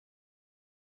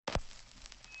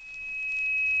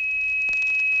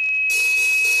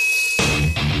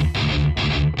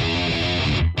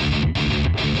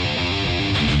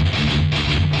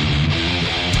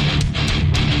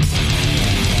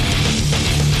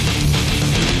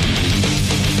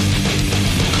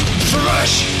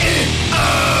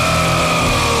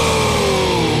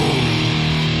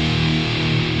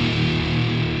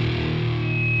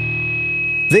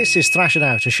This is Thrash It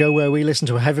Out, a show where we listen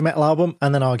to a heavy metal album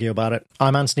and then argue about it.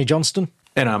 I'm Anthony Johnston.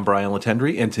 And I'm Brian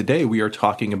Latendry, and today we are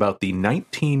talking about the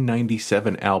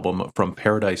 1997 album from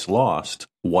Paradise Lost,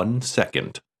 1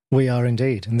 Second. We are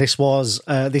indeed. And this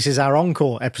is our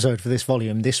encore episode for this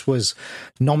volume. This was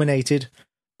nominated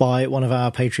by one of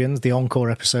our Patreons, the encore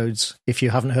episodes. If you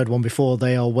haven't heard one before,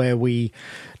 they are where we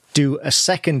do a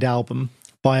second album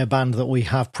by a band that we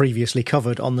have previously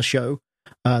covered on the show.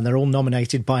 They're all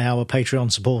nominated by our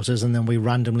Patreon supporters, and then we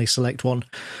randomly select one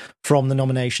from the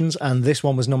nominations. And this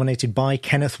one was nominated by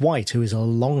Kenneth White, who is a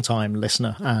long-time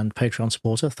listener and Patreon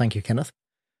supporter. Thank you, Kenneth.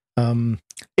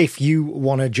 If you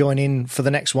want to join in for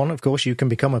the next one, of course, you can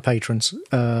become a patron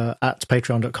at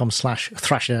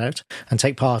patreon.com/thrashitout and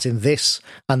take part in this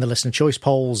and the listener choice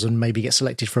polls and maybe get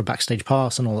selected for a backstage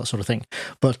pass and all that sort of thing.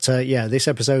 But this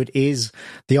episode is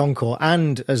the encore.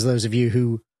 And as those of you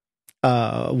who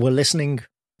were listening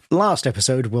last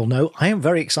episode will know, I am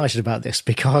very excited about this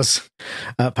because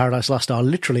Paradise Lost are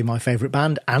literally my favourite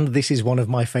band, and this is one of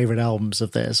my favourite albums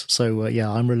of theirs. So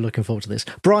I'm really looking forward to this.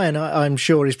 Brian, I'm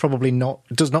sure, is probably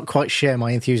does not quite share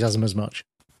my enthusiasm as much.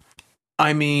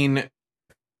 I mean,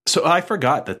 so I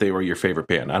forgot that they were your favorite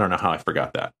band. I don't know how I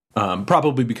forgot that.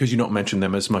 Probably because you don't mention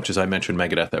them as much as I mention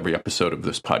Megadeth every episode of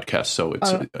this podcast. So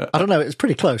it's I don't know. It's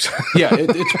pretty close. Yeah,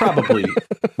 it's probably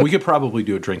we could probably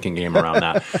do a drinking game around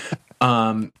that.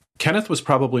 Kenneth was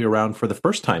probably around for the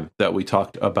first time that we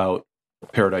talked about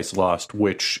Paradise Lost,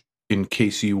 which, in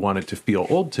case you wanted to feel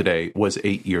old today, was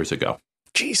 8 years ago.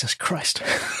 Jesus Christ.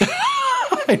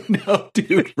 I know,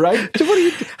 dude, right? So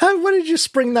what did you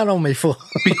spring that on me for?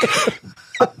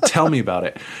 Tell me about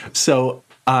it. So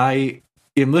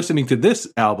in listening to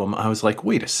this album, I was like,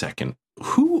 wait a second,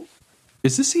 who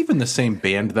is this even the same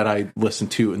band that I listened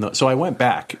to? So I went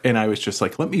back and I was just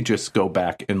like, let me just go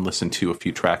back and listen to a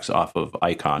few tracks off of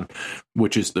Icon,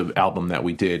 which is the album that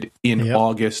we did in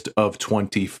August of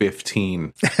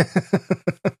 2015.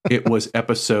 It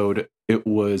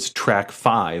was track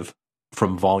 5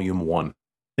 from volume 1.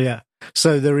 Yeah.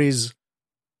 So there is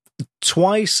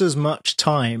twice as much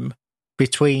time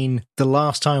between the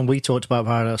last time we talked about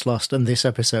Paradise Lost and this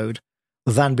episode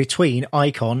than between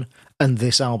Icon and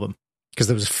this album. Because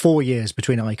there was 4 years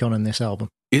between Icon and this album.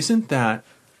 Isn't that,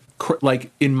 like,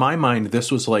 in my mind,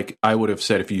 this was like, I would have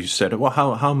said, if you said, well,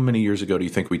 how many years ago do you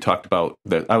think we talked about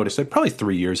that? I would have said probably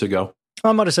 3 years ago.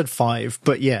 I might have said 5,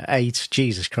 but yeah, 8.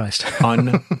 Jesus Christ.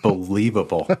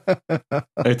 Unbelievable.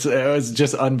 It was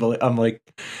just unbelievable. I'm like,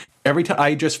 every time,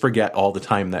 I just forget all the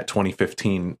time that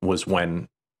 2015 was when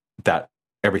that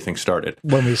everything started.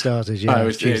 When we started, yeah.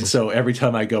 And so every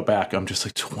time I go back, I'm just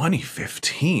like,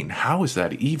 2015? How is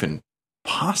that even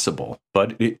possible?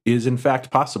 But it is in fact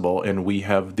possible, and we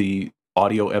have the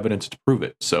audio evidence to prove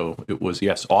it. So it was,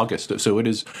 yes, August. So it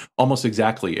is almost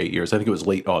exactly 8 years. I think it was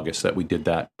late August that we did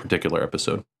that particular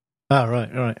episode. Oh,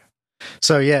 right.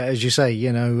 So yeah, as you say,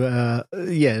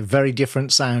 very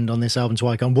different sound on this album to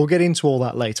Icon. We'll get into all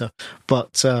that later.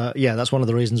 But that's one of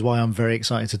the reasons why I'm very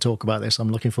excited to talk about this. I'm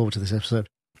looking forward to this episode.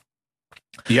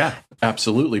 Yeah,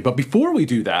 absolutely. But before we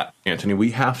do that, Anthony,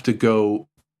 we have to go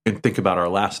and think about our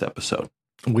last episode.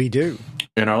 We do.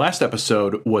 And our last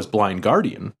episode was Blind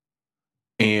Guardian.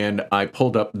 And I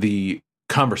pulled up the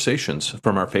conversations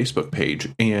from our Facebook page,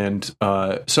 and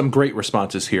some great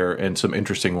responses here and some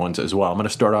interesting ones as well. I'm going to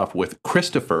start off with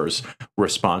Christopher's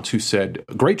response, who said,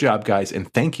 "Great job, guys,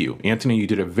 and thank you. Anthony, you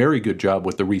did a very good job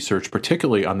with the research,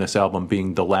 particularly on this album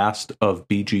being the last of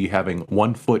BG having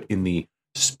one foot in the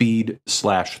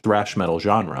speed/thrash metal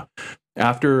genre.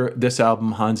 After this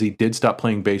album, Hansi did stop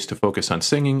playing bass to focus on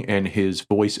singing, and his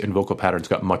voice and vocal patterns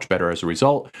got much better as a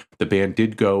result. The band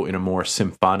did go in a more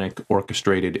symphonic,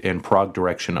 orchestrated, and prog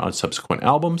direction on subsequent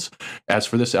albums. As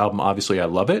for this album, obviously I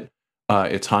love it.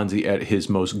 It's Hansi at his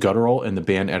most guttural and the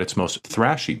band at its most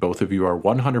thrashy. Both of you are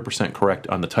 100% correct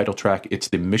on the title track. It's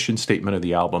the mission statement of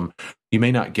the album. You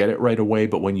may not get it right away,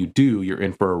 but when you do, you're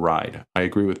in for a ride. I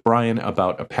agree with Brian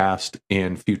about A Past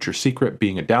and Future Secret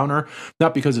being a downer,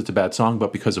 not because it's a bad song,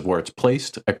 but because of where it's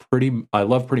placed. I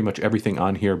love pretty much everything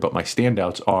on here, but my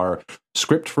standouts are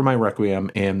Script for My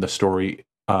Requiem and the story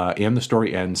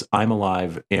ends, I'm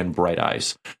Alive, and Bright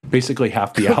Eyes. Basically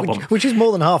half the album. Which is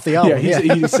more than half the album. Yeah,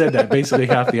 he said that. Basically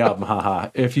half the album, haha.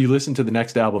 If you listen to the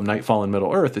next album, Nightfall and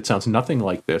Middle Earth, it sounds nothing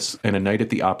like this, and A Night at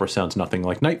the Opera sounds nothing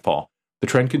like Nightfall. The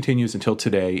trend continues until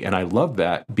today, and I love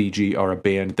that BG are a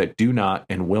band that do not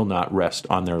and will not rest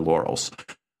on their laurels.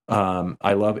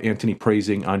 I love Anthony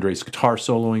praising Andre's guitar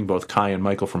soloing. Both Kai and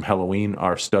Michael from Halloween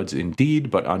are studs indeed,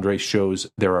 but Andre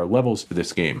shows there are levels to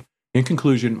this game. In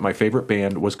conclusion, my favorite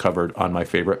band was covered on my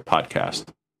favorite podcast.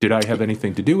 Did I have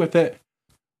anything to do with it?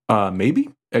 Maybe.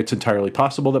 it's entirely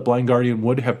possible that Blind Guardian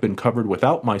would have been covered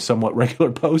without my somewhat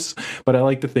regular posts, but I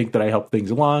like to think that I help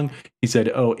things along. He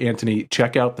said, oh, Anthony,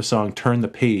 check out the song Turn the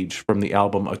Page from the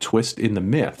album A Twist in the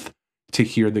Myth to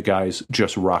hear the guys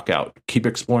just rock out. Keep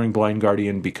exploring Blind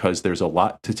Guardian because there's a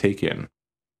lot to take in.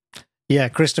 Yeah,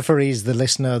 Christopher is the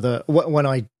listener that, when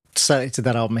I selected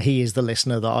that album, he is the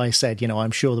listener that I said,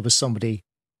 I'm sure there was somebody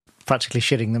practically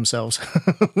shitting themselves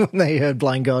when they heard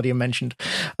Blind Guardian mentioned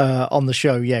on the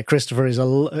show. Yeah, Christopher is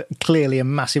clearly a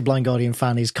massive Blind Guardian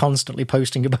fan. He's constantly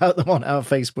posting about them on our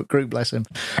Facebook group, bless him.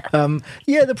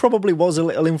 Yeah, there probably was a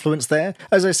little influence there.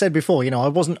 As I said before, I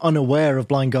wasn't unaware of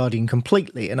Blind Guardian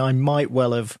completely, and I might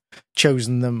well have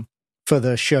chosen them for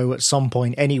the show at some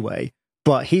point anyway.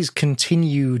 But his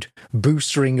continued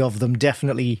boostering of them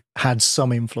definitely had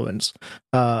some influence.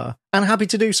 And happy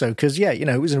to do so, because,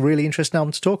 it was a really interesting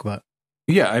album to talk about.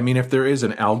 Yeah, I mean, if there is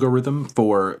an algorithm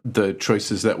for the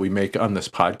choices that we make on this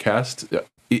podcast,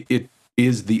 it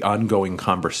is the ongoing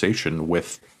conversation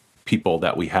with people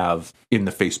that we have in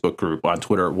the Facebook group, on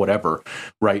Twitter, whatever,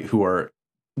 right, who are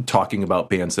talking about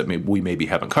bands that we maybe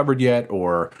haven't covered yet,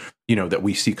 or, that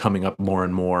we see coming up more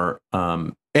and more.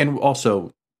 And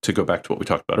also, to go back to what we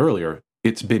talked about earlier,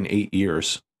 it's been 8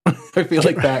 years. I feel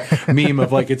like that meme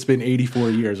of like, it's been 84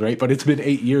 years, right? But it's been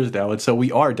 8 years now. And so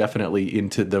we are definitely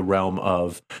into the realm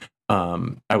of,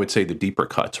 I would say, the deeper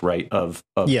cuts, right? Of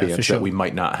bands that we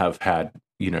might not have had,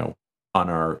 on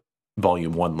our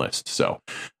volume 1 list. So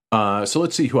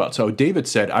let's see who else. So David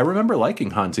said, I remember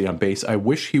liking Hansi on bass. I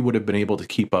wish he would have been able to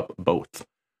keep up both.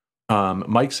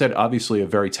 Mike said, obviously a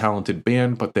very talented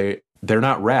band, but they're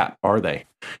not rap, are they?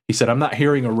 He said, I'm not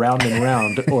hearing a round and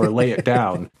round or lay it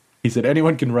down. He said,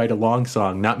 anyone can write a long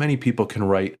song. Not many people can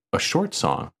write a short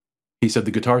song. He said,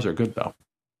 the guitars are good, though.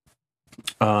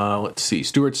 Let's see.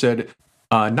 Stuart said,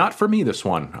 not for me, this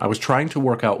one. I was trying to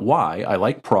work out why. I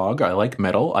like prog. I like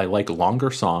metal. I like longer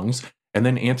songs. And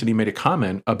then Anthony made a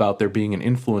comment about there being an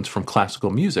influence from classical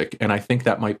music, and I think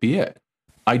that might be it.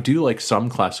 I do like some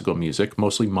classical music,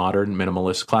 mostly modern,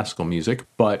 minimalist classical music,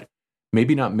 but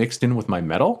maybe not mixed in with my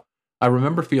metal. I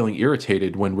remember feeling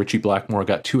irritated when Ritchie Blackmore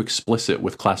got too explicit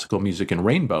with classical music in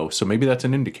Rainbow, so maybe that's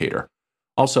an indicator.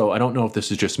 Also, I don't know if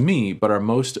this is just me, but are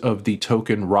most of the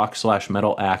token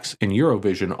rock/metal acts in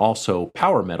Eurovision also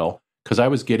power metal? Because I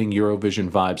was getting Eurovision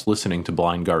vibes listening to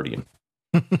Blind Guardian.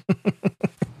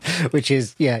 Which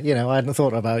is, I hadn't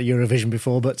thought about Eurovision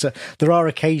before, but there are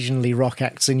occasionally rock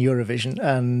acts in Eurovision,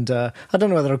 and I don't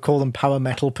know whether I'd call them power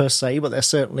metal per se, but they're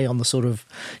certainly on the sort of,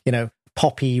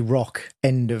 poppy rock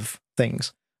end of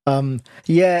things. A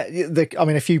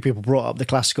few people brought up the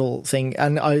classical thing,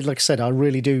 and like I said, I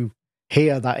really do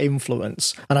hear that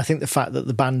influence, and I think the fact that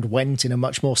the band went in a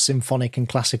much more symphonic and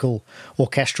classical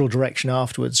orchestral direction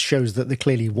afterwards shows that there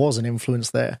clearly was an influence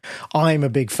there. I'm a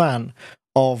big fan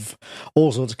of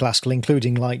all sorts of classical,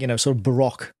 including sort of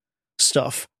Baroque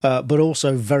stuff, but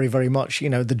also very, very much,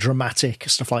 the dramatic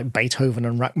stuff like Beethoven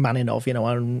and Rachmaninoff,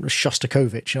 and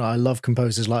Shostakovich. I love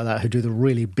composers like that who do the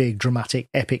really big, dramatic,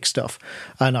 epic stuff.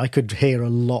 And I could hear a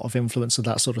lot of influence of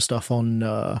that sort of stuff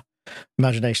on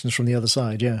Imaginations from the Other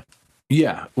Side, yeah.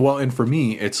 Yeah, well, and for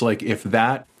me, it's like if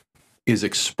that is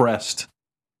expressed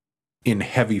in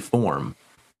heavy form,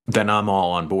 then I'm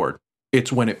all on board. It's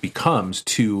when it becomes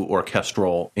too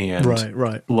orchestral and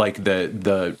right. like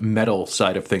the metal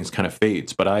side of things kind of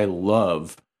fades. But I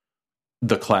love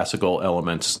the classical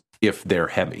elements if they're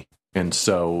heavy. And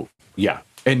so, yeah,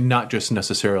 and not just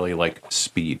necessarily like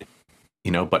speed,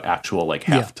 but actual like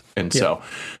heft. Yeah. And so,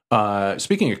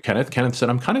 speaking of Kenneth said,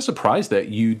 I'm kind of surprised that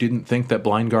you didn't think that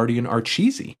Blind Guardian are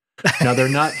cheesy. Now, they're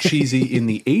not cheesy in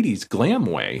the 80s glam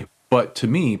way, but to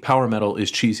me, power metal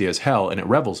is cheesy as hell and it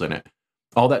revels in it.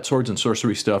 All that swords and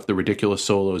sorcery stuff, the ridiculous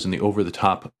solos, and the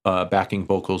over-the-top backing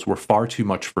vocals were far too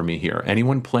much for me here.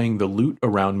 Anyone playing the lute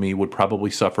around me would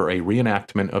probably suffer a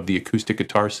reenactment of the acoustic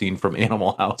guitar scene from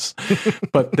Animal House.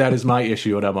 But that is my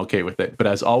issue, and I'm okay with it. But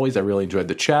as always, I really enjoyed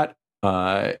the chat.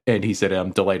 And he said,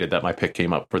 I'm delighted that my pick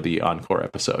came up for the Encore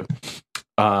episode.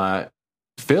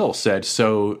 Phil said,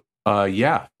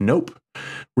 nope.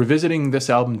 Revisiting this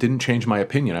album didn't change my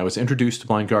opinion. I was introduced to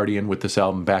Blind Guardian with this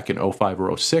album back in 05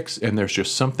 or 06, and there's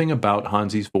just something about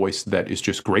Hansi's voice that is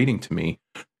just grating to me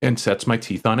and sets my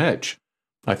teeth on edge.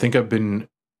 I think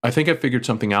I've figured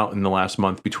something out in the last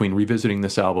month between revisiting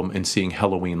this album and seeing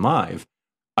Halloween live.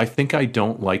 I think I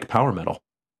don't like power metal.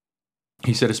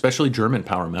 He said, especially German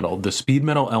power metal. The speed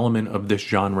metal element of this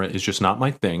genre is just not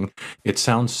my thing. It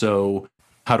sounds so,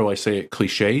 how do I say it,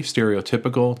 cliche,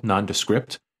 stereotypical,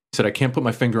 nondescript. He said, I can't put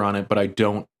my finger on it, but I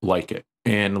don't like it.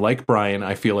 And like Brian,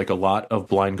 I feel like a lot of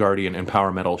Blind Guardian and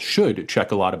power metal should check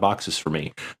a lot of boxes for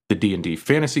me. The D&D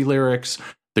fantasy lyrics,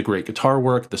 the great guitar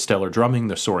work, the stellar drumming,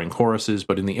 the soaring choruses,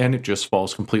 but in the end, it just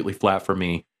falls completely flat for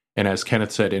me. And as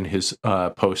Kenneth said in his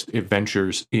post, it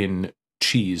ventures in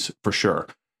cheese for sure.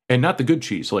 And not the good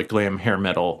cheese, like glam hair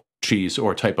metal cheese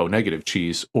or typo negative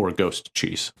cheese or ghost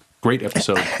cheese. Great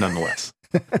episode nonetheless.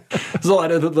 There's a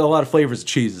lot of flavors of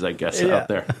cheeses, I guess, out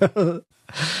there.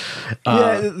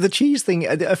 The cheese thing,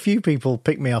 a few people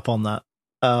picked me up on that.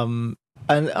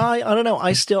 And I don't know,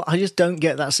 I just don't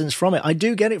get that sense from it. I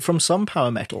do get it from some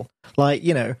power metal. Like,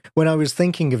 you know, when I was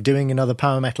thinking of doing another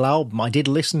power metal album, I did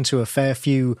listen to a fair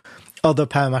few other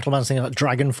power metal bands, things like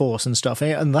Dragon Force and stuff,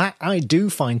 and that I do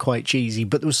find quite cheesy,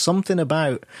 but there was something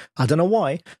about, I don't know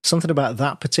why, something about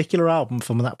that particular album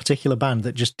from that particular band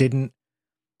that just didn't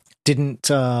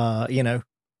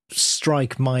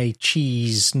strike my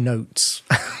cheese notes.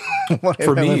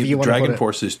 For me, Dragon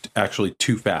Force is actually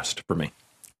too fast for me.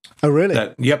 Oh,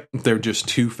 really? Yep, they're just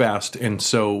too fast, and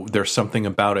so there's something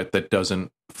about it that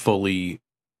doesn't fully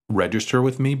register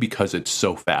with me because it's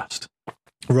so fast.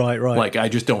 Right. Like, I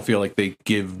just don't feel like they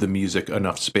give the music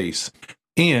enough space.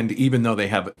 And even though they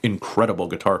have incredible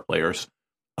guitar players,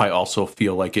 I also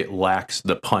feel like it lacks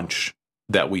the punch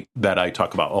that I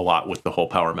talk about a lot with the whole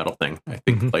power metal thing. I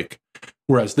think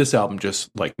whereas this album just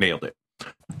like nailed it.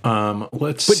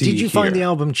 But did you find the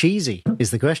album cheesy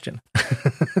is the question.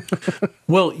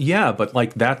 Well, yeah, but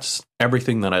like that's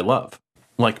everything that I love.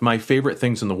 Like my favorite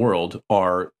things in the world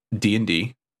are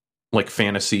D&D, like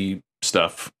fantasy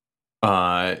stuff,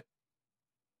 and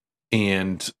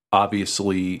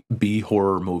obviously B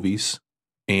horror movies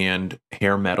and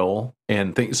hair metal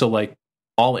and things. So like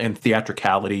and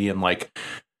theatricality and like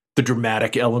the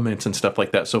dramatic elements and stuff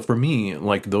like that. So for me,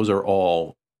 like those are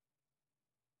all,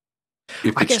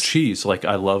 if it's cheese, like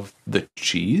I love the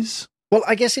cheese. Well,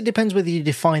 I guess it depends whether you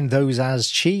define those as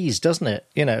cheese, doesn't it?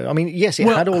 You know, I mean, yes, it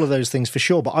had all of those things for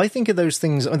sure, but I think of those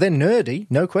things, they're nerdy,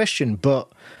 no question,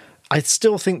 but I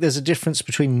still think there's a difference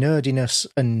between nerdiness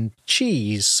and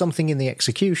cheese, something in the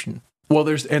execution. Well,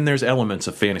 there's elements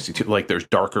of fantasy too. Like there's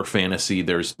darker fantasy,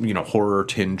 there's, you know, horror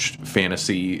tinged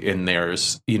fantasy, and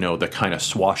there's, you know, the kind of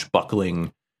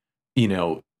swashbuckling, you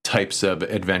know, types of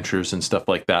adventures and stuff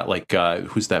like that. Like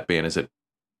who's that band? Is it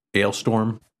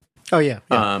Ailstorm? Oh yeah.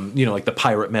 You know, like the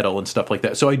pirate metal and stuff like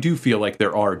that. So I do feel like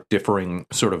there are differing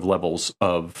sort of levels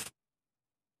of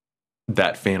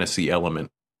that fantasy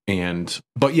element.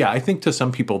 But yeah, I think to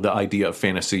some people, the idea of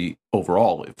fantasy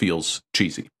overall, it feels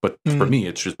cheesy. But for me,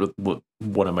 it's just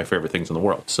one of my favorite things in the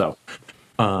world. So,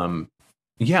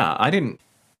 yeah, I don't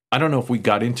know if we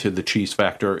got into the cheese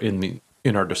factor in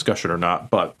our discussion or not,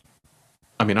 but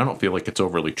I mean, I don't feel like it's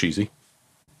overly cheesy.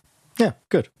 Yeah,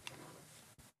 good.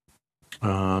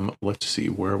 Let's see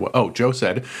Joe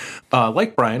said,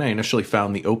 like Brian, I initially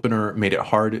found the opener made it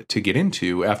hard to get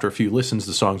into. After a few listens,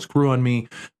 the songs grew on me,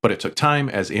 but it took time.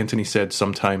 As Anthony said,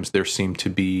 sometimes there seemed to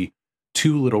be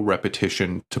too little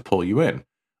repetition to pull you in.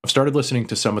 I've started listening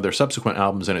to some of their subsequent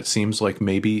albums, and it seems like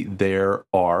maybe there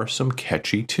are some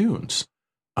catchy tunes.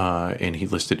 And he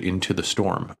listed Into the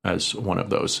Storm as one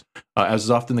of those. As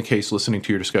is often the case, listening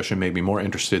to your discussion made me more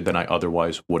interested than I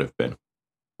otherwise would have been.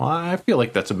 I feel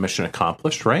like that's a mission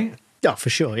accomplished, right? Yeah,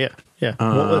 for sure, yeah.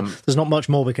 There's not much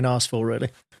more we can ask for, really.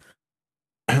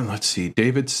 And let's see.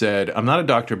 David said, I'm not a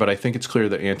doctor, but I think it's clear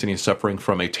that Anthony is suffering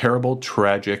from a terrible,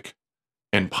 tragic,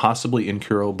 and possibly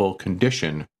incurable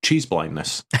condition, cheese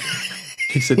blindness.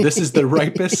 He said, this is the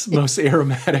ripest, most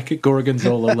aromatic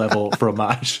Gorgonzola level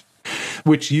fromage,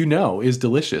 which you know is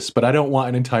delicious, but I don't want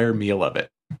an entire meal of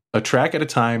it. A track at a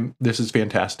time, this is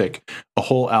fantastic. A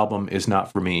whole album is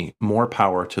not for me. More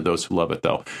power to those who love it,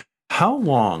 though. How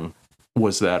long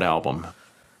was that album?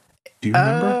 Do you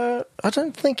remember? I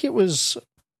don't think it was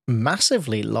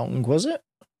massively long, was it?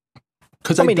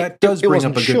 Because that does bring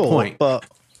up a good point. But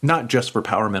not just for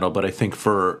power metal, but I think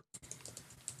for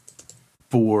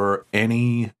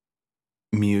any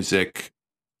music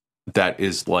that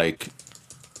is like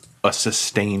a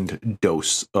sustained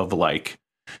dose of like,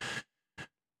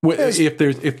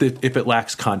 if it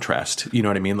lacks contrast, you know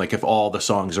what I mean? Like if all the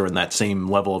songs are in that same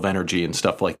level of energy and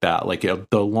stuff like that, like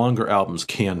the longer albums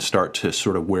can start to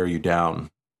sort of wear you down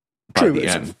by the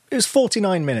end. It was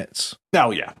 49 minutes.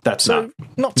 Oh yeah, that's not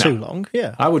too long.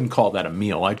 Yeah, I wouldn't call that a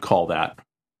meal. I'd call that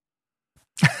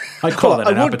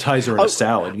an appetizer and a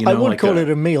salad. You know, I would call it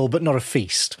a meal, but not a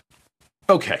feast.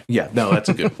 Okay, yeah, no, that's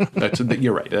a good.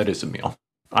 You're right. That is a meal.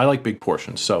 I like big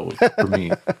portions, so for me,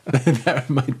 that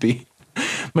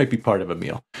might be part of a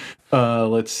meal.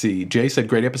 Let's see. Jay said,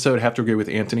 great episode. Have to agree with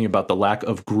Anthony about the lack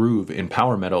of groove in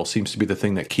power metal seems to be the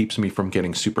thing that keeps me from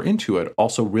getting super into it.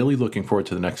 Also, really looking forward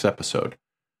to the next episode.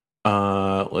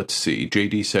 Let's see.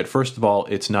 JD said, first of all,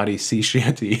 it's not a sea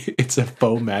shanty. It's a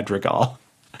faux madrigal,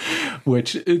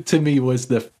 which to me was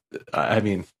that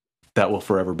will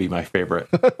forever be my favorite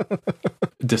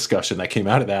discussion that came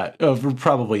out of that, of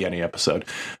probably any episode.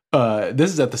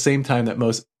 This is at the same time that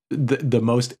the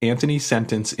most Anthony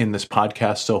sentence in this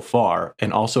podcast so far,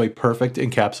 and also a perfect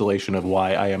encapsulation of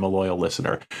why I am a loyal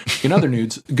listener. In other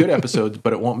news, good episodes,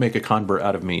 but it won't make a convert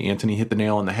out of me. Anthony hit the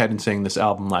nail on the head in saying this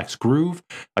album lacks groove.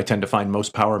 I tend to find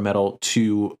most power metal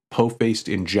too po-faced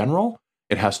in general.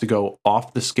 It has to go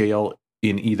off the scale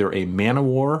in either a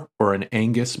Manowar or an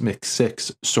Angus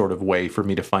McSix sort of way for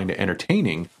me to find it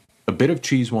entertaining. A bit of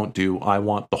cheese won't do. I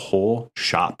want the whole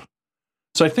shop.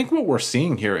 So I think what we're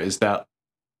seeing here is that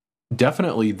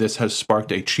definitely this has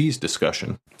sparked a cheese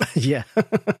discussion. Yeah.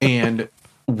 And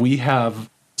we have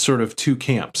sort of two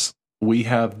camps. We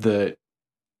have the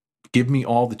give me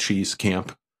all the cheese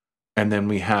camp, and then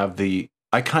we have the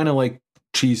I kind of like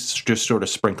cheese just sort of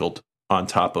sprinkled on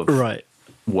top of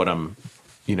what I'm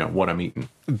eating.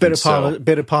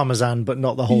 Bit of Parmesan, but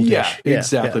not the whole dish. Yeah,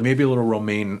 exactly. Yeah. Maybe a little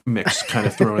romaine mix kind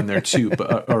of thrown in there too,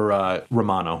 but, or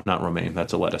Romano, not romaine.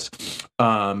 That's a lettuce.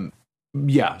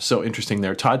 Yeah, so interesting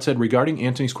there. Todd said, regarding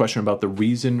Anthony's question about the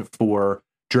reason for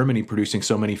Germany producing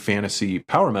so many fantasy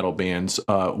power metal bands,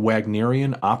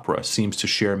 Wagnerian opera seems to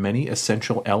share many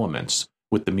essential elements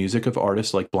with the music of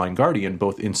artists like Blind Guardian,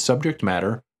 both in subject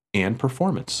matter and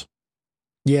performance.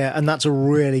 Yeah, and that's a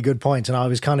really good point, and I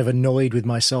was kind of annoyed with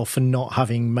myself for not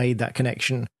having made that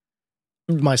connection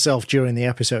myself during the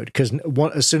episode, because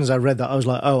as soon as I read that, I was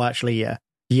like, oh, actually,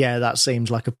 yeah, that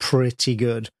seems like a pretty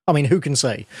good... I mean, who can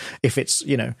say if it's,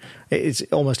 it's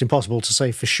almost impossible to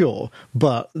say for sure,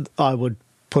 but I would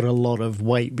put a lot of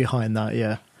weight behind that,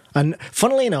 yeah. And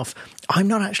funnily enough, I'm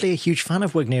not actually a huge fan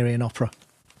of Wagnerian opera.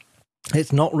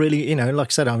 It's not really, like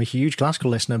I said, I'm a huge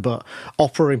classical listener, but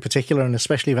opera in particular, and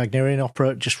especially Wagnerian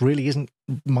opera, just really isn't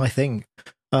my thing.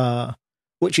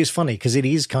 Which is funny, because it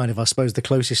is kind of, I suppose, the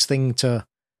closest thing to,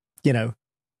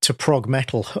 to prog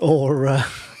metal or...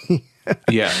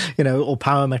 yeah, or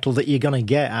power metal that you're going to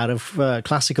get out of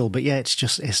classical. But yeah,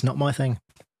 it's not my thing.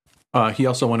 He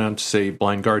also went on to say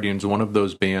Blind Guardian's one of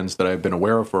those bands that I've been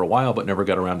aware of for a while, but never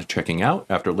got around to checking out.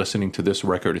 After listening to this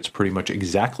record, it's pretty much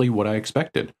exactly what I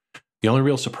expected. The only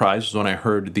real surprise was when I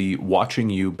heard the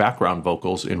Watching You background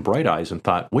vocals in Bright Eyes and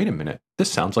thought, wait a minute,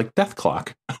 this sounds like Death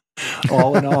Clock.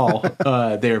 All in all,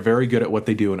 they are very good at what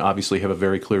they do and obviously have a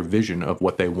very clear vision of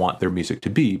what they want their music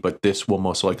to be, but this will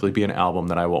most likely be an album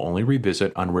that I will only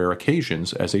revisit on rare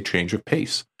occasions as a change of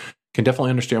pace. Can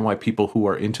definitely understand why people who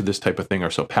are into this type of thing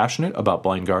are so passionate about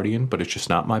Blind Guardian, but it's just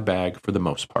not my bag for the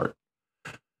most part.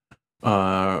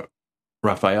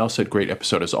 Raphael said, great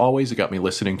episode as always. It got me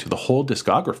listening to the whole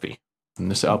discography,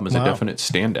 and this album is a definite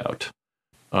standout.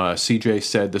 CJ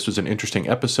said, this was an interesting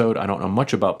episode. I don't know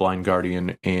much about Blind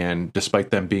Guardian, and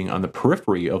despite them being on the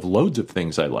periphery of loads of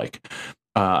things I like,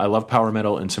 I love power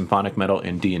metal and symphonic metal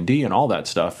and D&D and all that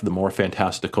stuff. The more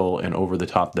fantastical and over the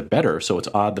top, the better. So it's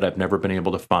odd that I've never been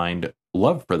able to find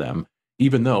love for them,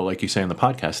 even though, like you say in the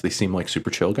podcast, they seem like super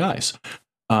chill guys.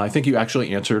 I think you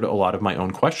actually answered a lot of my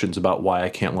own questions about why I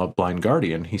can't love Blind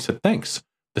Guardian. He said, thanks.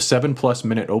 The 7+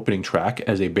 minute opening track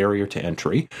as a barrier to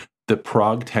entry, the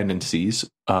prog tendencies,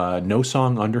 no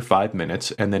song under 5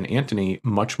 minutes, and then Anthony,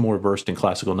 much more versed in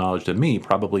classical knowledge than me,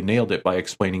 probably nailed it by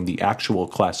explaining the actual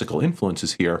classical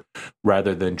influences here,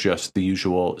 rather than just the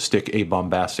usual stick a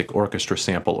bombastic orchestra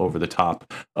sample over the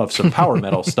top of some power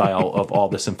metal style of all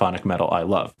the symphonic metal I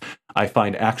love. I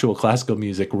find actual classical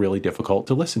music really difficult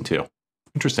to listen to.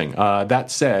 Interesting. That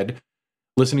said,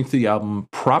 listening to the album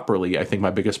properly, I think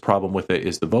my biggest problem with it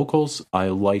is the vocals. I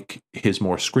like his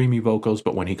more screamy vocals,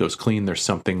 but when he goes clean, there's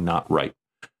something not right.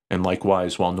 And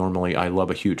likewise, while normally I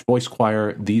love a huge voice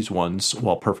choir, these ones,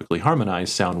 while perfectly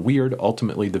harmonized, sound weird.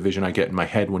 Ultimately, the vision I get in my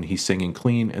head when he's singing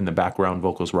clean and the background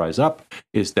vocals rise up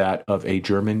is that of a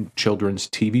German children's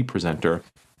TV presenter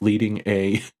leading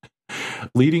a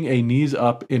knees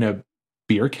up in a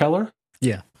beer cellar.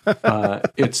 Yeah.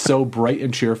 It's so bright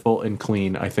and cheerful and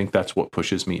clean. I think that's what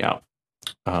pushes me out.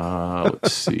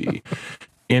 Let's see.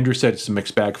 Andrew said it's a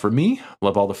mixed bag for me.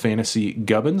 Love all the fantasy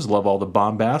gubbins, love all the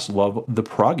bombast, love the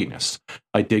progginess.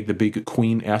 I dig the big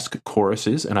Queen-esque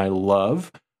choruses, and I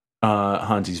love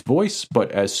Hansi's voice,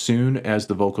 but as soon as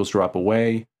the vocals drop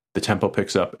away, the tempo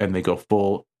picks up and they go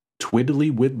full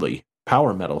twiddly-widdly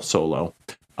power metal solo.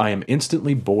 I am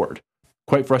instantly bored.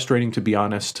 Quite frustrating, to be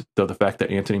honest, though the fact that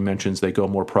Anthony mentions they go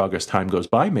more prog as time goes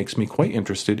by makes me quite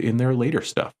interested in their later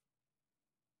stuff.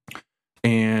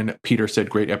 And Peter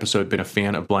said, great episode, been a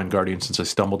fan of Blind Guardian since I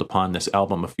stumbled upon this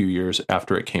album a few years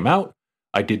after it came out.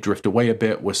 I did drift away a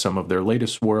bit with some of their later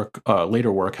work.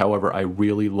 However, I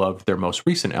really loved their most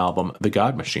recent album, The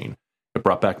God Machine. It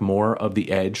brought back more of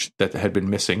the edge that had been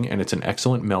missing, and it's an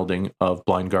excellent melding of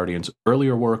Blind Guardian's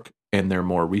earlier work and their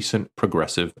more recent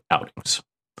progressive outings.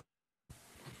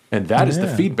 And that is the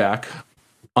feedback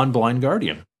on Blind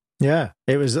Guardian. Yeah,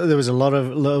 there was a lot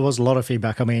of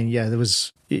feedback. I mean, yeah, there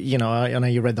was, I know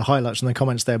you read the highlights and the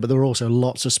comments there, but there were also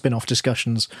lots of spin-off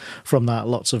discussions from that,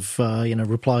 lots of,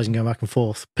 replies and going back and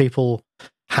forth. People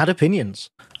had opinions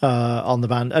on the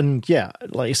band. And yeah,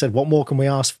 like you said, what more can we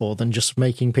ask for than just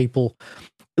making people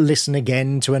listen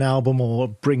again to an album or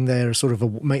bring their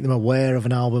make them aware of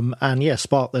an album and,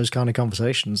 spark those kind of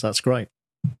conversations. That's great.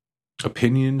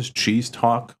 Opinions, cheese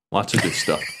talk, lots of good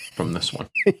stuff from this one.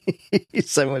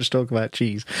 So much talk about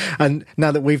cheese. And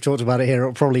now that we've talked about it here,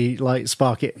 it'll probably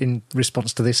spark it in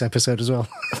response to this episode as well.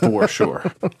 For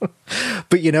sure.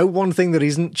 But one thing that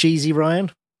isn't cheesy,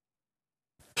 Ryan?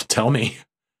 Tell me.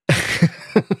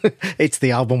 It's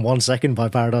the album 1 Second by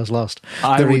Paradise Lost.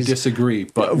 I would disagree,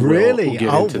 but really? We'll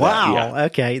get into wow. that. Yeah.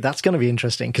 Okay, that's going to be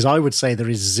interesting because I would say there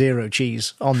is zero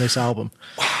cheese on this album.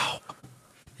 Wow.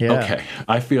 Yeah. Okay.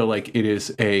 I feel like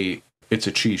it's a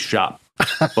cheese shop,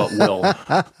 but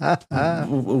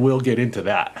we'll get into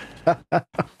that.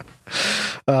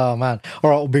 Oh man.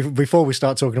 All right, before we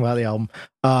start talking about the album,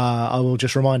 I will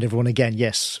just remind everyone again,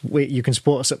 yes, you can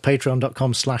support us at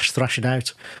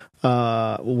patreon.com/thrashitout,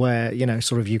 where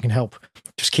you can help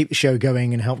just keep the show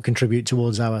going and help contribute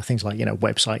towards our things like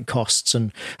website costs,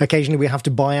 and occasionally we have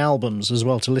to buy albums as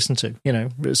well to listen to.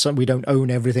 So we don't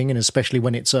own everything, and especially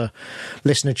when it's a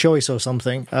listener choice or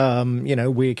something,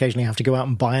 we occasionally have to go out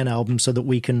and buy an album so that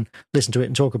we can listen to it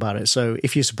and talk about it. So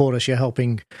if you support us, you're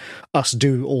helping us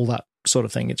do all that sort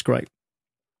of thing. It's great.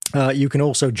 You can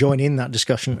also join in that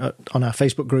discussion on our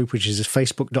Facebook group, which is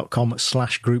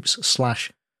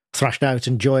facebook.com/groups/thrashed out,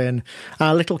 and join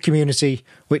our little community,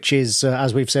 which is,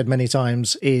 as we've said many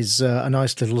times, is a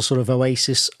nice little sort of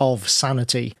oasis of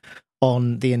sanity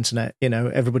on the internet.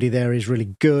 Everybody there is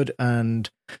really good and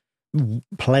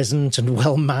pleasant and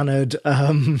well-mannered.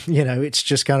 It's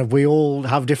just kind of, we all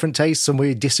have different tastes and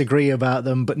we disagree about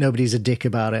them, but nobody's a dick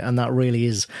about it. And that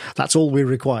really that's all we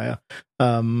require.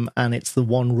 And it's the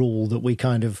one rule that we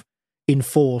kind of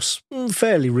enforce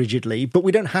fairly rigidly, but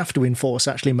we don't have to enforce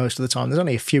actually most of the time. There's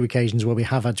only a few occasions where we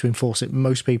have had to enforce it.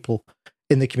 Most people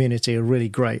in the community are really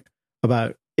great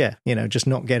about, just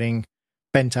not getting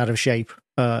bent out of shape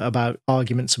about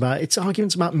arguments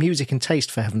about music and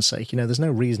taste, for heaven's sake. There's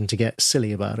no reason to get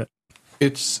silly about it.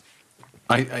 It's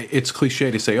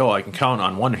cliche to say, I can count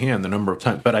on one hand the number of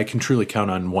times, but I can truly count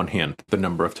on one hand the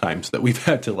number of times that we've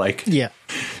had to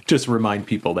just remind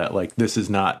people that this is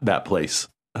not that place.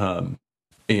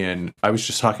 And I was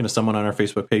just talking to someone on our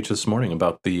Facebook page this morning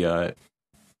about in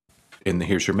the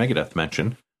Here's Your Megadeth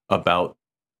mention about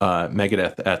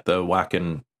Megadeth at the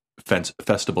Wacken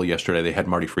Festival yesterday. They had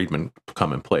Marty Friedman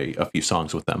come and play a few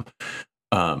songs with them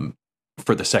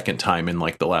for the second time in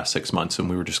the last 6 months, and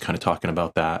we were just kind of talking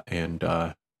about that. And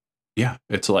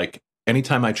it's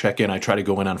anytime I check in, I try to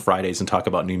go in on Fridays and talk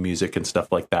about new music and stuff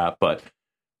like that. But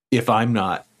if I'm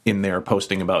not in there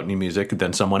posting about new music,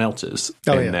 then someone else is.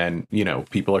 Then,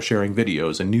 people are sharing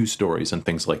videos and news stories and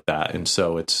things like that. And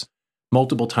so it's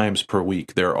multiple times per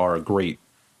week. There are great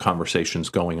conversations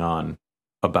going on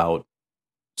about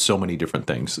so many different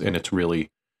things. And it's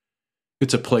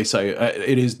a place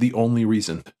it is the only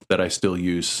reason that I still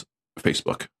use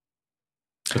Facebook.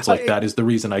 It's that is the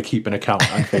reason I keep an account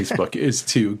on Facebook is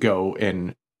to go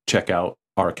and check out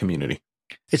our community.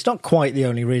 It's not quite the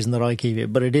only reason that I keep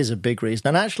it, but it is a big reason.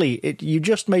 And actually, you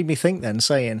just made me think then,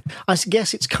 saying, I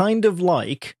guess it's kind of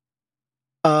like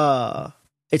a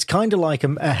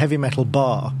heavy metal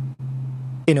bar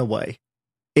in a way,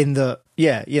 in that,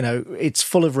 it's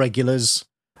full of regulars.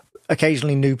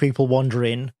 Occasionally new people wander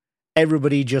in.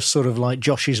 Everybody just sort of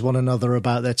joshes one another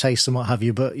about their tastes and what have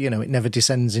you, but, it never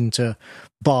descends into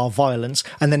bar violence.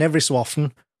 And then every so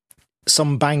often,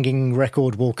 some banging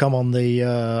record will come on the,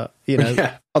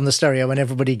 on the stereo, and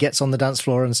everybody gets on the dance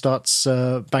floor and starts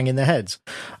banging their heads.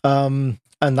 And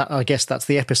that, I guess that's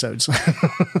the episodes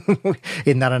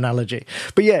in that analogy.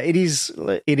 But yeah, it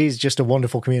is just a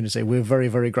wonderful community. We're very,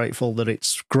 very grateful that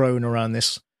it's grown around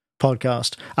this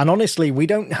podcast. And honestly, we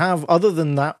don't have, other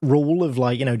than that rule of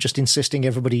just insisting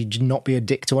everybody not be a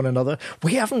dick to one another,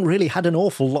 we haven't really had an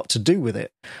awful lot to do with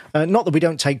it. Not that we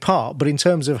don't take part, but in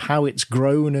terms of how it's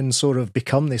grown and sort of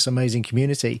become this amazing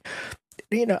community,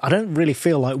 I don't really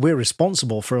feel like we're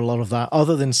responsible for a lot of that,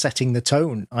 other than setting the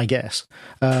tone, I guess.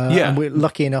 And we're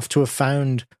lucky enough to have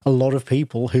found a lot of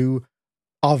people who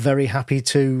are very happy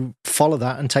to follow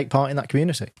that and take part in that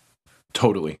community.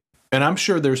 Totally. And I'm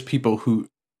sure there's people who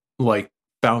like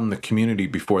found the community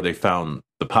before they found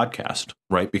the podcast,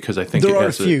 right? Because I think there are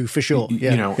a few for sure.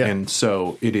 Yeah, you know, and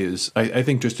so it is. I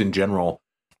think just in general,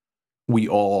 we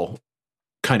all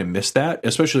kind of miss that,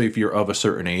 especially if you're of a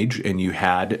certain age and you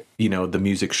had, you know, the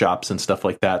music shops and stuff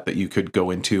like that you could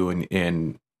go into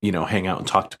and you know, hang out and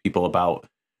talk to people about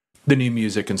the new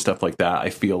music and stuff like that. I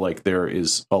feel like there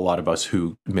is a lot of us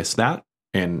who miss that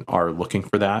and are looking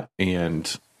for that.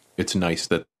 And it's nice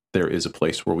that there is a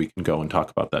place where we can go and talk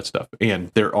about that stuff.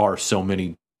 And there are so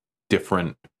many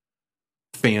different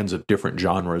fans of different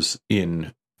genres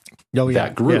in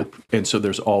that group. Yeah. And so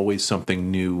there's always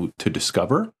something new to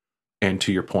discover. And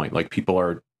to your point, like, people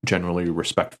are generally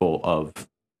respectful of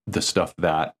the stuff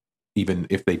that, even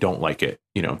if they don't like it,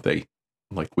 you know, they,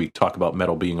 like we talk about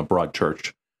metal being a broad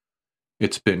church.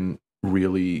 It's been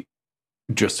really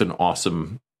just an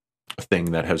awesome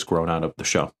thing that has grown out of the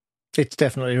show. It's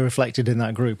definitely reflected in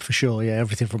that group for sure. Yeah,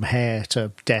 everything from hair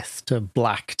to death to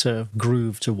black to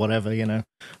groove to whatever, you know.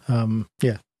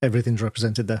 Yeah, everything's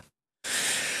represented there.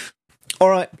 All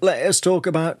right, let us talk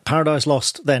about Paradise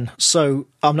Lost then. So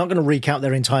I'm not going to recount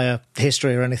their entire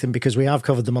history or anything because we have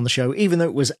covered them on the show, even though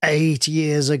it was 8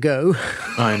 years ago.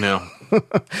 I know.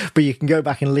 But you can go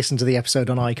back and listen to the episode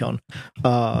on Icon,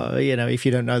 you know, if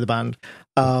you don't know the band.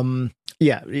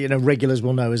 Yeah, you know, regulars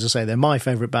will know, as I say, they're my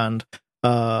favourite band.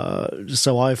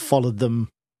 So I've followed them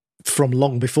from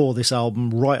long before this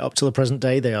album right up to the present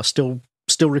day. They are still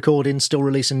recording, still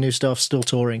releasing new stuff, still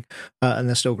touring, and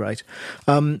they're still great.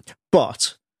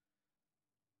 But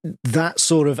that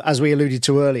sort of, as we alluded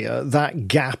to earlier, that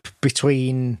gap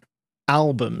between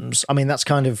albums, I mean, that's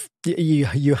kind of,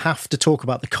 you have to talk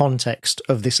about the context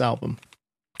of this album,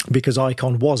 because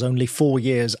Icon was only 4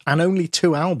 years and only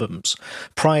 2 albums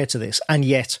prior to this, and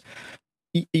yet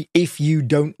if you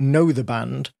don't know the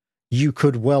band, you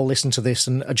could well listen to this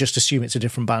and just assume it's a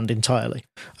different band entirely.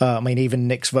 I mean, even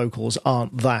Nick's vocals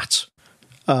aren't that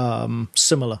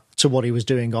similar to what he was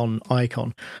doing on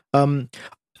Icon.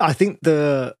 I think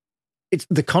the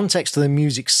context of the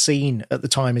music scene at the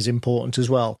time is important as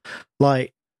well.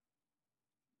 Like,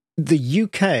 the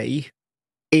UK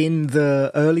in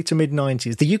the early to mid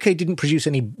 90s, the UK didn't produce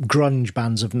any grunge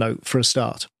bands of note for a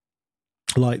start.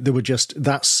 Like, there were just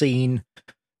that scene,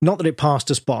 not that it passed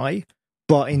us by,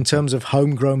 but in terms of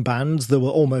homegrown bands, there were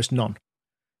almost none.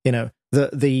 You know,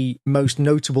 the most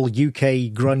notable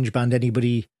UK grunge band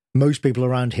most people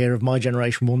around here of my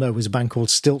generation will know was a band called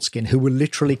Stiltskin, who were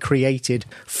literally created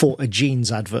for a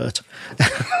jeans advert.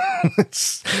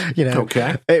 You know,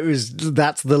 okay.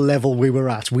 That's the level we were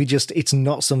at. It's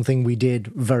not something we did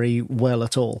very well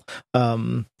at all.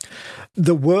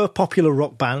 There were popular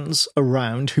rock bands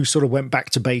around who sort of went back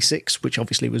to basics, which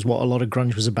obviously was what a lot of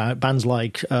grunge was about. Bands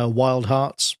like Wild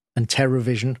Hearts and Terror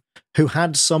Vision, who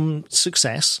had some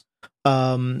success.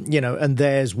 You know, and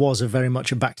theirs was a very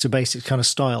much a back to basics kind of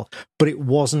style, but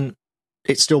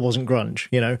it still wasn't grunge.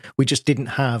 You know, we just didn't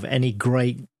have any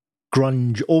great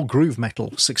grunge or groove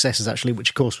metal successes, actually, which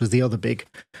of course was the other big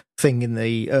thing in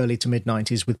the early to mid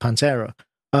 90s with Pantera.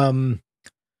 And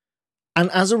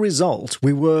as a result,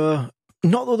 we were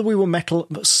not that we were metal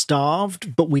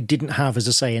starved, but we didn't have, as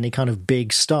I say, any kind of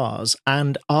big stars.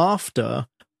 And after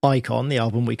Icon, the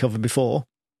album we covered before,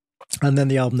 and then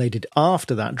the album they did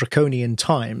after that, Draconian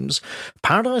Times,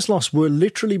 Paradise Lost were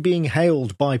literally being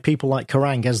hailed by people like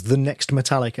Kerrang as the next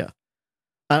Metallica.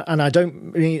 And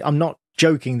I'm not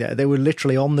joking there. They were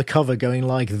literally on the cover going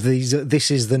like, this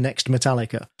is the next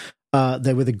Metallica.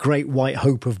 They were the great white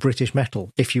hope of British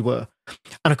metal, if you were.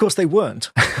 And of course they weren't.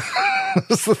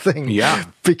 That's the thing. Yeah.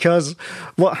 Because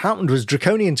what happened was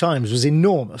Draconian Times was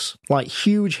enormous, like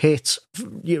huge hit,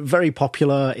 very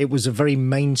popular. It was a very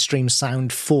mainstream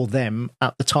sound for them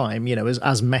at the time, you know,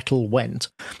 as metal went,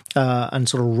 and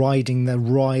sort of riding the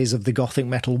rise of the gothic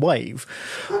metal wave.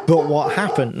 But what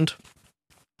happened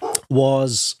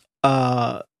was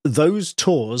those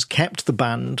tours kept the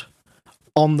band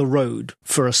on the road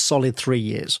for a solid 3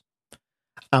 years.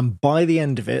 And by the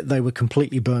end of it, they were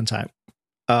completely burnt out.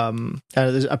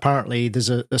 Apparently there's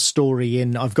a story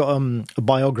I've got a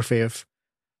biography of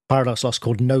Paradise Lost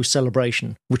called No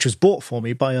Celebration, which was bought for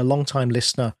me by a long-time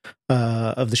listener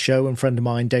of the show and friend of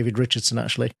mine, David Richardson,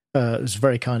 actually. It was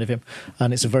very kind of him,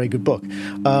 and it's a very good book.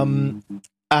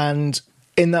 And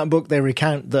in that book, they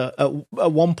recount that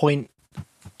at one point,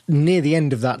 near the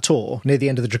end of that tour, near the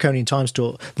end of the Draconian Times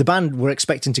tour, the band were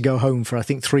expecting to go home for, I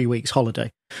think, 3 weeks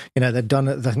holiday. You know, I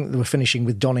think they were finishing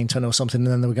with Donington or something, and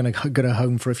then they were going to go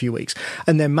home for a few weeks.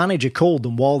 And their manager called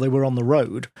them while they were on the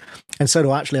road and said,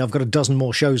 "Oh, actually, I've got a dozen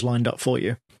more shows lined up for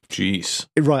you. Jeez.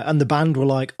 Right, and the band were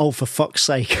like, oh, for fuck's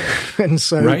sake. And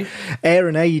so Right.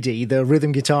 Aaron Ady, the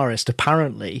rhythm guitarist,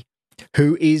 apparently,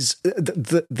 who is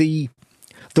the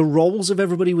roles of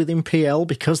everybody within PL,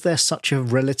 because they're such a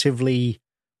relatively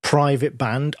private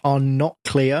band, are not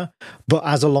clear. But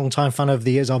as a long-time fan over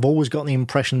the years, I've always got the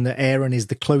impression that Aaron is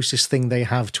the closest thing they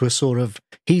have to a sort of,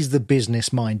 he's the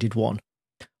business-minded one.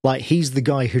 Like, he's the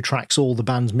guy who tracks all the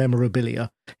band's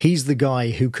memorabilia. He's the guy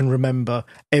who can remember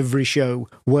every show,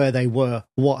 where they were,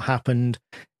 what happened,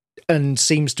 and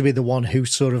seems to be the one who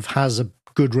sort of has a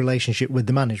good relationship with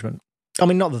the management. I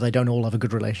mean, not that they don't all have a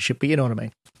good relationship, but you know what I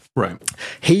mean. Right.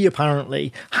 He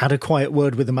apparently had a quiet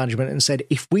word with the management and said,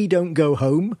 if we don't go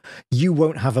home, you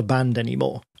won't have a band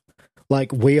anymore.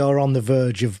 Like, we are on the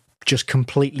verge of just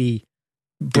completely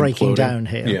breaking Imploding. down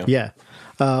here. Yeah.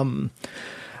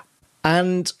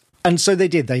 And so they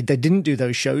did. They didn't do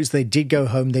those shows. They did go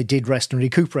home. They did rest and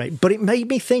recuperate. But it made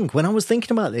me think, when I was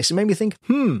thinking about this, it made me think,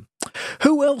 who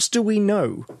else do we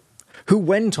know who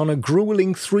went on a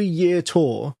grueling 3-year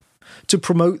tour to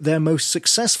promote their most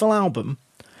successful album,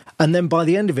 and then by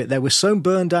the end of it, they were so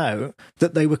burned out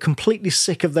that they were completely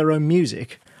sick of their own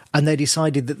music, and they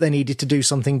decided that they needed to do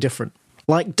something different?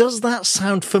 Like, does that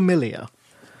sound familiar?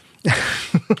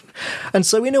 And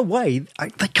so in a way,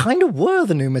 they kind of were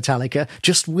the new Metallica,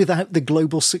 just without the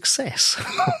global success.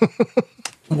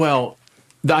 Well,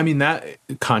 I mean, that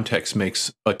context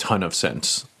makes a ton of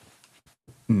sense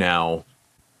now,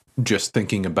 just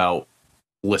thinking about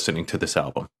listening to this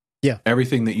album. Yeah.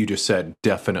 Everything that you just said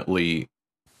definitely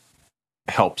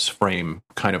helps frame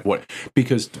kind of what,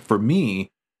 because for me,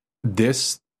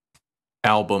 this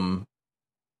album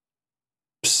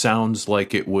sounds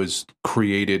like it was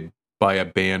created by a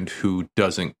band who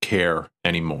doesn't care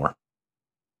anymore.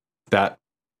 That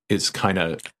is kind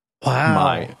of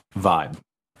my vibe.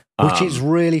 Which is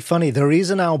really funny. There is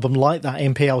an album like that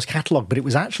in PL's catalogue, but it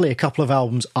was actually a couple of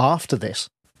albums after this.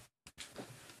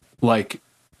 Like,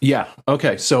 yeah,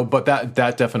 okay. So, but that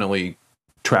definitely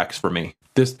tracks for me.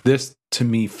 This to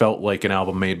me felt like an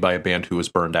album made by a band who was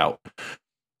burned out.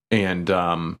 And,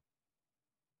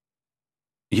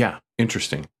 yeah,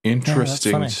 interesting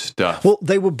stuff. Well,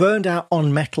 they were burned out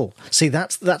on metal. See,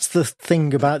 that's the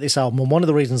thing about this album, and one of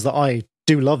the reasons that I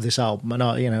do love this album,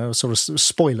 and sort of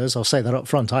spoilers, I'll say that up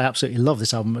front, I absolutely love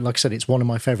this album. Like I said, it's one of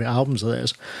my favourite albums of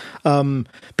theirs,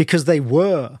 because they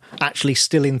were actually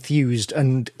still enthused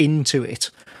and into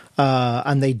it,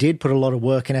 and they did put a lot of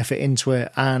work and effort into it,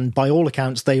 and by all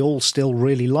accounts, they all still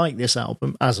really like this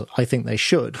album, as I think they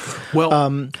should.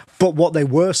 Well, but what they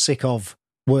were sick of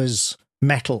was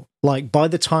metal. Like, by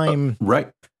the time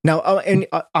right now, and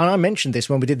I mentioned this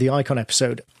when we did the Icon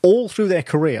episode, all through their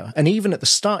career, and even at the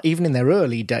start, even in their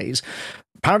early days,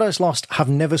 Paradise Lost have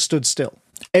never stood still.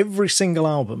 Every single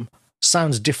album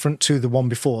sounds different to the one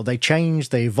before. They change,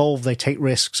 they evolve, they take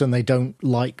risks, and they don't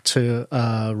like to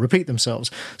repeat themselves.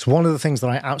 It's one of the things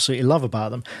that I absolutely love about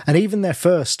them. And even their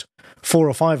first 4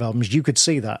 or 5 albums, you could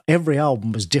see that every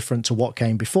album was different to what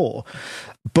came before.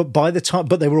 But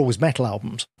they were always metal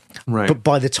albums. Right. But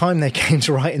by the time they came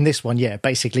to writing this one,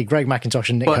 basically Greg McIntosh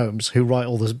and Nick Holmes, who write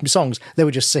all the songs, they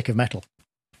were just sick of metal.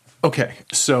 Okay,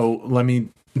 so let me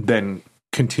then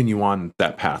continue on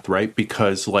that path, right?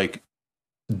 Because, like,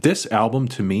 this album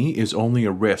to me is only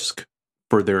a risk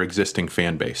for their existing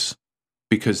fan base.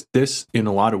 Because this, in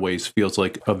a lot of ways, feels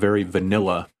like a very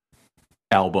vanilla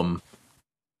album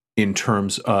in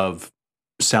terms of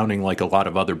sounding like a lot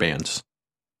of other bands.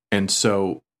 And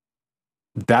so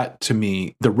that, to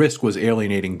me, the risk was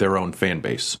alienating their own fan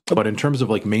base. But in terms of,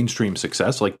 like, mainstream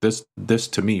success, like, this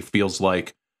to me feels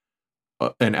like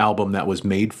an album that was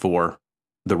made for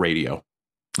the radio,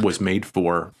 was made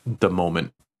for the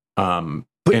moment,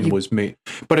 was made.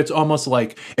 But it's almost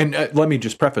like, and let me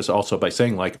just preface also by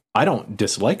saying, like, I don't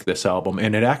dislike this album,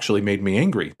 and it actually made me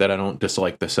angry that I don't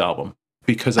dislike this album,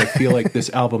 because I feel like this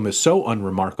album is so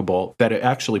unremarkable that it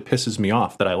actually pisses me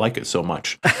off that I like it so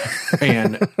much.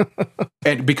 And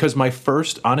because my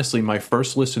first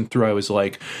listen through, I was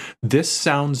like, this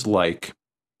sounds like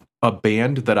a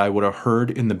band that I would have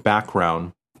heard in the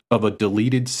background of a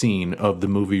deleted scene of the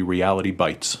movie Reality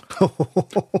Bites,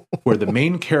 where the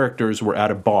main characters were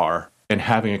at a bar and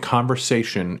having a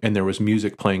conversation, and there was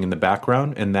music playing in the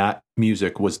background, and that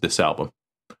music was this album.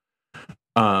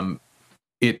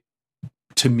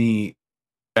 To me,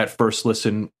 at first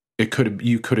listen, you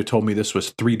could have told me this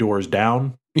was Three Doors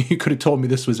Down. You could have told me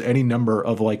this was any number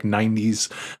of, like,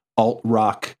 90s alt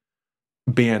rock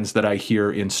bands that I hear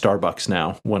in Starbucks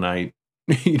now when I,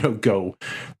 go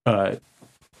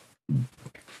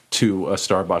to a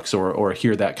Starbucks or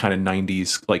hear that kind of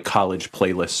 90s, like, college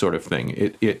playlist sort of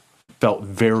thing. felt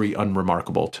very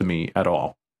unremarkable to me at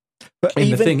all. But and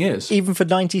even, the thing is, even for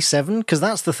 97, because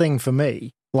that's the thing for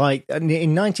me. Like in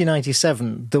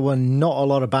 1997, there were not a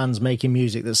lot of bands making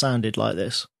music that sounded like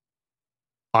this.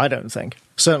 I don't think.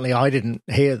 Certainly, I didn't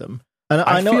hear them. And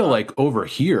I feel like over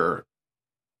here,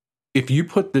 if you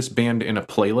put this band in a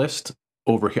playlist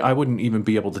over here, I wouldn't even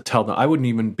be able to tell them. I wouldn't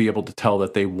even be able to tell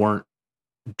that they weren't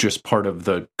just part of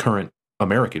the current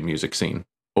American music scene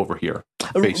over here,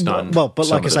 based on but some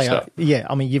like I of the say, stuff.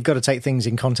 I mean, you've got to take things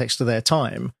in context of their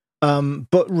time.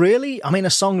 But really, I mean, a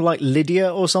song like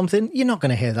Lydia or something, you're not going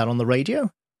to hear that on the radio.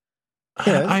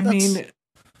 You know, I mean,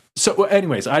 so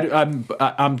anyways,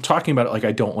 I'm talking about it like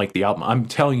I don't like the album. I'm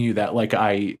telling you that like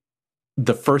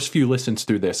the first few listens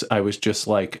through this, I was just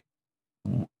like,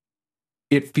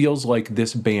 it feels like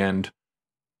this band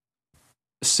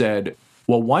said,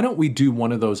 well, why don't we do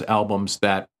one of those albums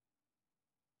that,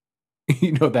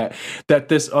 you know, that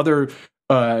this other,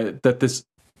 that this,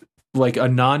 like a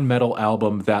non-metal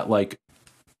album that like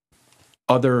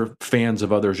other fans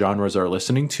of other genres are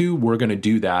listening to, we're going to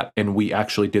do that. And we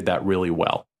actually did that really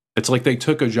well. It's like they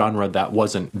took a genre that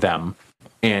wasn't them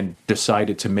and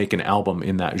decided to make an album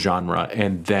in that genre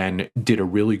and then did a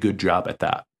really good job at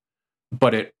that.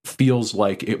 But it feels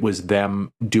like it was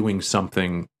them doing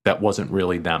something that wasn't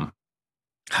really them.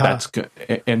 That's good.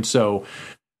 And so,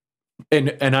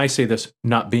 and I say this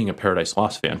not being a Paradise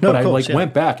Lost fan, but I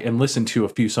went back and listened to a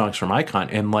few songs from Icon,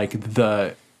 and like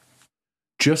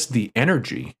just the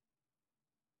energy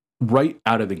right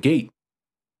out of the gate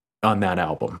on that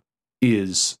album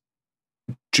is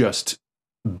just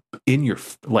in your,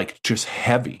 like, just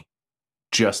heavy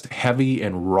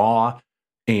and raw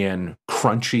and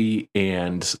crunchy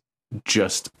and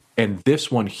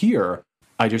this one here,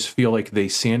 I just feel like they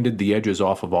sanded the edges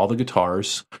off of all the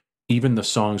guitars. Even the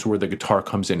songs where the guitar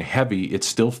comes in heavy, it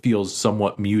still feels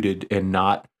somewhat muted and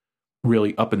not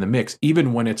really up in the mix,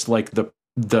 even when it's like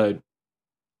the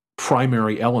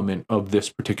primary element of this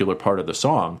particular part of the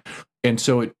song. And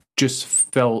so it just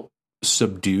felt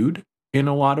subdued in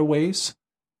a lot of ways,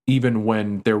 even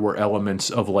when there were elements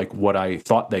of like what I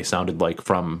thought they sounded like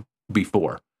from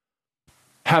before.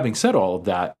 Having said all of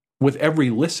that, with every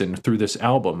listen through this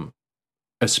album,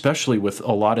 especially with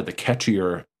a lot of the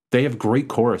catchier, they have great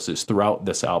choruses throughout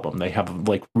this album. They have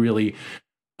like really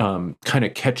kind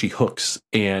of catchy hooks,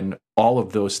 and all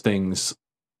of those things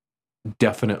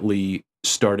definitely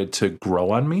started to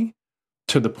grow on me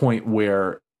to the point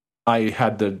where I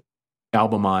had the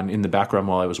album on in the background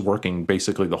while I was working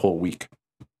basically the whole week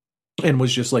and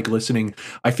was just like listening.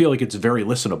 I feel like it's very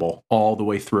listenable all the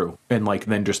way through, and like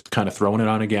then just kind of throwing it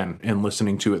on again and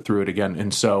listening to it through it again.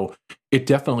 And so it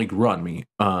definitely grew on me,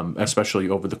 especially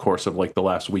over the course of like the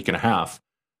last week and a half.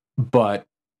 But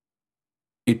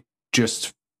it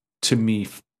just, to me,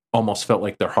 almost felt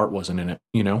like their heart wasn't in it,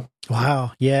 you know?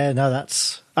 Wow. Yeah, no,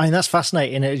 that's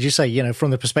fascinating. As you say, you know,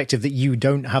 from the perspective that you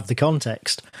don't have the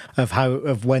context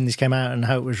of when this came out and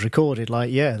how it was recorded.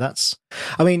 Like, yeah,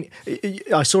 I mean,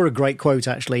 I saw a great quote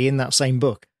actually in that same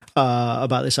book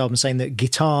about this album saying that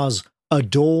guitars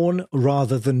adorn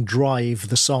rather than drive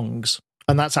the songs.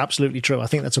 And that's absolutely true. I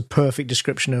think that's a perfect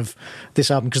description of this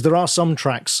album, because there are some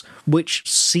tracks which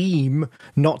seem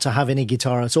not to have any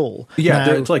guitar at all. Yeah,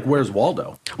 it's like Where's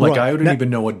Waldo? Like, right. I wouldn't even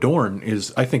know adorn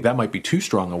is. I think that might be too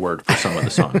strong a word for some of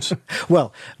the songs.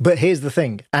 Well, but here's the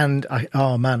thing, and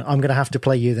oh man, I'm going to have to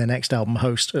play you their next album,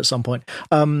 Host, at some point.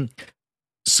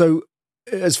 So,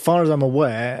 as far as I'm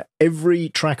aware, every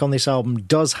track on this album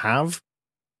does have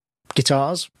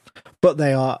guitars, but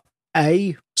they are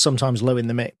A, sometimes low in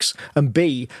the mix, and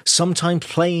B, sometimes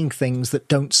playing things that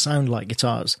don't sound like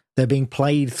guitars. They're being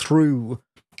played through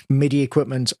MIDI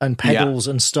equipment and pedals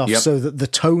and stuff, so that the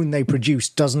tone they produce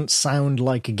doesn't sound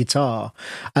like a guitar.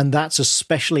 And that's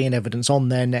especially in evidence on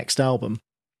their next album,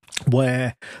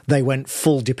 where they went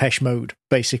full Depeche Mode,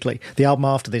 basically. The album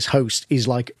after this, Host, is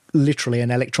like literally an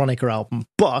electronica album.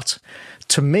 But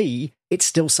to me, it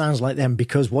still sounds like them,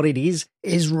 because what it is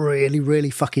really, really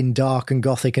fucking dark and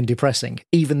gothic and depressing,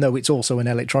 even though it's also an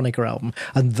electronica album.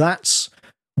 And that's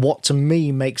what, to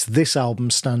me, makes this album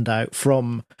stand out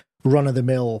from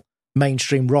run-of-the-mill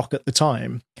mainstream rock at the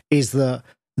time, is that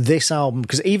this album,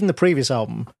 because even the previous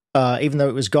album, even though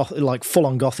it was like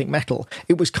full-on gothic metal,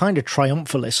 it was kind of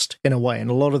triumphalist in a way, and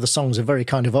a lot of the songs are very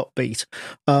kind of upbeat.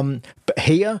 But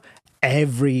here,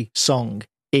 every song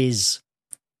is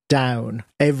down.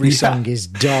 Every song is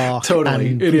dark.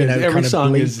 Totally. And, it is. Know, every song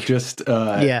bleak. Is just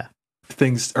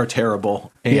things are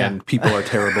terrible, and people are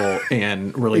terrible,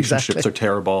 and relationships are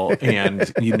terrible, and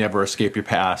you never escape your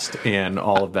past, and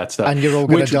all of that stuff. And you're all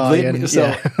going to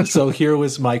die. So here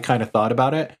was my kind of thought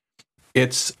about it.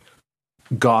 It's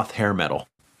goth hair metal.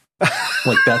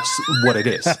 Like, that's what it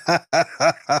is.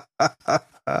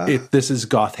 This is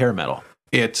goth hair metal.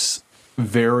 It's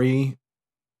very,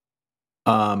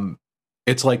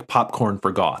 it's like popcorn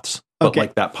for goths, but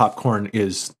like that popcorn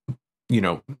is,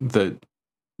 the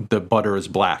butter is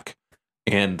black,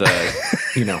 and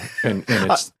and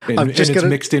it's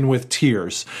mixed in with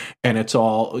tears, and it's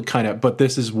all kind of. But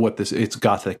this is what it's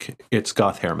gothic. It's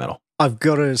goth hair metal. I've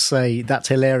got to say that's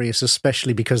hilarious,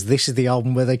 especially because this is the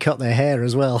album where they cut their hair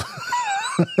as well.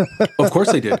 Of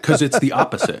course they did, because it's the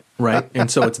opposite, right?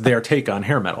 And so it's their take on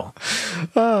hair metal.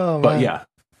 Oh, but man. yeah,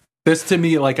 this to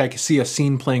me, like, I can see a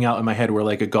scene playing out in my head where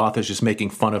like a goth is just making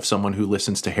fun of someone who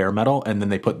listens to hair metal, and then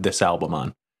they put this album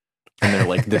on, and they're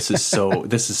like, "This is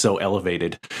so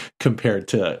elevated compared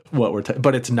to what we're."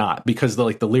 But it's not, because the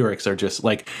lyrics are just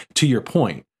like, to your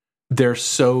point, they're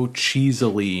so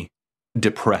cheesily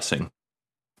depressing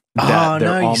that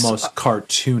they're almost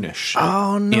cartoonish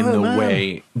in the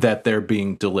way that they're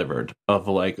being delivered, of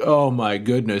like, oh my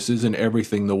goodness, isn't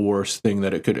everything the worst thing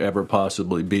that it could ever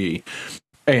possibly be?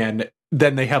 And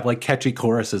then they have like catchy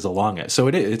choruses along it. So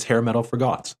it's hair metal for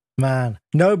goths. Man,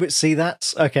 no, but see,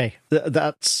 that's okay.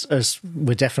 That's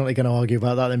we're definitely going to argue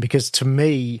about that then, because to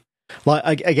me,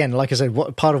 like I said,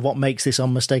 part of what makes this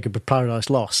Unmistakable Paradise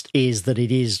Lost is that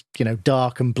it is,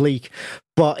 dark and bleak.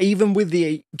 But even with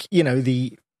the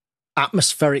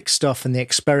atmospheric stuff and the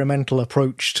experimental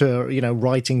approach to,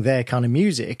 writing their kind of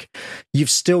music, you've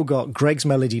still got Greg's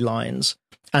melody lines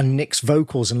and Nick's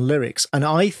vocals and lyrics. And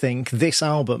I think this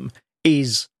album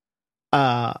is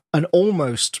an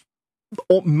almost,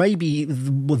 or maybe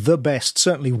the best,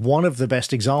 certainly one of the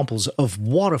best examples of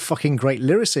what a fucking great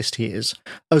lyricist he is,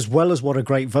 as well as what a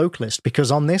great vocalist.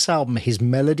 Because on this album, his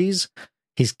melodies,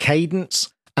 his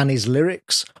cadence, and his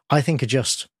lyrics, I think, are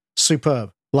just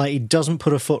superb. Like, he doesn't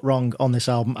put a foot wrong on this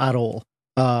album at all.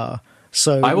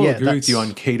 So I will agree with you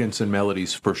on cadence and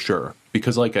melodies for sure,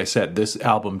 because like I said, this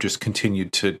album just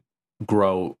continued to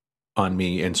grow on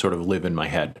me and sort of live in my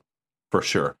head for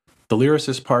sure. The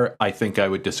lyricist part, I think I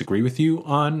would disagree with you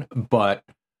on, but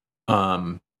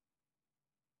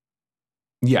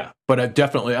yeah, but I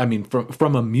definitely, I mean,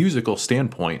 from a musical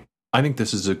standpoint, I think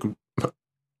this is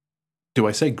do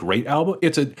I say great album?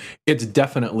 It's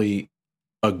definitely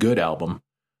a good album.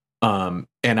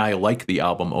 And I like the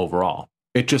album overall.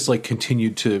 It just like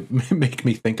continued to make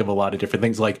me think of a lot of different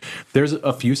things. Like, there's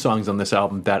a few songs on this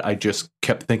album that I just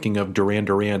kept thinking of Duran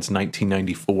Duran's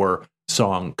 1994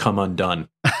 song, Come Undone.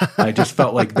 I just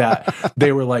felt like that.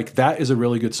 They were like, that is a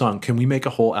really good song. Can we make a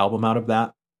whole album out of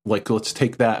that? Like, let's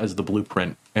take that as the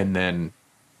blueprint and then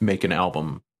make an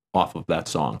album off of that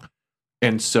song.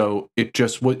 And so it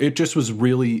just was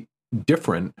really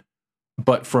different.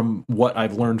 But from what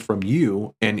I've learned from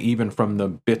you, and even from the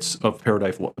bits of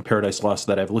Paradise Lost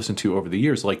that I've listened to over the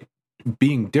years, like,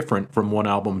 being different from one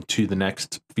album to the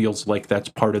next feels like that's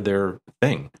part of their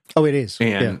thing. Oh, it is.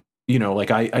 And,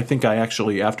 like, I think I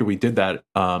actually, after we did that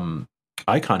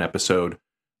Icon episode,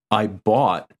 I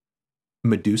bought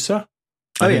Medusa,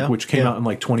 which came out in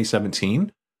like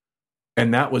 2017.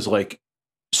 And that was like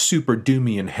super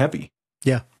doomy and heavy.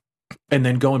 Yeah. And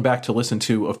then going back to listen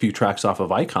to a few tracks off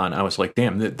of Icon, I was like,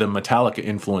 damn, the Metallica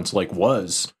influence like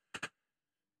was,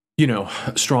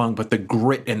 strong, but the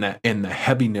grit and the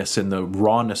heaviness and the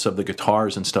rawness of the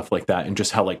guitars and stuff like that, and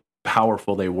just how like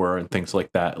powerful they were and things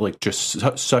like that, like just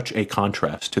such a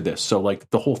contrast to this. So like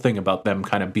the whole thing about them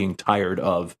kind of being tired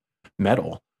of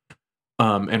metal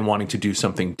and wanting to do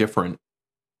something different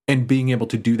and being able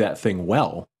to do that thing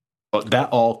well, that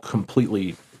all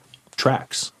completely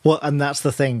tracks. Well, and that's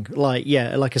the thing. Like,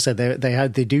 yeah, like I said,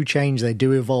 they do change, they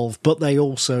do evolve, but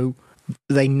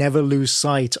they never lose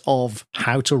sight of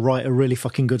how to write a really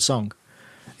fucking good song.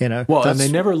 Well, and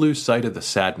they never lose sight of the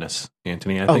sadness,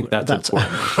 Anthony. I think that's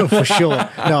important. For sure.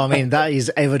 No, I mean, that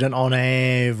is evident on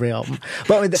every album.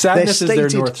 But I mean, sadness is their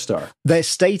North Star. Their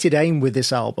stated aim with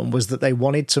this album was that they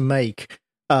wanted to make,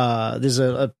 there's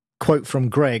a quote from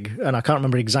Greg, and I can't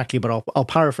remember exactly, but I'll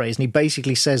paraphrase, and he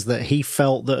basically says that he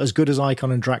felt that as good as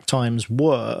Icon and Drac Times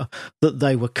were, that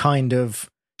they were kind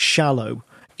of shallow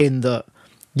in that,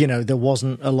 there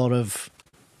wasn't a lot of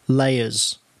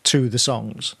layers to the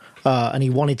songs, and he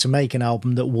wanted to make an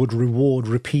album that would reward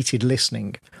repeated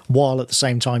listening, while at the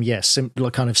same time,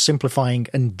 kind of simplifying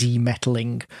and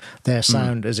demetaling their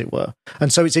sound, as it were.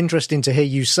 And so it's interesting to hear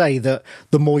you say that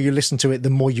the more you listen to it, the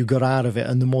more you got out of it,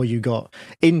 and the more you got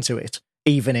into it,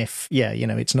 even if,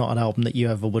 it's not an album that you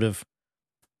ever would have,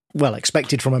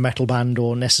 expected from a metal band,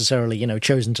 or necessarily,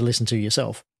 chosen to listen to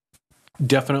yourself.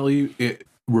 Definitely, it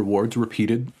rewards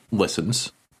repeated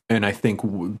listens. And I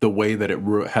think the way that it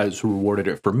has rewarded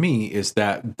it for me is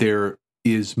that there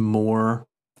is more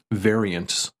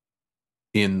variance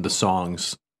in the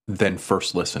songs than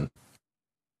first listen.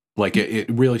 Like it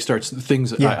really starts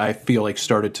things I feel like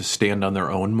started to stand on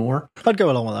their own more. I'd go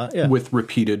along with that, yeah. With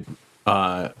repeated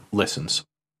listens.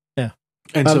 Yeah.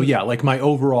 And so like my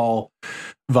overall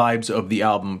vibes of the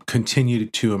album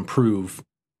continued to improve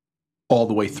all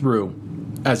the way through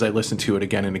as I listened to it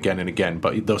again and again and again.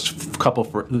 But those couple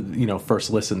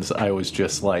first listens, I was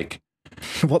just like,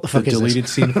 what the fuck is deleted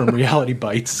this? scene from Reality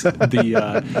Bites.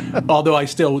 Although I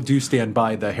still do stand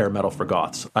by the hair metal for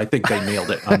goths. I think they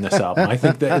nailed it on this album. I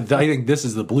think this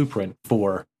is the blueprint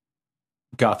for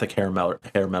gothic hair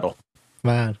metal.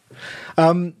 Man.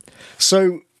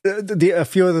 So a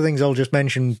few other things I'll just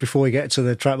mention before we get to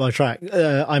the track by track.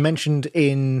 I mentioned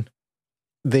in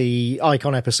the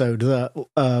Icon episode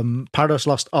that Paradise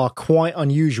Lost are quite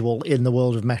unusual in the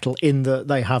world of metal in that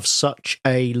they have such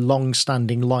a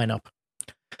long-standing lineup.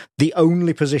 The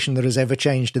only position that has ever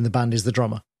changed in the band is the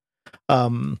drummer.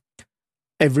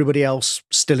 Everybody else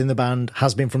still in the band,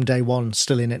 has been from day one,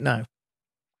 still in it now.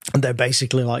 And they're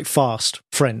basically like fast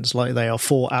friends. Like they are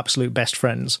four absolute best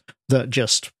friends that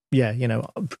just,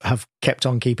 have kept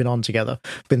on keeping on together,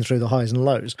 been through the highs and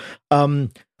lows.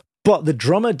 But the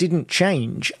drummer didn't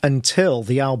change until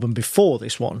the album before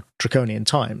this one, Draconian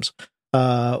Times,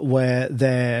 where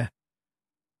the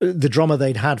drummer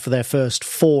they'd had for their first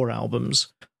four albums,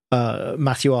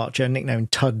 Matthew Archer,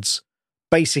 nicknamed Tuds,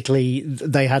 basically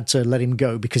they had to let him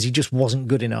go because he just wasn't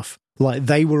good enough. Like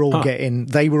they were all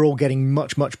getting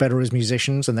much, much better as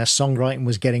musicians, and their songwriting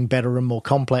was getting better and more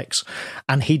complex,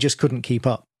 and he just couldn't keep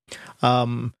up.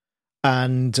 I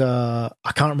can't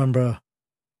remember.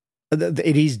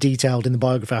 It is detailed in the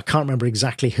biography. I can't remember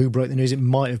exactly who broke the news. It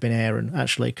might have been Aaron,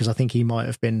 actually, because I think he might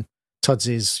have been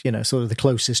Tuds's, sort of the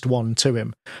closest one to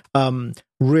him.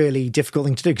 Really difficult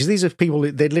thing to do because these are people.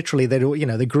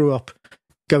 They grew up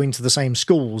going to the same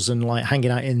schools and like hanging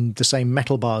out in the same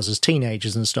metal bars as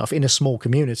teenagers and stuff in a small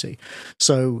community.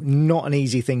 So not an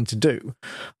easy thing to do.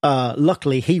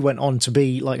 Luckily, he went on to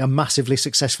be like a massively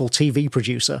successful TV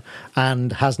producer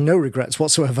and has no regrets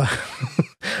whatsoever.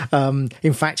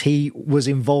 In fact, he was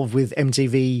involved with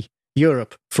MTV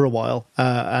Europe for a while,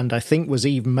 and I think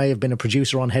may have been a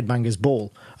producer on Headbangers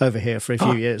Ball over here for a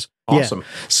few years. Awesome. Yeah.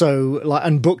 So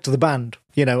and booked the band,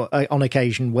 on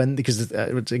occasion because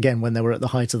again when they were at the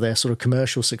height of their sort of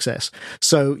commercial success.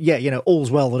 So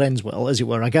all's well that ends well, as it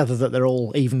were. I gather that they're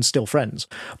all even still friends,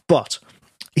 but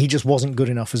he just wasn't good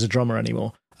enough as a drummer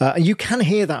anymore. And you can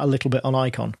hear that a little bit on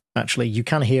Icon, actually. You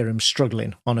can hear him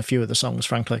struggling on a few of the songs,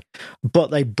 frankly.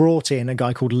 But they brought in a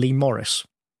guy called Lee Morris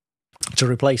to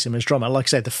replace him as drummer. Like I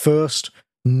said, the first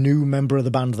new member of the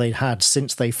band they'd had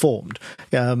since they formed.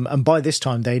 And by this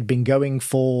time, they'd been going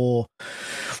by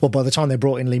the time they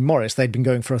brought in Lee Morris, they'd been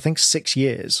going for, I think, 6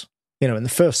 years. In the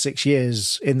first 6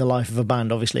 years in the life of a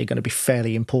band, obviously going to be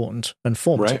fairly important and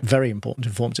formative, right. Very important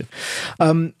and formative.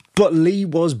 But Lee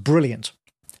was brilliant.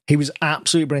 He was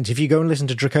absolutely brilliant. If you go and listen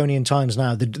to Draconian Times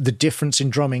now, the difference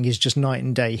in drumming is just night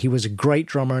and day. He was a great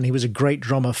drummer, and he was a great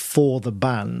drummer for the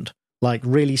band. Like,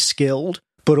 really skilled,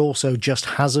 but also just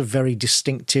has a very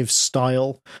distinctive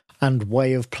style and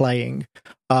way of playing,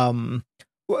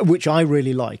 which I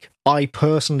really like. I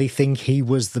personally think he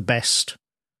was the best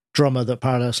drummer that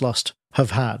Paradise Lost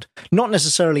have had. Not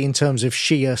necessarily in terms of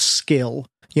sheer skill,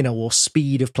 or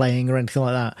speed of playing or anything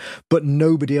like that, but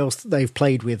nobody else that they've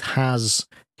played with has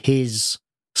his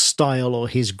style or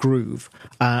his groove.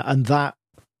 And that,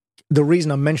 the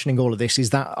reason I'm mentioning all of this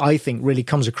is that I think really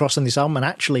comes across in this album. And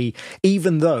actually,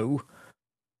 even though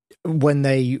when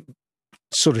they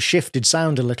sort of shifted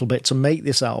sound a little bit to make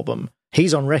this album,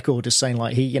 he's on record as saying,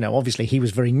 like, he, obviously he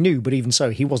was very new, but even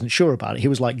so, he wasn't sure about it. He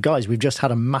was like, guys, we've just had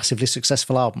a massively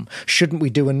successful album. Shouldn't we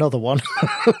do another one?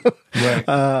 Right.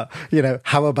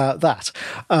 How about that?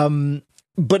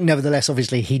 But nevertheless,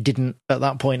 obviously, he didn't at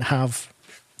that point have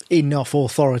enough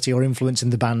authority or influence in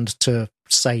the band to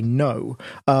say no.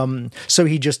 So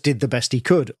he just did the best he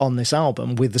could on this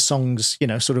album with the songs,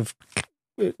 sort of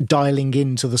dialing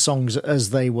into the songs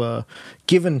as they were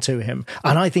given to him.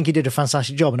 And I think he did a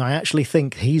fantastic job. And I actually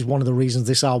think he's one of the reasons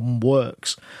this album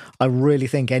works. I really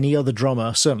think any other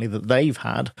drummer, certainly that they've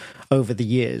had over the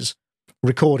years,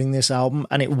 recording this album,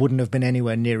 and it wouldn't have been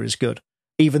anywhere near as good.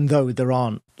 Even though there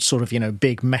aren't sort of,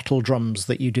 big metal drums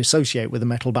that you'd associate with a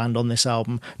metal band on this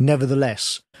album,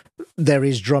 nevertheless, there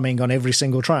is drumming on every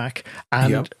single track,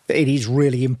 and It is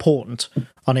really important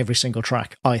on every single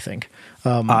track, I think.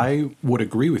 I would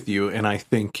agree with you, and I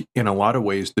think in a lot of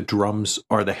ways the drums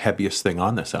are the heaviest thing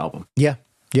on this album. Yeah,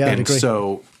 I'd and agree.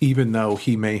 So even though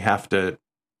he may have to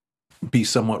be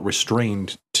somewhat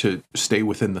restrained to stay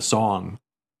within the song,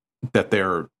 that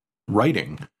they're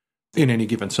writing in any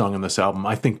given song on this album.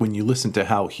 I think when you listen to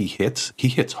how he hits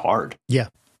hard. Yeah.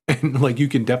 And like you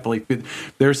can definitely,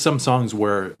 there's some songs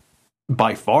where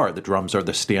by far the drums are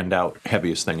the standout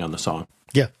heaviest thing on the song.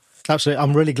 Yeah, absolutely.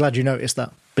 I'm really glad you noticed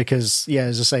that because, yeah,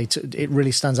 as I say, it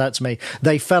really stands out to me.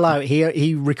 They fell out here.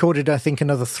 He recorded, I think,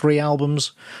 another 3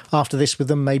 albums after this with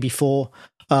them, maybe 4,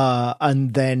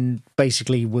 and then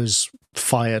basically was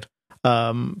fired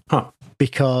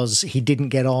because he didn't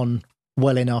get on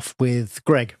well enough with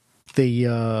Greg, the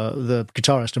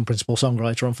guitarist and principal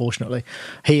songwriter. Unfortunately,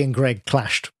 he and Greg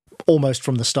clashed almost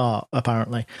from the start.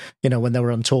 Apparently, when they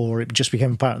were on tour, it just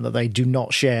became apparent that they do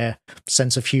not share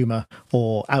sense of humor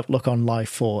or outlook on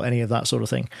life or any of that sort of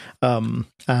thing. And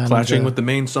clashing with the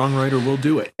main songwriter will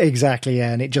do it. Exactly,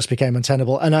 yeah, and it just became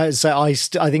untenable. And I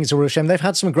think it's a real shame. They've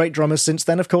had some great drummers since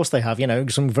then. Of course, they have.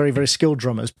 Some very, very skilled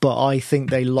drummers. But I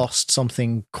think they lost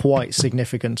something quite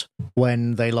significant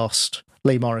when they lost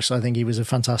Lee Morris. I think he was a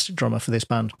fantastic drummer for this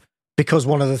band because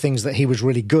one of the things that he was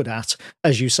really good at,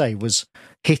 as you say, was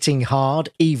hitting hard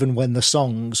even when the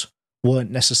songs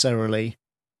weren't necessarily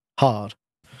hard.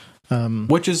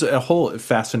 Which is a whole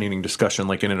fascinating discussion,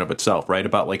 like in and of itself, right?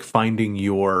 About like finding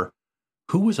your...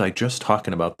 Who was I just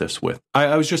talking about this with?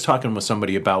 I was just talking with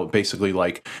somebody about basically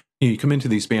like, you come into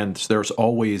these bands, there's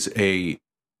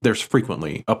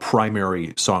frequently a primary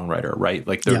songwriter, right?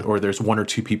 Like or there's 1 or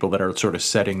 2 people that are sort of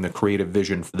setting the creative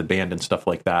vision for the band and stuff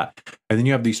like that. And then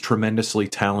you have these tremendously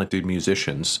talented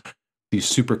musicians, these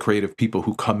super creative people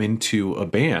who come into a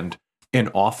band and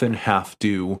often have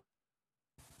to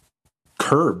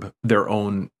curb their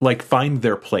own, like find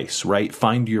their place, right?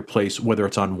 Find your place, whether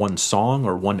it's on one song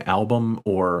or one album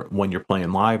or when you're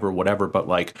playing live or whatever, but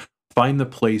like find the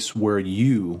place where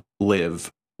you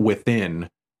live within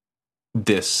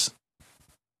this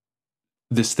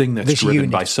thing that's driven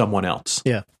unit by someone else.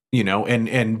 Yeah.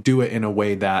 And do it in a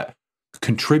way that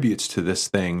contributes to this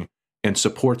thing and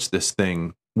supports this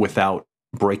thing without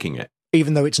breaking it.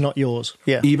 Even though it's not yours.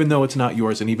 Yeah. Even though it's not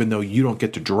yours and even though you don't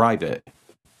get to drive it,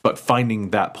 but finding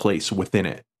that place within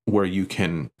it where you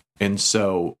can. And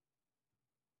so,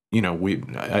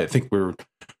 I think we're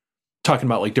talking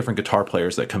about like different guitar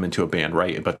players that come into a band,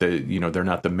 right? But they're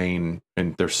not the main,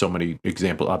 and there's so many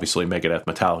examples, obviously Megadeth,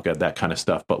 Metallica, that kind of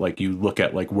stuff. But like you look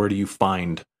at like, where do you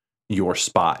find your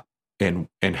spot and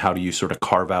how do you sort of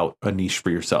carve out a niche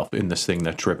for yourself in this thing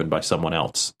that's driven by someone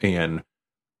else? And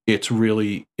it's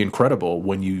really incredible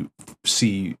when you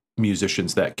see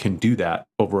musicians that can do that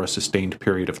over a sustained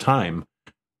period of time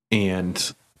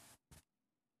and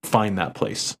find that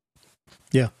place.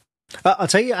 Yeah. I'll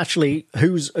tell you actually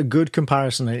who's a good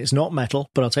comparison. It's not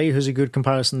metal, but I'll tell you who's a good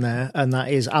comparison there, and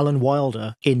that is Alan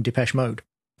Wilder in Depeche Mode.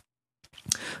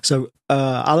 So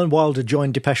Alan Wilder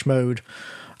joined Depeche Mode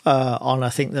on, I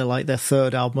think they're like their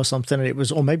 3rd album or something, and it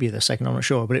was, or maybe their 2nd, I'm not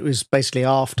sure, but it was basically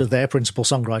after their principal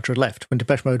songwriter had left. When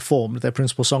Depeche Mode formed, their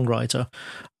principal songwriter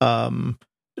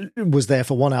was there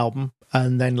for 1 album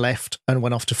and then left and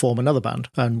went off to form another band,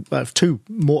 and 2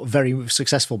 more very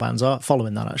successful bands are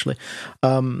following that actually.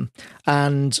 And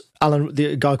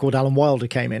the guy called Alan Wilder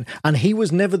came in, and he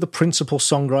was never the principal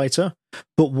songwriter,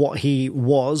 but what he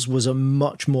was a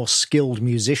much more skilled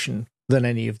musician than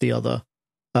any of the other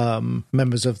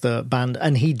members of the band,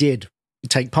 and he did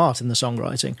take part in the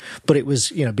songwriting, but it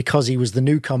was because he was the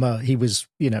newcomer, he was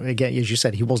again, as you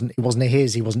said, he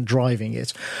wasn't driving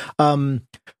it,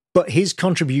 but his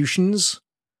contributions,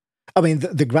 I mean,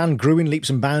 the band grew in leaps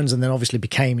and bounds and then obviously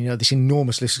became this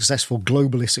enormously successful,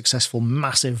 globally successful,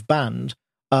 massive band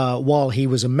while he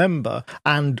was a member,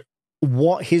 and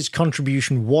what his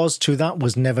contribution was to that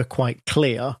was never quite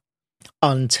clear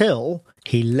until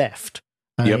he left.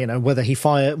 Yep. Whether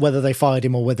they fired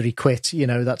him or whether he quit,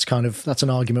 that's an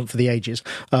argument for the ages.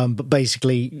 But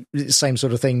basically, same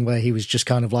sort of thing where he was just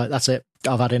kind of like, that's it,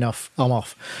 I've had enough, I'm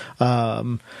off.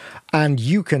 And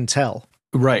you can tell.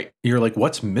 Right. You're like,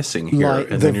 what's missing here?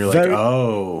 And then you're like,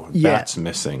 oh, that's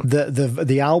missing.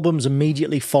 The albums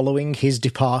immediately following his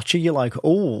departure, you're like,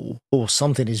 oh,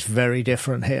 something is very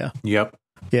different here. Yep.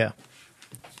 Yeah.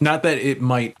 Not that you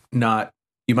might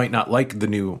not like the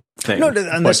new thing. No,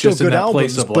 and they're still just good in that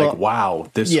albums. Place of like, wow,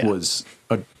 this was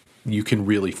you can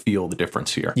really feel the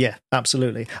difference here. Yeah,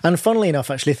 absolutely. And funnily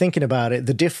enough, actually thinking about it,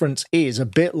 the difference is a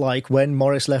bit like when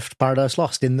Morris left Paradise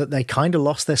Lost, in that they kind of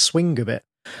lost their swing a bit.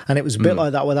 And it was a bit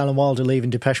like that with Alan Wilder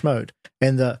leaving Depeche Mode,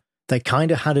 in that they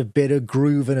kind of had a bit of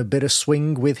groove and a bit of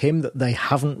swing with him that they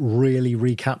haven't really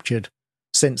recaptured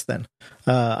since then.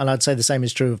 And I'd say the same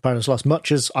is true of Paradise Lost,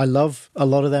 much as I love a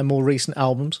lot of their more recent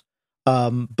albums.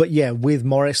 But yeah, with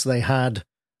Morris, they had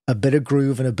a bit of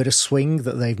groove and a bit of swing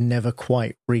that they've never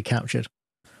quite recaptured.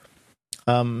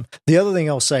 The other thing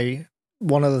I'll say,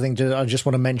 one other thing I just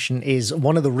want to mention is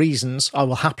one of the reasons I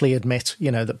will happily admit,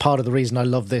 that part of the reason I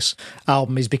love this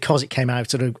album is because it came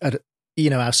out at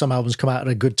how some albums come out at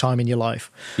a good time in your life.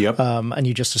 Yep. And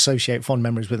you just associate fond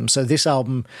memories with them. So this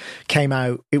album came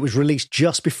out, it was released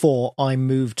just before I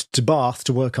moved to Bath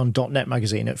to work on .NET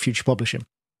magazine at Future Publishing.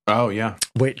 Oh, yeah.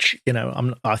 Which,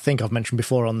 I think I've mentioned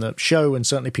before on the show, and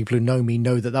certainly people who know me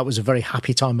know that was a very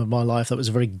happy time of my life. That was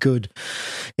a very good,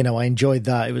 I enjoyed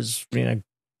that. It was,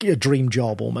 a dream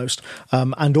job almost.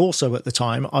 And also at the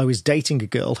time, I was dating a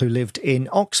girl who lived in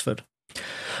Oxford.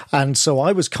 And so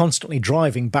I was constantly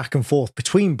driving back and forth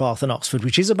between Bath and Oxford,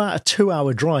 which is about a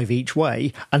 2-hour drive each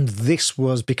way. And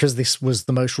because this was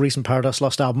the most recent Paradise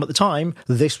Lost album at the time,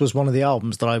 this was one of the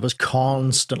albums that I was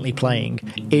constantly playing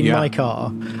in my car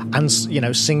and,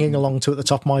 singing along to at the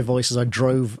top of my voice as I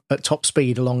drove at top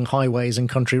speed along highways and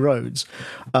country roads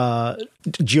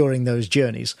during those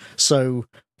journeys. So,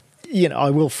 I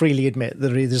will freely admit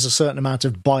that there's a certain amount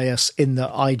of bias in that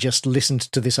I just listened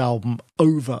to this album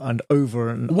over and over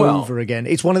and over again.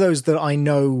 It's one of those that I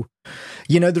know,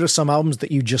 there are some albums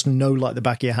that you just know like the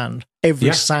back of your hand.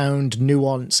 Every sound,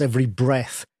 nuance, every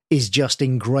breath is just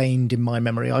ingrained in my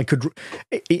memory. I could,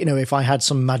 if I had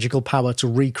some magical power to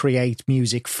recreate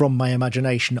music from my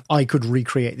imagination, I could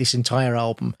recreate this entire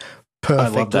album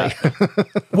perfectly. I love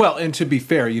that. Well, and to be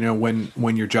fair,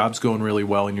 when your job's going really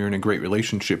well and you're in a great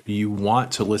relationship, you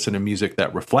want to listen to music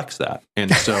that reflects that.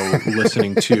 And so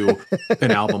listening to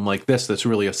an album like this, that's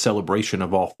really a celebration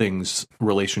of all things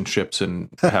relationships and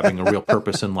having a real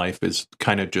purpose in life is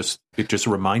kind of it just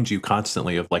reminds you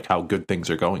constantly of like how good things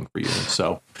are going for you. And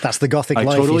so that's the gothic life.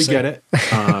 I totally get it.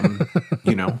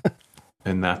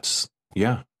 And that's,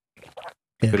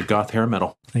 bit of goth hair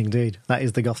metal. Indeed. That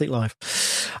is the gothic life.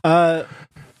 All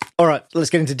right, let's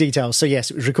get into details. So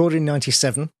yes, it was recorded in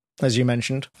 97, as you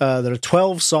mentioned. There are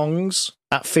 12 songs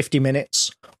at 50 minutes,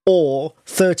 or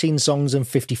 13 songs and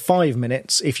 55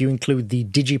 minutes if you include the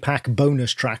Digipack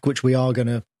bonus track, which we are going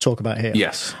to talk about here.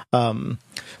 Yes.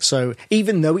 So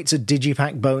even though it's a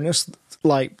Digipack bonus,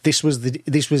 like this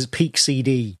was peak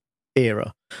CD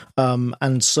era,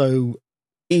 and so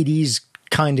it is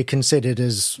kind of considered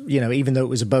as, even though it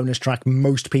was a bonus track,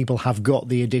 most people have got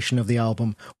the edition of the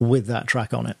album with that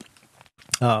track on it.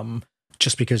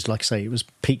 Just because, like I say, it was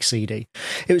peak CD.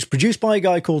 It was produced by a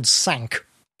guy called Sank.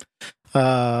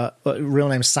 Real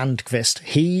name Sandqvist.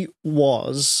 He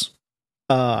was,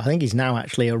 I think he's now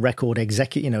actually a record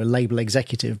executive, label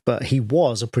executive, but he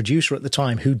was a producer at the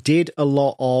time who did a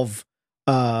lot of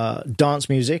dance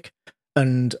music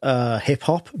and hip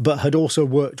hop, but had also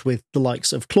worked with the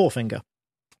likes of Clawfinger.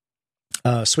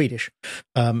 Swedish,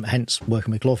 hence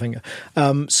working with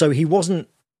Clawfinger. So he wasn't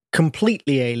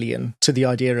completely alien to the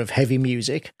idea of heavy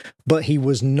music, but he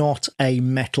was not a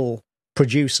metal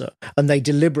producer. And they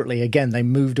deliberately, again, they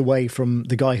moved away from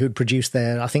the guy who'd produced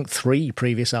their, I think, 3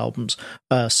 previous albums,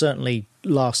 certainly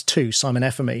last 2, Simon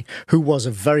Effermy, who was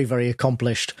a very, very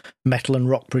accomplished metal and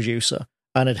rock producer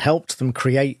and had helped them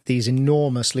create these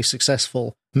enormously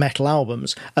successful metal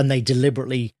albums. And they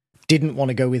deliberately didn't want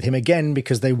to go with him again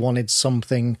because they wanted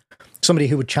somebody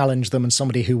who would challenge them and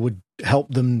somebody who would help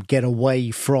them get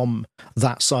away from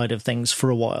that side of things for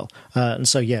a while. And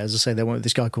so, as I say, they went with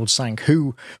this guy called Sank,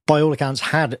 who, by all accounts,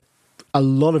 had a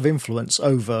lot of influence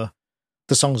over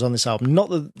the songs on this album. Not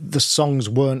that the songs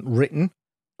weren't written,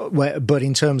 but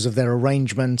in terms of their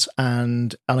arrangement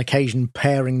and on occasion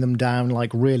paring them down,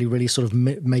 like really, really sort of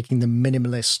making them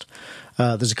minimalist.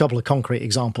 There's a couple of concrete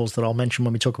examples that I'll mention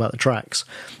when we talk about the tracks.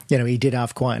 He did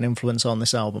have quite an influence on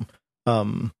this album,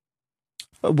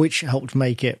 which helped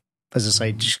make it, as I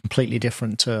say, just completely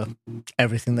different to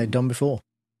everything they'd done before.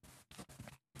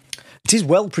 It is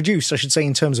well produced, I should say,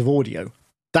 in terms of audio.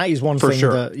 That is one thing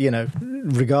that,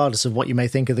 regardless of what you may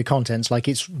think of the contents, like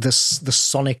it's the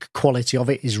sonic quality of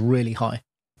it is really high.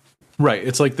 Right.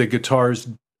 It's like the guitars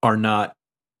are not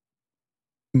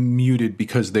muted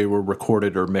because they were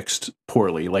recorded or mixed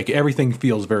poorly. Like everything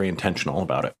feels very intentional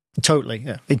about it. Totally.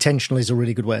 Yeah. Intentional is a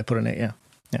really good way of putting it. Yeah.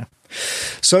 Yeah.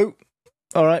 So,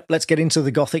 all right, let's get into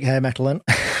the gothic hair metal then.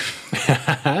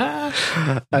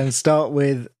 And start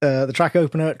with the track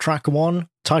opener, track 1,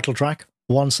 title track,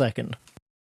 1 second.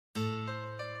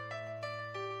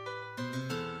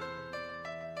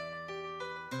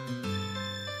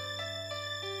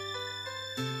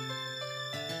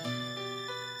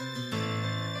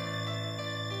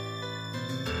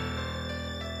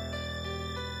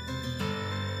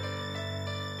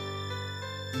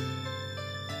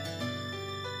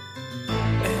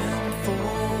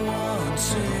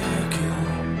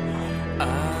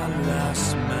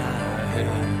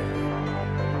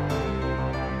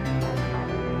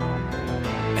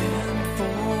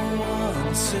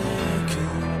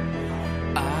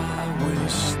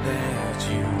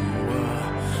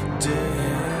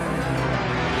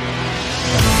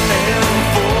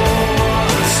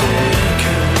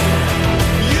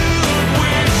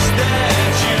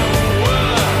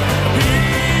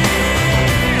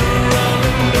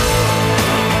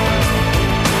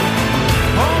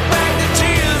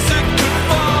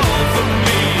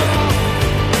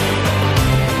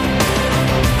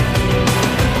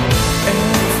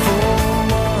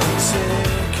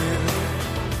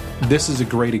 this is a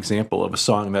great example of a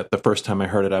song that the first time I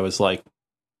heard it, I was like,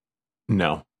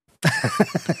 no.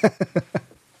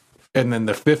 And then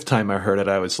the fifth time I heard it,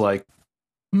 I was like,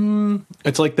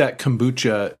 it's like that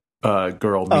kombucha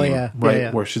girl meme, right?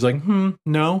 Yeah. Where she's like,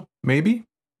 no, maybe,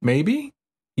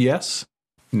 yes,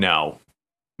 no,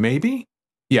 maybe.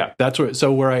 Yeah, that's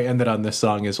where I ended on this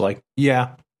song is like,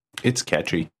 yeah, it's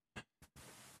catchy.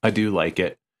 I do like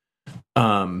it.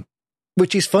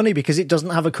 Which is funny because it doesn't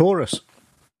have a chorus.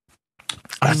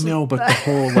 I know, but the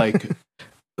whole like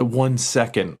the 1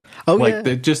 second,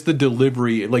 just the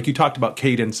delivery, like you talked about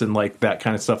cadence and like that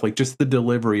kind of stuff, like just the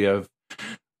delivery of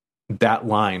that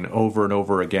line over and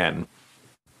over again.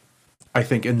 I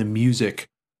think in the music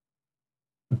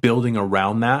building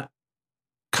around that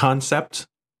concept,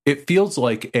 it feels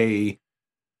like the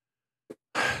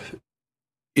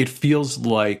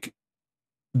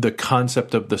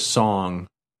concept of the song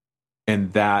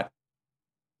and that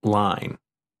line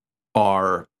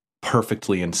are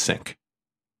perfectly in sync.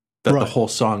 That the whole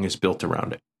song is built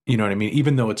around it. You know what I mean?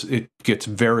 Even though it gets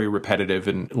very repetitive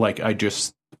and like I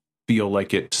just feel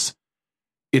like it's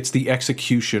the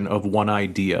execution of one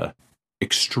idea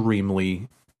extremely,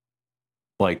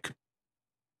 like,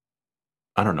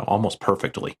 I don't know, almost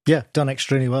perfectly. Yeah, done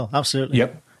extremely well. Absolutely.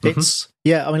 Yep. It's,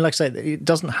 I mean, like I say, it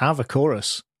doesn't have a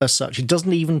chorus as such. It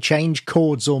doesn't even change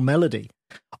chords or melody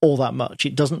all that much.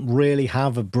 It doesn't really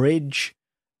have a bridge.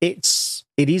 It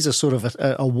is a sort of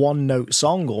a one-note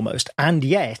song almost, and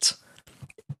yet,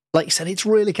 like you said, it's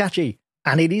really catchy,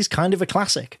 and it is kind of a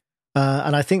classic.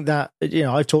 And I think that,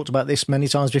 I've talked about this many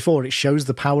times before, it shows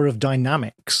the power of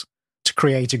dynamics to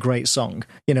create a great song.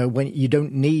 When you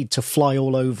don't need to fly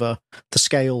all over the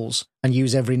scales and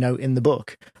use every note in the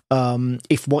book.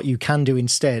 If what you can do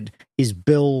instead is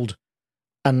build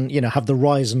and, have the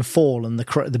rise and fall and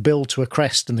the build to a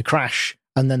crest and the crash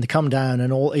and then the come down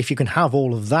and all, if you can have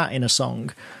all of that in a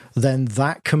song, then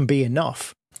that can be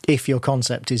enough if your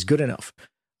concept is good enough.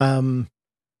 I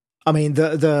mean,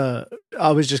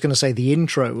 I was just going to say the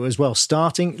intro as well,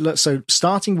 starting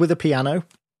with a piano.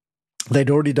 They'd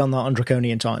already done that on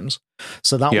Draconian Times,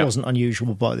 so that wasn't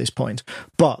unusual by this point.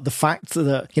 But the fact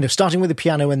that, starting with a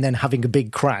piano and then having a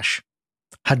big crash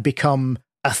had become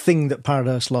a thing that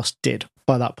Paradise Lost did.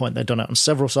 By that point, they'd done it on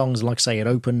several songs. Like I say, it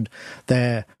opened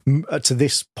their, to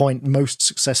this point, most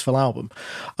successful album.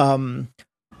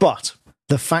 But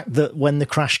the fact that when the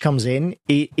crash comes in,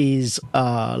 it is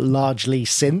largely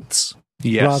synths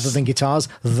rather than guitars,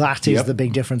 that is the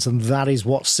big difference, and that is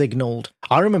what signaled.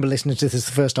 I remember listening to this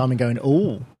the first time and going,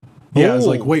 "Oh, yeah!" I was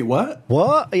like, "Wait, what?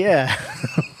 What? Yeah."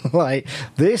 Like,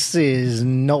 this is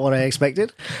not what I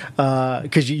expected,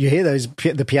 because you hear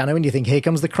the piano and you think, here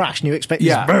comes the crash, and you expect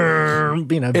this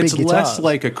big it's guitar. Less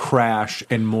like a crash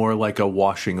and more like a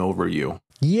washing over you,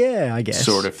 I guess,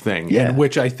 sort of thing, and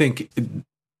which I think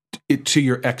to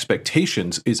your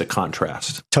expectations is a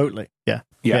contrast. Totally, yeah.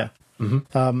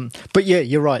 Mm-hmm. But yeah,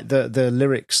 you're right. The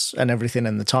lyrics and everything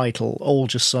and the title all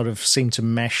just sort of seem to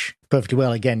mesh perfectly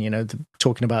well. Again,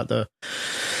 talking about the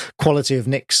quality of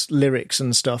Nick's lyrics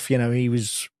and stuff.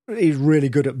 He's really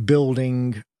good at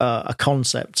building a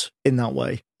concept in that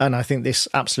way, and I think this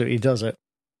absolutely does it.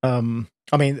 I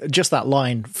mean, just that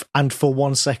line, and for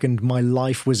 1 second, my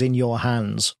life was in your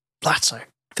hands. That's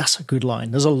a good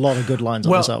line. There's a lot of good lines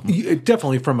on this album.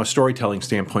 Definitely from a storytelling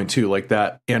standpoint too, like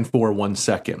that, and for 1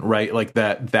 second, right? Like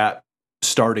that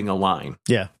starting a line.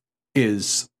 Yeah.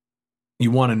 Is,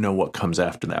 you want to know what comes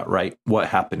after that, right? What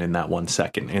happened in that 1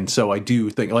 second. And so I do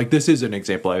think, like, this is an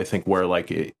example, I think, where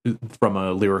like from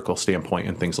a lyrical standpoint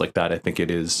and things like that, I think it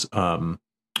is, and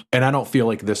I don't feel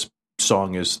like this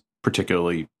song is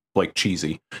particularly like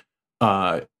cheesy.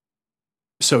 So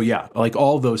yeah, like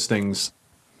all those things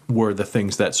were the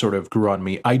things that sort of grew on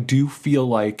me. I do feel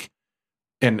like,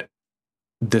 and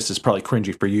this is probably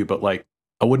cringy for you, but like,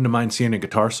 I wouldn't have mind seeing a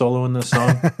guitar solo in this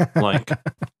song. Like,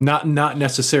 not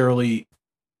necessarily,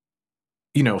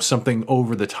 something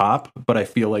over the top, but I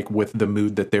feel like with the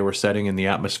mood that they were setting in the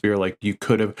atmosphere, like you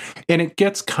could have, and it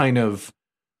gets kind of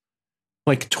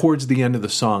like towards the end of the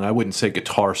song, I wouldn't say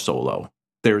guitar solo.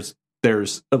 There's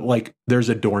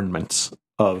adornments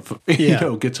of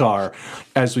guitar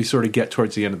as we sort of get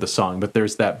towards the end of the song, but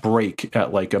there's that break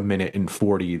at like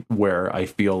 1:40 where I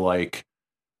feel like,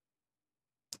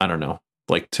 I don't know,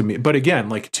 like to me, but again,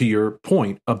 like to your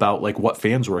point about like what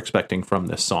fans were expecting from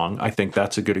this song, I think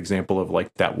that's a good example of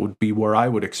like, that would be where I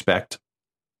would expect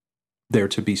there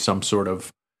to be some sort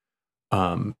of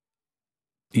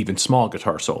even small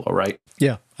guitar solo, right?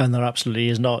 Yeah, and there absolutely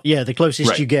is not. Yeah, the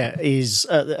closest you get is,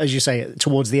 as you say,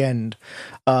 towards the end,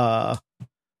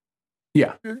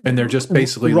 Yeah, and they're just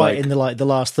basically right in the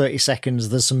last 30 seconds.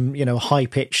 There's some high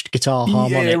pitched guitar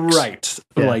harmonics. Yeah, right.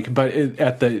 Yeah. But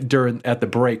at the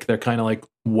break, they're kind of like,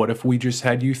 "What if we just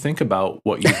had you think about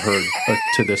what you've heard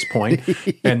to this point,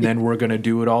 and then we're going to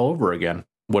do it all over again?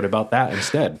 What about that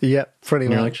instead?" Yeah, pretty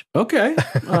much. Like, okay,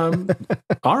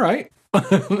 all right.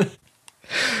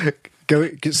 Go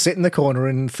sit in the corner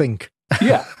and think.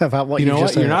 Yeah, about what you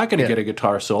just said. You're not going to get a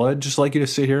guitar solo. I'd just like you to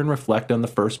sit here and reflect on the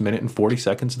first minute and 40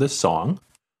 seconds of this song.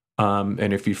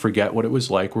 And if you forget what it was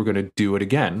like, we're going to do it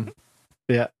again.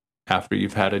 Yeah, after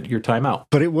you've had your time out.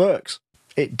 But it works.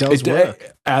 It does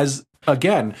work. As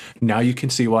again, now you can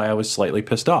see why I was slightly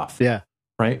pissed off. Yeah,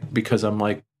 right. Because I'm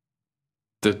like,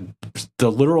 the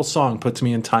literal song puts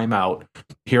me in timeout.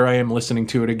 Here I am listening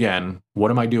to it again.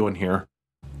 What am I doing here?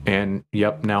 And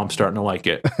yep, now I'm starting to like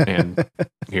it. And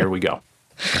here we go.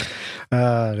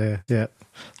 Yeah.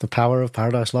 The power of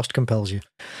Paradise Lost compels you.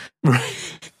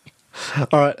 Right.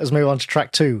 All right, let's move on to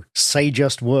track 2. Say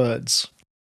Just Words.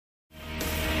 You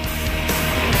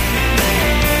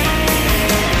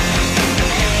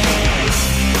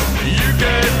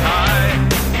get high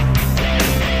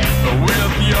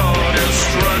with your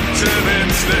destructive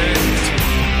instinct.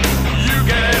 You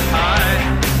get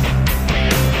high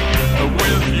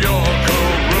with your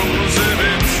corrosive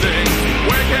instinct.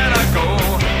 Where can I go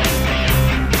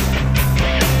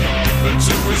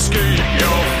to escape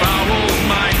your foul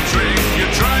mind trick?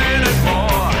 You're trying it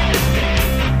more,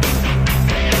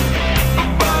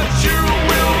 but you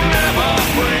will never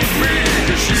break me,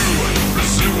 'cause you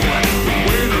presume the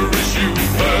winner is you,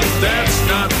 but that's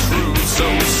not true. So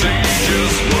say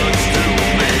just what's to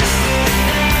me.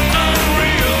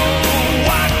 Unreal,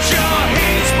 what your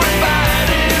hate's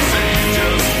providing. Say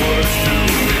just what's to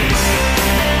me.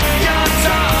 Your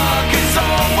talk is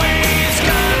always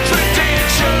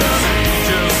contradiction. Say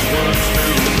just what's to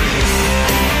me.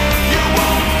 You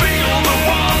won't feel the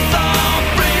warmth of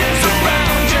friends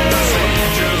around you. Say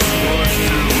just what's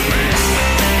to me.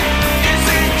 Is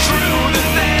it true that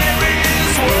there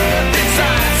is worth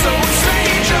inside? So say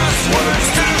just what's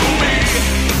to me.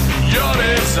 Your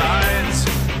designs.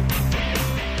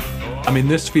 I mean,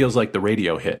 this feels like the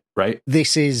radio hit, right?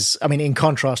 This is, in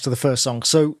contrast to the first song.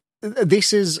 So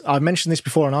this is, I mentioned this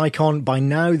before, an icon. By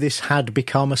now, this had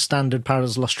become a standard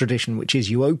Paradise Lost tradition, which is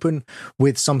you open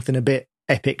with something a bit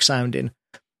epic sounding,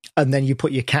 and then you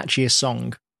put your catchiest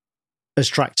song as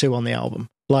track 2 on the album.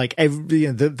 Like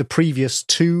the previous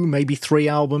 2, maybe 3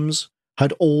 albums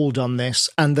had all done this,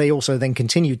 and they also then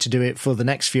continued to do it for the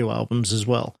next few albums as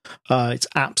well. It's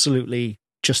absolutely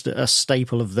just a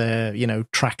staple of their,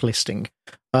 track listing.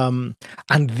 And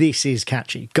this is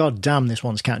catchy. God damn, this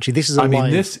one's catchy. This is a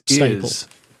live staple.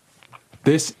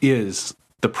 This is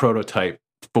the prototype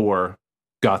for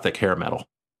gothic hair metal.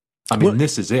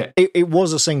 This is it. It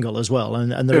was a single as well,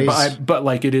 and there is... But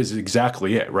like, it is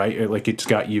exactly it, right? Like,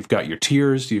 you've got your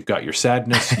tears, you've got your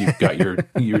sadness, you've got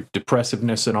your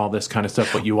depressiveness and all this kind of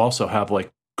stuff, but you also have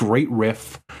like great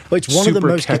riff. Well, it's one of the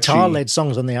most guitar-led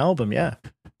songs on the album, yeah.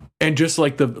 And just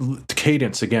like the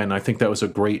cadence, again, I think that was a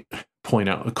great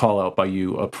call out by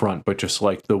you up front, but just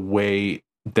like the way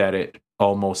that it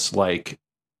almost like,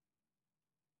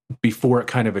 before it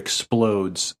kind of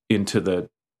explodes into the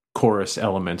chorus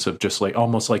elements of just like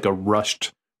almost like a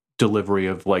rushed delivery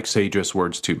of like, say just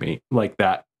words to me, like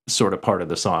that sort of part of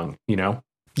the song,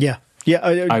 Yeah.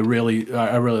 I really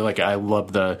like it. I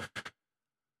love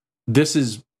this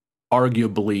is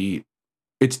arguably,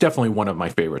 it's definitely one of my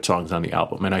favorite songs on the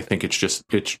album, and I think it's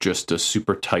just a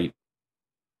super tight,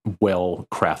 well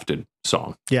crafted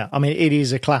song. Yeah, it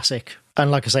is a classic, and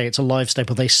like I say, it's a live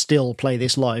staple. They still play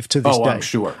this live to this day. I'm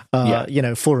sure.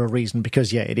 For a reason,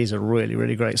 because it is a really,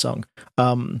 really great song.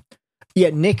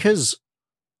 Nick has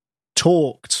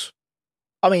talked.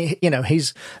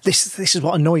 This is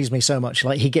what annoys me so much.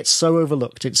 Like, he gets so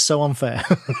overlooked. It's so unfair.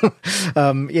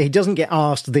 He doesn't get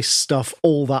asked this stuff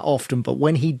all that often, but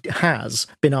when he has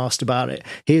been asked about it,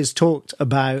 he has talked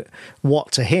about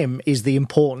what to him is the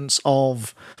importance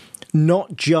of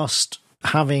not just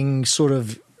having sort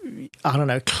of,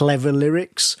 clever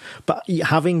lyrics, but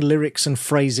having lyrics and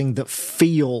phrasing that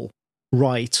feel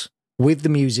right with the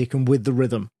music and with the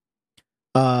rhythm.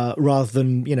 Rather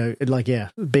than,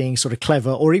 being sort of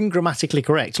clever or even grammatically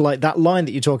correct. Like that line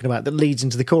that you're talking about that leads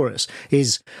into the chorus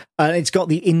is, it's got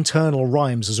the internal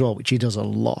rhymes as well, which he does a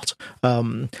lot.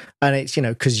 And it's,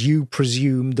 because you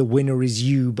presume the winner is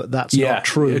you, but that's not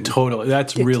true. Totally.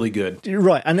 That's really good.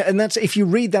 Right. And that's, if you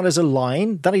read that as a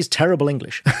line, that is terrible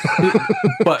English.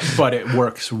 but it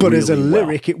works But really as a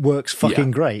lyric, well. it works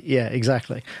fucking great. Yeah,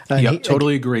 exactly. And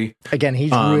totally agree. Again,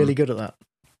 he's really good at that.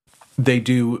 They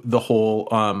do the whole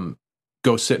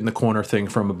go sit in the corner thing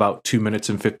from about 2 minutes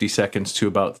and 50 seconds to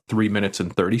about 3 minutes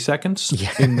and 30 seconds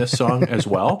in this song as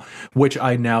well, which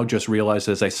I now just realized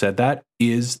as I said that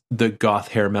is the goth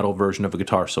hair metal version of a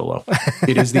guitar solo.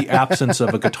 It is the absence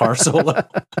of a guitar solo,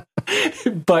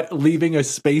 but leaving a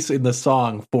space in the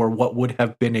song for what would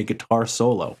have been a guitar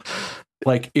solo.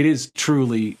 Like, it is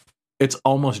truly, it's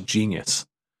almost genius.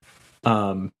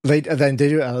 They do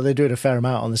it a fair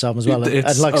amount on this album as well,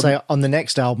 and like I say, on the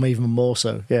next album even more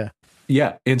so.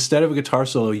 Yeah, instead of a guitar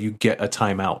solo, you get a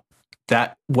timeout.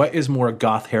 What is more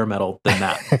goth hair metal than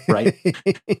that, right?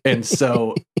 And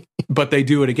so, but they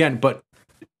do it again, but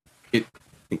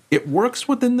it works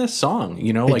within this song,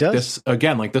 you know, like this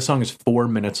again, like this song is 4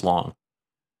 minutes long,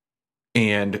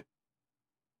 and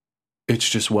it's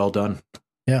just well done.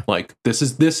 Yeah, like this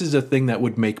is a thing that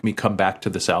would make me come back to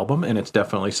this album, and it's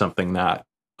definitely something that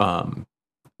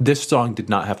this song did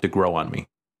not have to grow on me.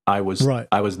 I was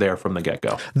there from the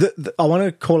get-go. I want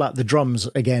to call out the drums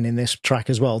again in this track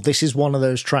as well. This is one of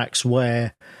those tracks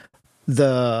where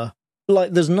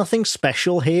there's nothing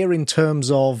special here in terms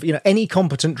of, you know, any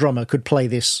competent drummer could play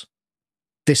this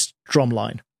drum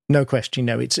line. No question.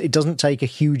 No, it doesn't take a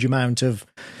huge amount of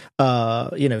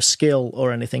skill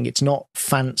or anything. It's not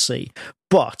fancy,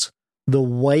 but the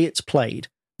way it's played,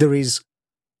 there is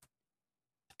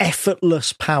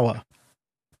effortless power.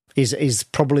 Is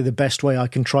probably the best way I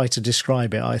can try to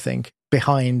describe it, I think,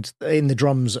 in the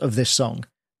drums of this song.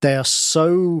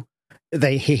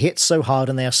 He hits so hard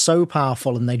and they are so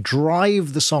powerful and they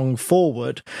drive the song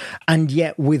forward, and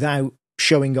yet without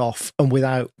showing off and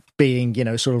without being, you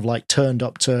know, sort of like turned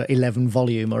up to 11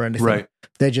 volume or anything. Right.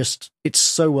 It's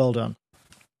so well done.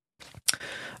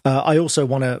 I also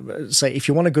want to say, if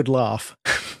you want a good laugh,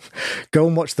 go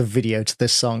and watch the video to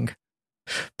this song,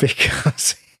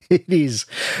 because it is.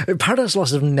 Paradise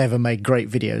Lost have never made great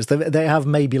videos. They have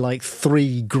maybe like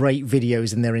 3 great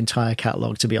videos in their entire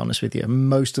catalogue, to be honest with you.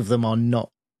 Most of them are not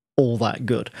all that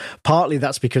good. Partly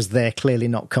that's because they're clearly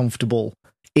not comfortable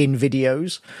in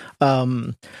videos.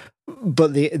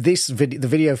 But the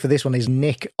video for this one is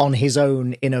Nick on his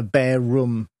own in a bare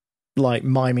room, like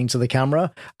miming to the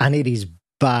camera, and it is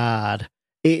bad.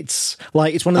 It's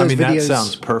one of those videos. That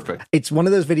sounds perfect. It's one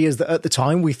of those videos that at the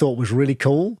time we thought was really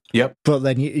cool. Yep. But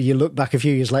then you look back a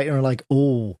few years later and are like,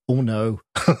 oh no.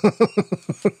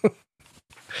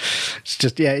 It's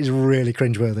just, it's really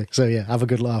cringeworthy. So yeah, have a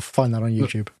good laugh. Find that on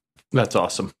YouTube. That's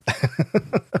awesome.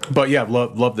 But yeah,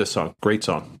 love this song. Great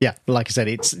song. Yeah, like I said,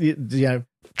 it's, you know,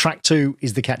 track 2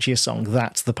 is the catchiest song.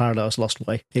 That's the Paradise Lost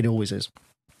way. It always is.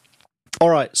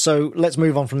 All right, so let's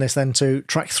move on from this then to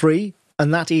track 3.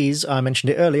 And that is, I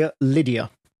mentioned it earlier, Lydia.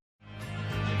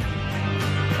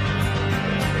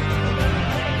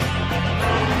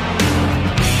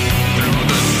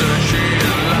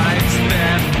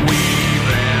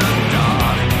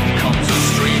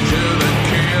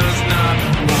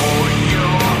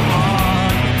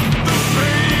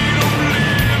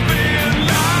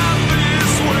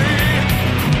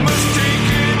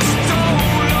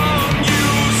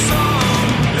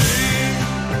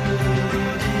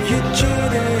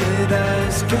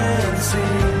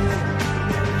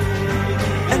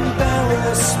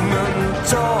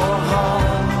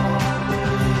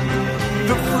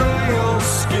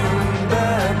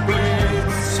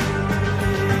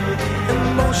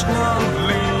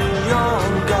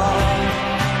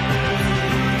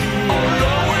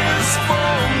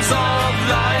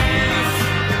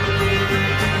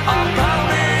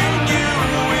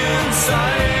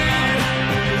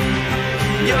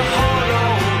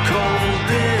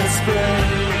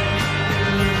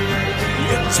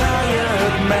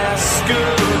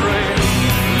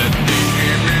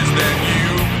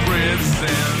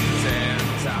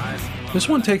 This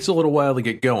one takes a little while to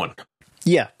get going.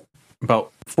 Yeah.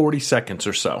 About 40 seconds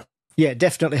or so. Yeah, it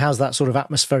definitely has that sort of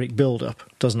atmospheric build-up,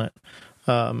 doesn't it?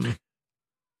 At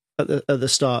the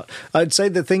start. I'd say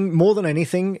the thing, more than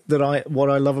anything, what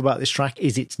I love about this track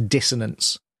is its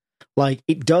dissonance. Like,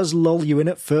 it does lull you in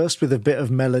at first with a bit of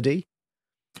melody,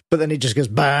 but then it just goes,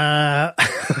 bah!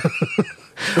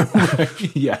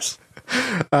 Yes.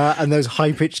 And those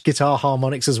high-pitched guitar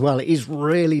harmonics as well. It is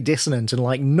really dissonant and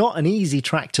like not an easy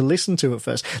track to listen to at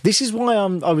first. This is why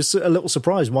I was a little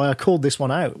surprised why I called this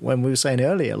one out when we were saying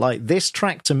earlier. Like, this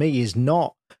track to me is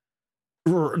not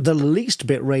the least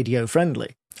bit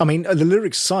radio-friendly. I mean, the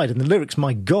lyrics aside, and the lyrics,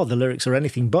 my God, the lyrics are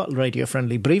anything but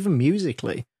radio-friendly, but even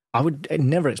musically, I would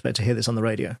never expect to hear this on the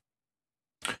radio.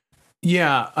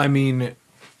 Yeah, I mean,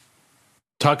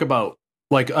 talk about,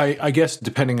 like, I guess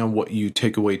depending on what you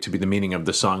take away to be the meaning of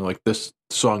the song, like, this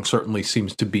song certainly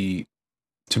seems to be,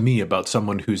 to me, about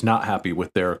someone who's not happy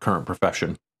with their current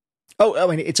profession. Oh,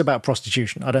 I mean, it's about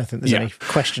prostitution. I don't think there's Yeah. any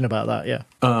question about that. Yeah.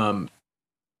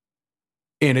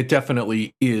 And it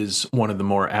definitely is one of the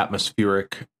more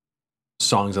atmospheric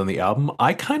songs on the album.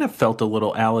 I kind of felt a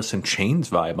little Alice in Chains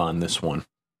vibe on this one.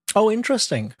 Oh,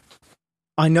 interesting.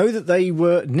 I know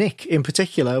that Nick in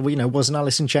particular, was an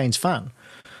Alice in Chains fan.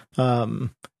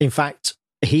 In fact,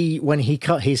 when he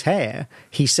cut his hair,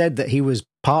 he said that he was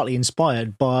partly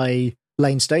inspired by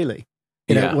Lane Staley.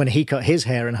 When he cut his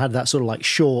hair and had that sort of like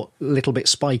short, little bit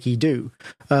spiky do.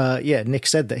 Nick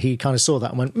said that he kind of saw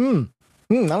that and went,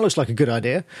 that looks like a good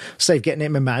idea. Save getting it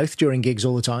in my mouth during gigs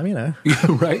all the time,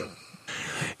 Right.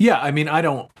 Yeah, I mean, I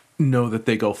don't know that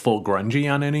they go full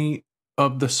grungy on any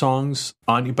of the songs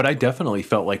but I definitely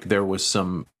felt like there was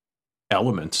some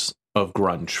elements of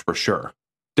grunge for sure.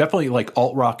 Definitely like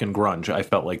alt rock and grunge. I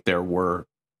felt like there were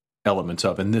elements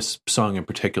of, and this song in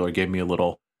particular gave me a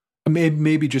little,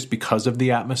 maybe just because of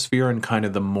the atmosphere and kind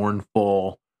of the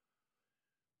mournful,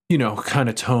 kind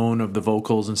of tone of the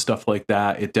vocals and stuff like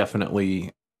that. It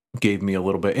definitely gave me a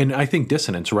little bit, and I think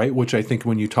dissonance, right? Which I think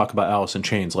when you talk about Alice in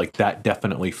Chains, like that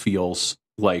definitely feels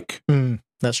like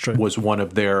that's true. Was one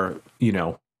of their,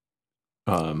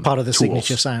 part of the tools.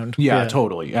 signature sound. Yeah,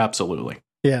 totally, absolutely.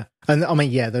 Yeah, and I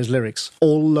mean, those lyrics.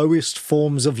 All lowest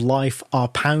forms of life are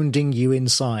pounding you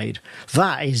inside.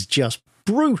 That is just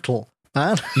brutal,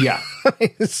 man. Yeah,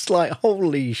 it's like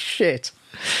holy shit.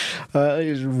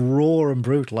 It's raw and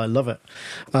brutal. I love it.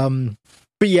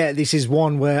 But yeah, this is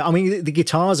one where, I mean, the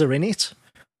guitars are in it,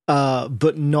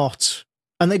 but not,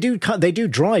 and they do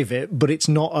drive it, but it's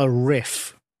not a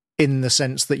riff in the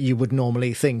sense that you would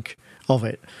normally think of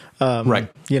it. Right.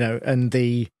 And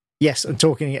I'm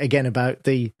talking again about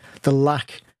the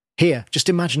lack here. Just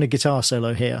imagine a guitar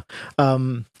solo here.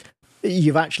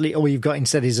 You've got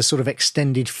instead is a sort of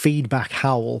extended feedback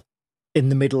howl in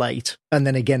the middle 8, and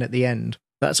then again at the end.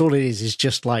 That's all it is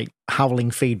just like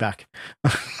howling feedback.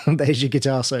 There's your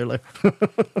guitar solo.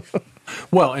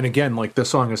 Well, and again, like the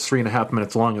song is 3.5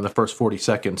 minutes long, and the first 40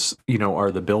 seconds,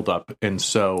 are the build up. And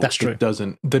so that's true. It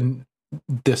doesn't,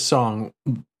 this song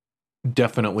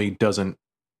definitely doesn't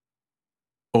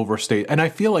overstate. And I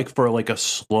feel like for like a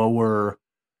slower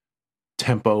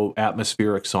tempo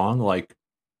atmospheric song, like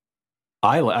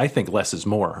I think less is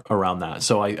more around that.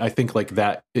 So I think like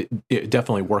that, it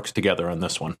definitely works together on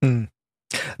this one.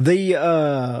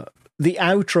 The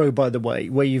outro, by the way,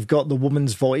 where you've got the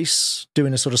woman's voice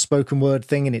doing a sort of spoken word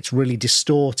thing and it's really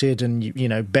distorted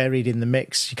and, buried in the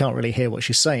mix. You can't really hear what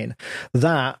she's saying.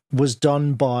 That was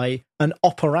done by an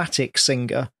operatic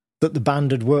singer that the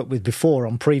band had worked with before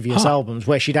on previous albums,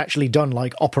 where she'd actually done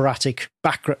like operatic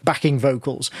backing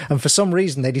vocals. And for some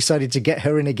reason, they decided to get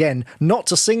her in again, not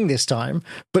to sing this time,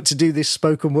 but to do this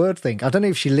spoken word thing. I don't know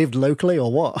if she lived locally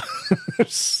or what.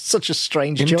 Such a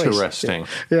strange choice. Interesting.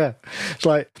 Yeah. It's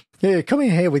like, yeah, come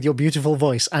in here with your beautiful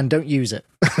voice and don't use it.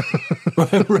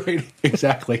 Right.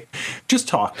 Exactly. Just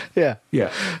talk. Yeah.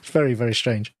 Yeah. It's very, very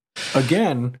strange.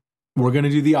 Again, we're going to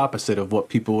do the opposite of what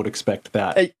people would expect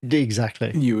that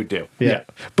exactly you would do. Yeah.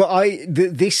 But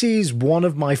this is one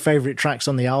of my favorite tracks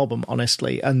on the album,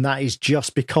 honestly, and that is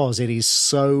just because it is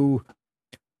so,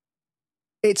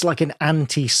 it's like an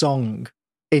anti-song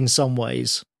in some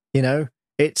ways,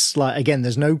 it's like, again,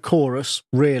 there's no chorus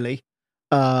really.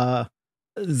 The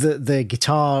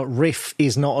guitar riff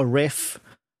is not a riff.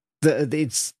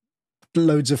 It's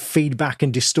loads of feedback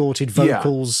and distorted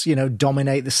vocals,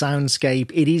 dominate the soundscape.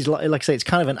 It is, like I say, it's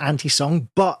kind of an anti-song,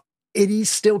 but it is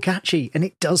still catchy and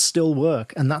it does still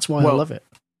work. And that's why I love it.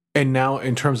 And now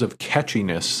in terms of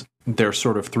catchiness, they're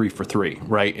sort of 3 for 3,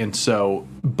 right? And so,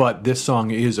 but this song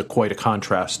is quite a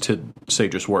contrast to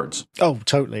Sage's Words. Oh,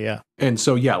 totally, yeah. And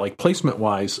so, yeah, like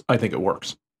placement-wise, I think it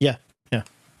works. Yeah.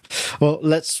 Well,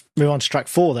 let's move on to track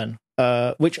 4 then.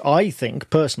 Which I think,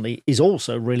 personally, is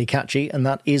also really catchy, and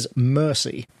that is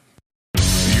Mercy. You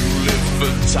live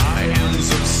for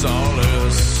times of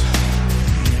solace.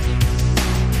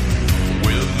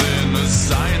 Within a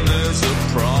sign there's a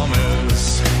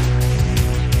promise.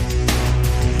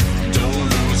 Don't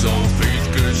lose all faith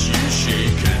 'cause you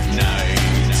shake at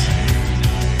night.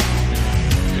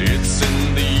 It's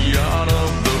in the art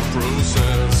of the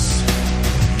process.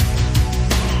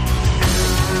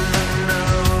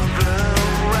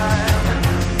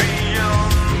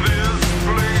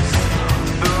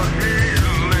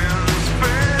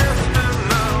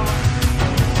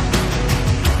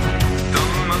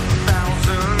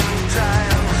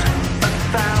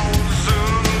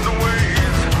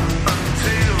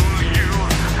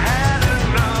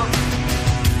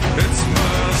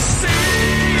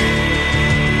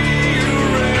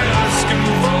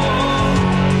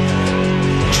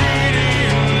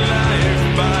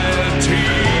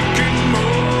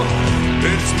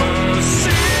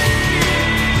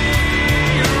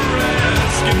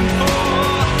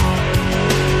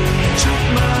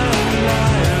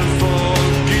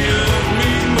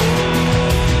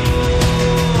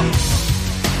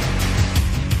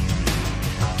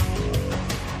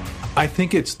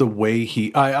 think it's the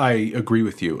way I agree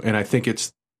with you. And I think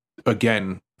it's,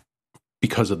 again,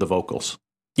 because of the vocals.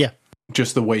 Yeah.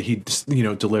 Just the way he,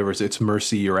 delivers, it's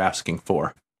mercy you're asking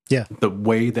for. Yeah. The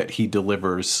way that he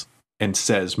delivers and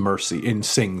says mercy and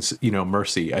sings,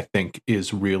 mercy, I think is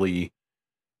the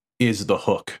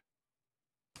hook.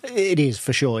 It is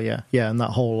for sure. Yeah. Yeah. And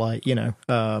that whole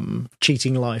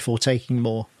cheating life or taking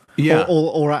more. Yeah.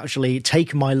 Or actually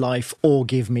take my life or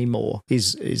give me more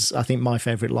is I think my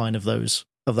favorite line of that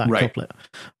couplet.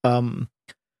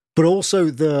 But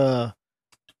also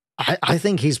I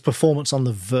think his performance on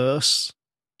the verse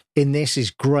in this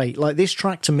is great. Like, this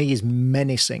track to me is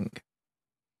menacing.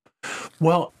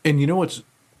 Well, and you know what's,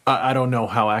 I don't know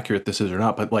how accurate this is or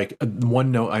not, but like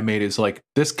one note I made is like,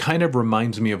 this kind of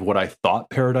reminds me of what I thought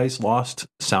Paradise Lost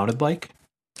sounded like.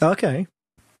 Okay.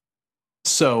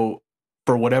 So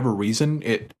for whatever reason,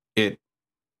 it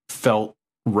felt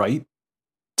right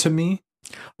to me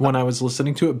when I was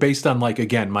listening to it, based on, like,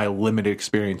 again, my limited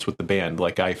experience with the band.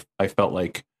 Like, I felt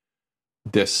like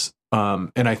this,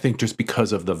 and I think just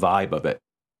because of the vibe of it.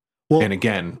 Well, and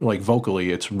again, like,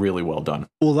 vocally, it's really well done.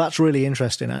 Well, that's really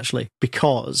interesting, actually,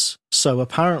 because so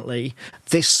apparently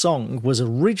this song was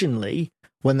originally,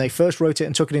 when they first wrote it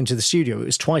and took it into the studio, it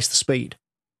was twice the speed.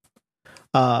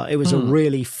 It was a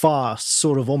really fast,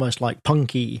 sort of almost like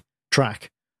punky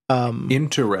track.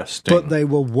 Interesting. But they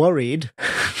were worried,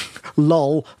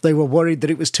 lol, they were worried that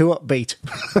it was too upbeat.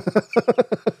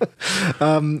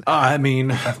 I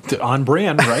mean, on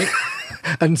brand, right?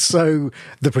 And so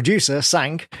the producer,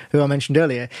 Sank, who I mentioned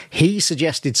earlier, he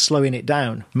suggested slowing it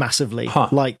down massively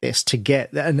like this to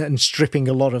get, and stripping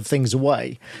a lot of things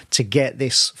away to get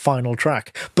this final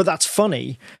track. But that's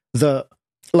funny that,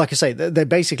 like I say,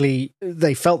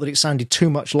 they felt that it sounded too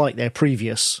much like their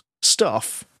previous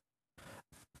stuff,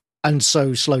 and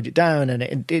so slowed it down, and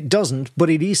it doesn't, but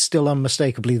it is still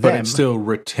unmistakably them. But it's still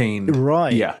retained.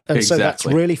 Right. Yeah, and exactly. So that's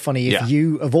really funny. If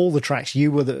you, of all the tracks,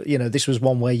 you were this was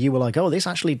one where you were like, oh, this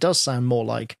actually does sound more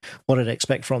like what I'd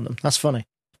expect from them. That's funny.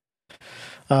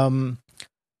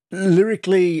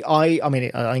 Lyrically, I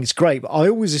think it's great, but I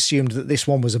always assumed that this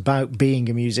one was about being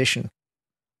a musician.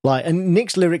 Like, and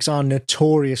Nick's lyrics are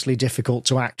notoriously difficult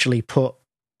to actually put,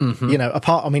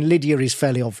 apart. I mean, Lydia is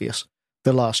fairly obvious,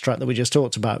 the last track that we just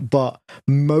talked about, but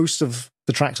most of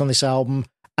the tracks on this album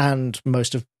and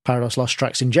most of Paradise Lost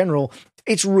tracks in general,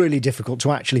 it's really difficult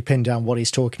to actually pin down what he's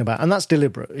talking about. And that's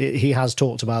deliberate. He has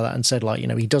talked about that and said, like,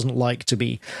 he doesn't like to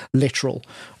be literal.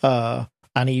 And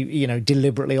he,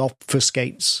 deliberately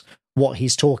obfuscates what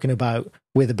he's talking about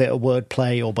with a bit of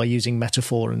wordplay or by using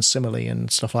metaphor and simile and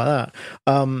stuff like that.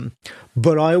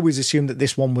 But I always assumed that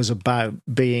this one was about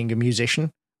being a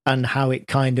musician and how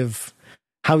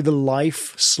the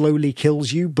life slowly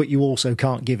kills you, but you also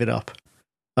can't give it up.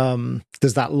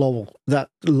 There's that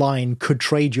line, could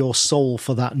trade your soul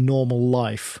for that normal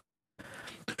life.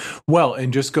 Well,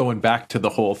 and just going back to the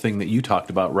whole thing that you talked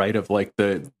about, right, of like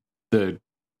the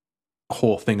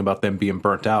whole thing about them being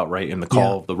burnt out, right, in the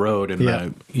call of the road,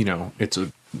 and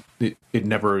it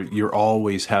never, you're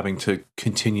always having to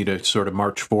continue to sort of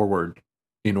march forward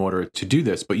in order to do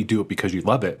this, but you do it because you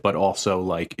love it, but also,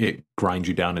 like, it grinds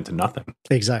you down into nothing.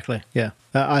 Exactly. Yeah.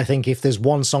 I think if there's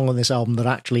one song on this album that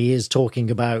actually is talking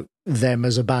about them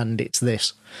as a band, it's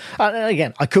this. And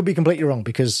again, I could be completely wrong,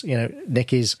 because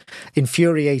Nick is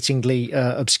infuriatingly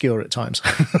obscure at times.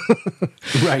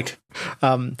 Right.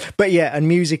 But yeah, and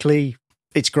musically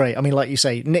it's great. I mean, like you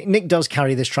say, Nick does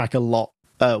carry this track a lot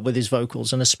with his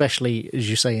vocals, and especially, as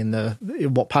you say, in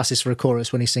what passes for a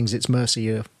chorus when he sings "It's Mercy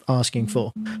You're Asking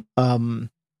For."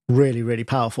 Really, really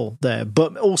powerful there.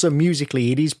 But also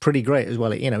musically, it is pretty great as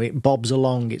well. It bobs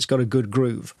along. It's got a good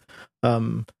groove.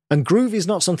 And groove is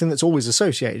not something that's always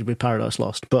associated with Paradise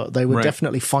Lost, but they were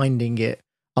definitely finding it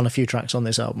on a few tracks on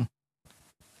this album.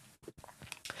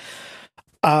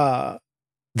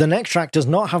 The next track does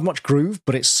not have much groove,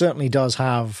 but it certainly does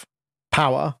have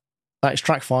power. That is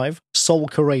track 5, Soul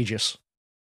Courageous.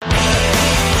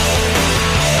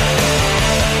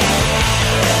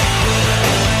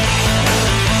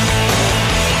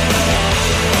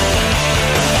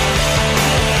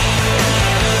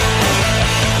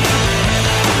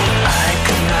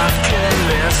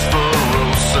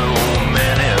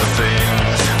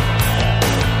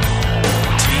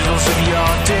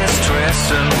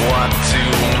 And what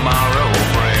tomorrow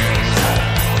brings,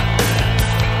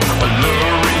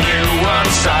 alluring you on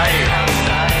sight,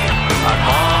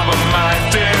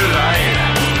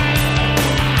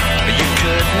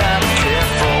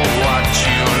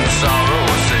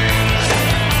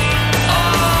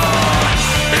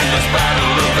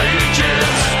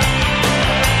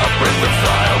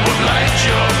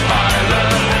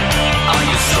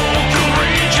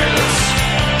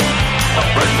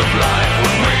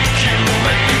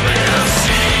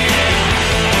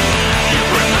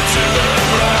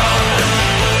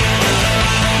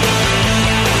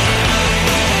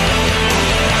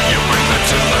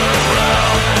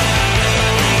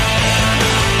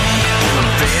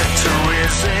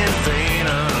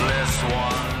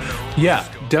 Yeah,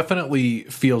 definitely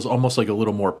feels almost like a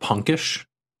little more punkish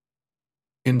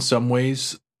in some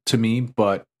ways to me,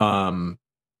 but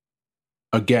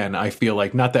again, I feel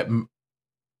like not that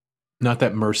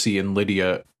Mercy and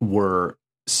Lydia were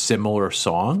similar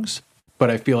songs, but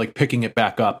I feel like picking it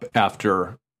back up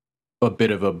after a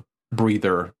bit of a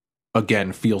breather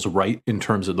again feels right in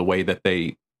terms of the way that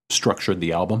they structured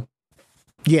the album.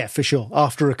 Yeah, for sure.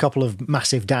 After a couple of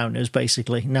massive downers,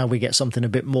 basically, now we get something a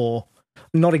bit more,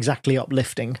 not exactly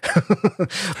uplifting,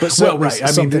 but certainly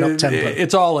something up tempo.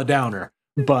 It's all a downer,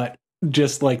 but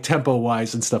just like tempo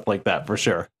wise and stuff like that, for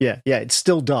sure. Yeah, it's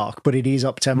still dark, but it is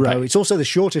up tempo. Right. It's also the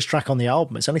shortest track on the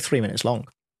album. It's only 3 minutes long.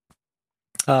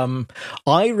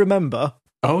 I remember.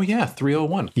 Oh yeah,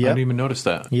 3:01. Yeah. I didn't even notice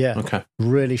that. Yeah, okay,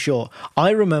 really short.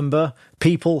 I remember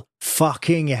people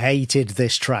fucking hated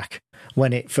this track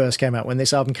when it first came out, when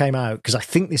this album came out, because I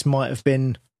think this might have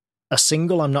been a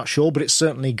single, I'm not sure, but it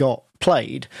certainly got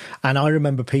played, and I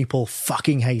remember people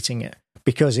fucking hating it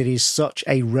because it is such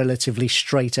a relatively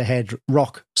straight ahead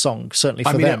rock song, certainly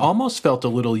for them. it almost felt a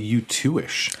little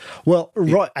U2-ish. Well,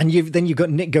 right, and then you've got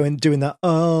Nick doing that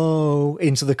 "oh"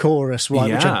 into the chorus,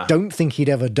 right, which I don't think he'd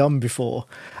ever done before.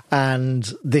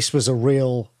 And this was a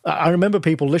real. I remember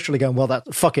people literally going, "Well,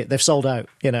 fuck it, they've sold out,"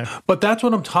 you know. But that's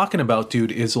what I'm talking about,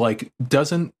 dude. Is like,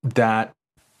 doesn't that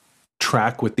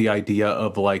track with the idea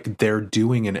of like they're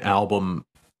doing an album,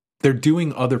 they're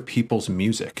doing other people's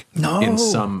music? No, in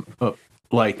some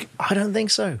like, I don't think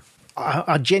so.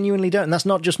 I genuinely don't. And that's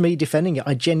not just me defending it.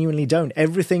 I genuinely don't.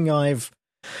 Everything I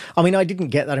didn't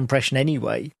get that impression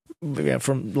anyway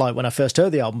from like when I first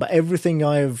heard the album, but everything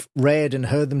I've read and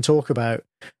heard them talk about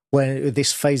when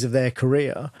this phase of their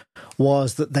career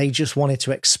was that they just wanted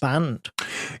to expand.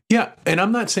 Yeah, and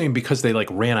I'm not saying because they like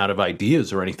ran out of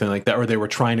ideas or anything like that, or they were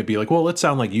trying to be like, well, let's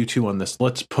sound like U2 on this.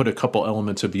 Let's put a couple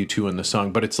elements of U2 in the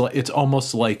song, but it's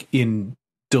almost like in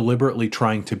deliberately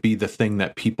trying to be the thing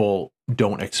that people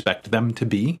don't expect them to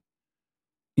be.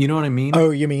 You know what I mean?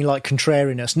 Oh, you mean like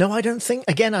contrariness? No, I don't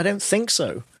think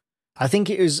so. I think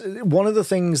it is one of the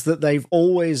things that they've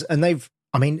always, and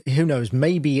who knows,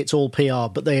 maybe it's all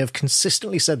PR, but they have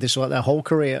consistently said this throughout their whole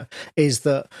career, is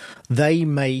that they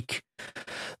make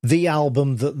the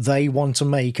album that they want to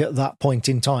make at that point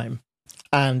in time.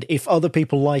 And if other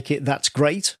people like it, that's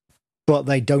great, but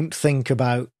they don't think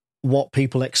about what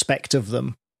people expect of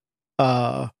them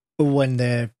when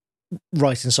they're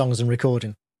writing songs and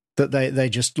recording. That they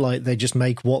just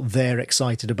make what they're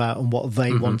excited about and what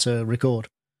they want to record.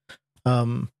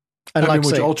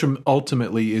 Which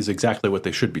ultimately is exactly what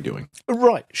they should be doing.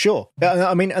 Right, sure.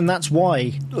 And that's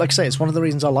why, like I say, it's one of the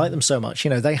reasons I like them so much. You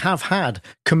know, they have had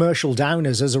commercial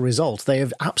downers as a result. They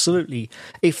have absolutely,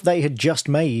 if they had just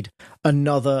made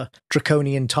another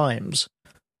Draconian Times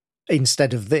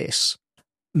instead of this,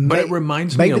 but it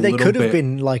reminds me maybe they could have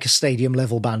been like a stadium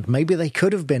level band. Maybe they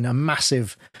could have been a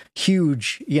massive,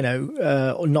 huge, not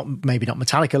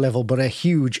Metallica level, but a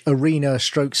huge arena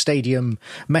stroke stadium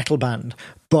metal band.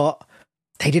 But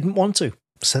they didn't want to,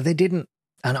 so they didn't.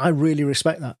 And I really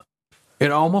respect that.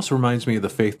 It almost reminds me of the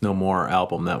Faith No More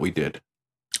album that we did.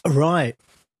 Right.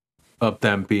 Of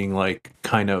them being like,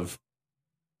 kind of,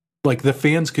 like the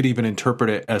fans could even interpret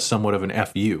it as somewhat of an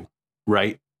FU,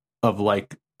 right? Of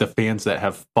like, the fans that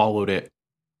have followed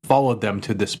them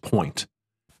to this point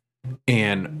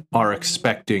and are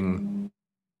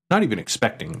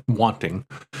wanting,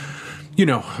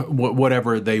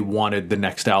 whatever they wanted the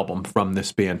next album from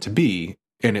this band to be.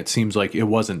 And it seems like it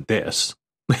wasn't this.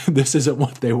 This is not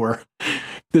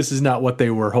what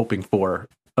they were hoping for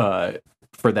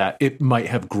that. It might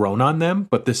have grown on them,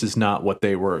 but this is not what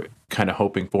they were kind of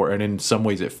hoping for. And in some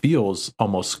ways it feels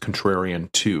almost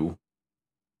contrarian to.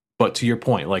 But to your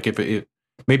point, like if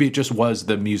maybe it just was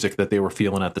the music that they were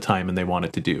feeling at the time and they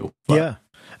wanted to do. But. Yeah.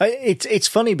 It's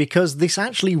funny because this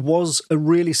actually was a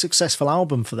really successful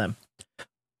album for them.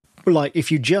 Like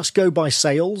if you just go by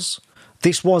sales,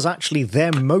 this was actually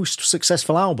their most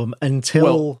successful album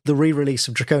until the re-release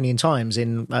of Draconian Times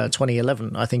in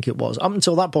 2011, I think it was. Up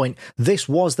until that point, this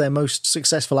was their most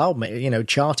successful album. It,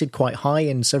 charted quite high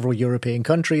in several European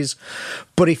countries.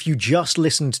 But if you just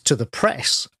listened to the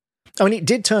press, it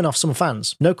did turn off some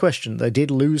fans, no question. They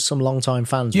did lose some longtime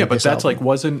fans. Yeah, but that's album.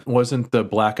 like wasn't the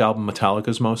Black Album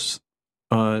Metallica's most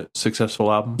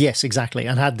successful album? Yes, exactly,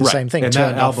 and had the same thing. And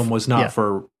that album was not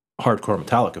for hardcore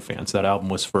Metallica fans. That album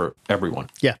was for everyone.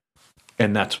 Yeah,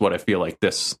 and that's what I feel like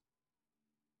this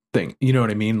thing. You know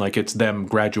what I mean? Like it's them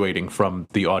graduating from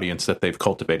the audience that they've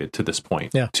cultivated to this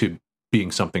point to being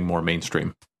something more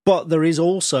mainstream. But there is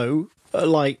also.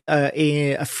 A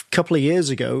couple of years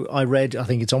ago, I read, I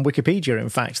think it's on Wikipedia, in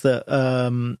fact,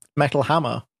 that Metal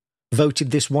Hammer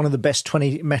voted this one of the best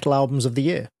 20 metal albums of the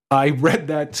year. I read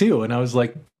that too, and I was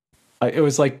like, it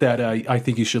was like that. I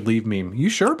think you should leave meme. You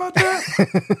sure about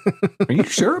that? Are you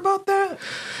sure about that?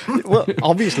 Well,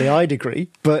 obviously I'd agree,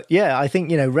 but yeah, I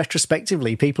think,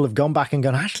 retrospectively, people have gone back and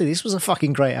gone, actually, this was a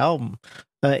fucking great album.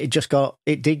 It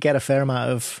did get a fair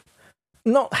amount of,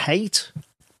 not hate,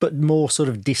 but more sort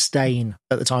of disdain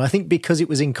at the time. I think because it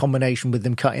was in combination with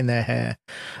them cutting their hair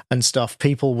and stuff,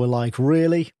 people were like,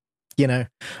 really? And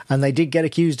they did get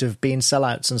accused of being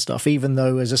sellouts and stuff, even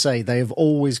though, as I say, they have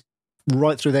always,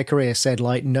 right through their career, said,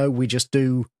 like, no, we just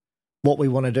do what we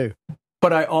want to do.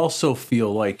 But I also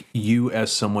feel like you,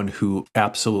 as someone who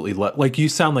absolutely like, you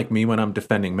sound like me when I'm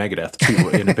defending Megadeth too,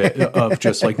 in a bit of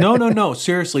just like, no,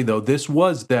 seriously though, this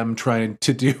was them trying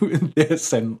to do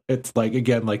this, and it's like,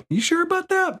 again, like, you sure about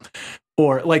that?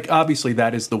 Or like, obviously,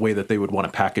 that is the way that they would want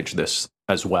to package this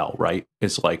as well, right?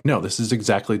 It's like, no, this is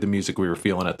exactly the music we were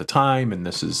feeling at the time, and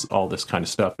this is all this kind of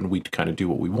stuff, and we kind of do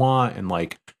what we want, and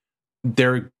like,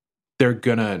 they're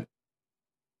gonna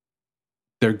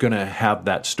have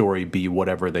that story be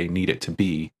whatever they need it to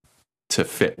be to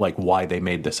fit like why they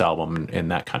made this album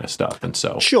and that kind of stuff. And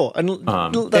so sure, and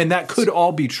that could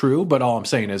all be true, but all I'm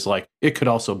saying is like it could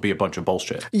also be a bunch of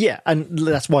bullshit. Yeah, and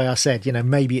that's why I said,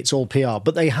 maybe it's all PR,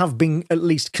 but they have been at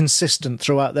least consistent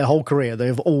throughout their whole career. They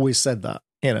have always said that.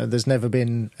 There's never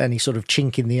been any sort of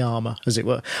chink in the armor, as it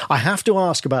were. I have to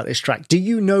ask about this track. Do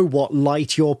you know what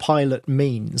 "light your pilot"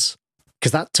 means?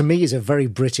 Because that, to me, is a very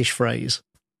British phrase.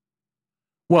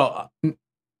 Well,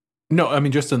 no, I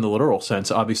mean, just in the literal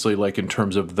sense, obviously, like in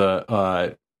terms of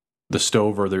the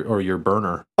stove or your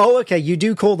burner. Oh, okay. You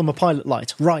do call them a pilot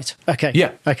light. Right. Okay.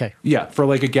 Yeah. Okay. Yeah. For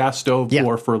like a gas stove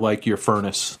or for like your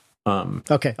furnace.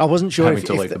 Okay. I wasn't sure if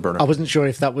the burner. I wasn't sure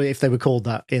if they were called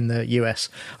that in the US.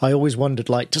 I always wondered,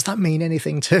 like, does that mean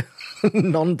anything to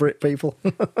non-Brit people?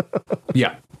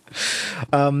 Yeah.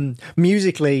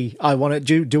 Musically, we want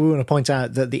to point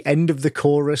out that the end of the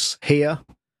chorus here,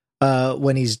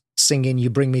 when he's singing "You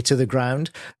Bring Me to the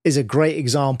Ground," is a great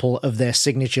example of their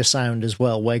signature sound as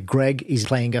well, where Greg is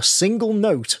playing a single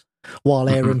note while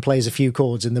Aaron plays a few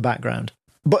chords in the background.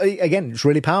 But again, it's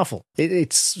really powerful.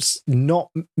 It's not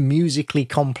musically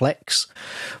complex,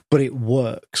 but it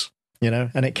works,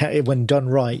 and it can, when done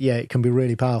right, it can be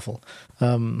really powerful.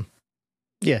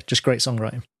 Just great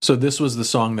songwriting. So this was the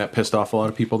song that pissed off a lot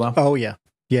of people, though? Oh, yeah.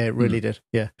 Yeah, it really did.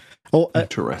 Yeah.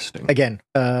 Interesting. Again,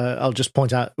 I'll just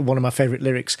point out one of my favourite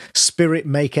lyrics. "Spirit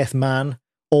maketh man,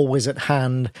 always at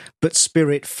hand, but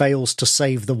spirit fails to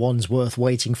save the ones worth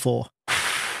waiting for."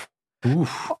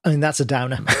 Oof. I mean, that's a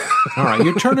downer. All right,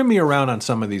 you're turning me around on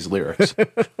some of these lyrics.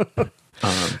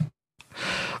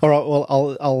 All right, well,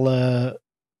 I'll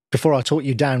before I talk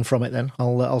you down from it, then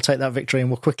I'll take that victory and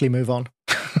we'll quickly move on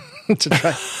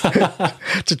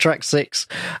to track 6,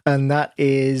 and that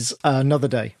is "Another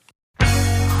Day."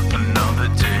 Another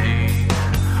day,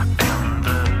 and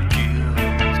the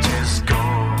guilt is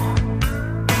gone.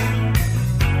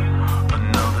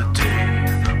 Another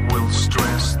day will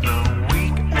stress the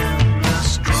weak and the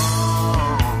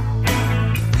strong.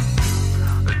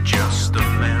 Just a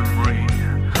memory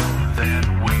that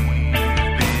we've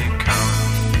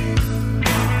become.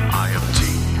 I have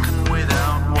taken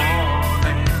without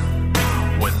warning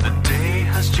when the day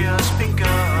has just begun.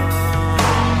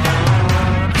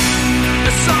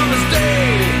 Summer's day,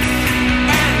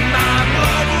 and my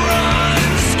blood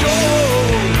runs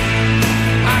cold.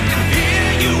 I can hear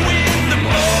you in the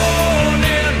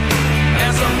morning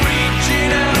as I'm reaching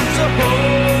out to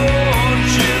hold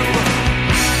you.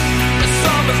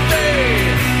 Summer's day,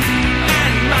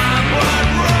 and my blood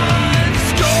runs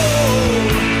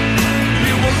cold.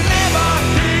 You will never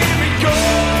hear me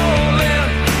calling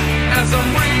as I'm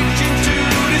reaching to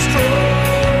destroy.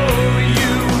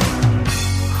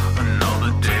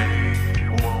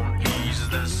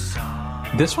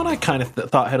 This one I kind of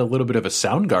thought had a little bit of a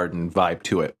Soundgarden vibe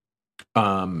to it.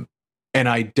 And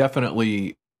I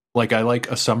definitely, I like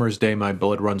 "A Summer's Day, My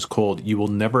Blood Runs Cold. You will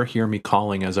never hear me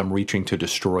calling as I'm reaching to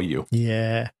destroy you."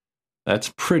 Yeah.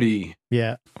 That's pretty.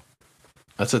 Yeah.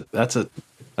 That's a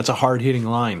hard-hitting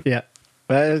line. Yeah.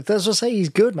 That's what I say. He's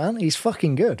good, man. He's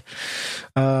fucking good.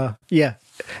 Yeah.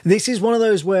 This is one of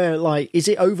those where, is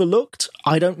it overlooked?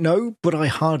 I don't know, but I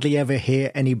hardly ever hear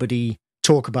anybody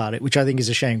talk about it, which I think is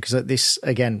a shame, because this,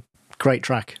 again, great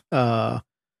track. But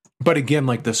again,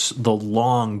 the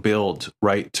long build,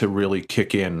 right, to really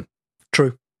kick in.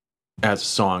 True. As a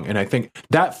song. And I think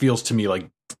that feels to me like,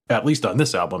 at least on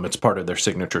this album, it's part of their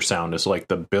signature sound, is like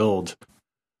the build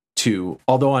to,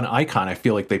 although on Icon, I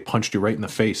feel like they punched you right in the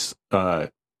face. There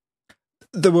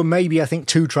were maybe, I think,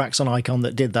 2 tracks on Icon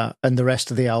that did that, and the rest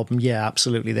of the album, yeah,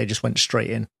 absolutely, they just went straight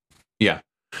in. Yeah.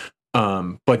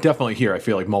 But definitely here, I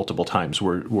feel like multiple times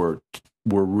we're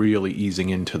really easing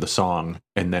into the song,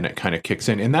 and then it kind of kicks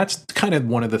in. And that's kind of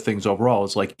one of the things overall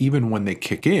is like, even when they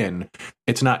kick in,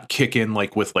 it's not kick in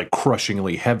like with like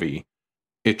crushingly heavy.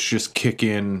 It's just kick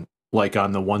in like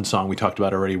on the one song we talked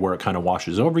about already where it kind of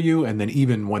washes over you. And then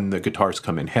even when the guitars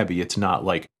come in heavy, it's not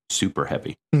like super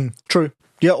heavy. True.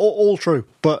 Yeah, all true.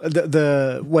 But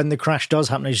the when the crash does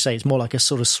happen, as you say, it's more like a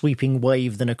sort of sweeping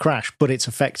wave than a crash, but it's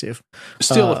effective.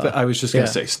 Still, I was just going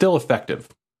to say, still effective.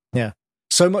 Yeah.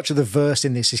 So much of the verse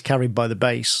in this is carried by the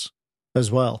bass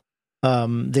as well.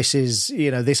 This is,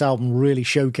 this album really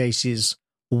showcases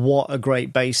what a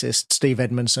great bassist Steve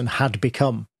Edmondson had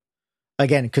become.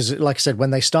 Again, because like I said,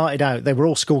 when they started out, they were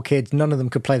all school kids. None of them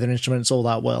could play their instruments all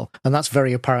that well. And that's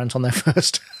very apparent on their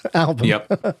first album.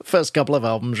 Yep. First couple of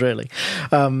albums, really.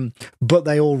 But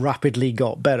they all rapidly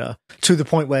got better to the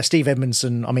point where Steve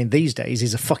Edmondson, I mean, these days,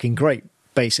 is a fucking great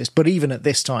bassist. But even at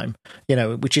this time,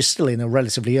 which is still in a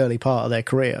relatively early part of their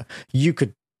career, you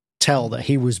could tell that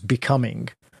he was becoming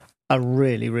a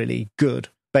really, really good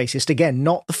bassist. Again,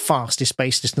 not the fastest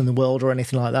bassist in the world or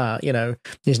anything like that.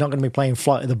 He's not going to be playing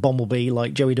Flight of the Bumblebee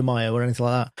like Joey DeMaio or anything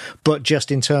like that. But just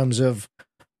in terms of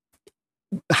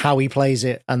how he plays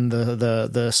it and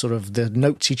the sort of the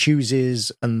notes he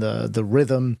chooses and the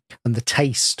rhythm and the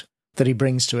taste that he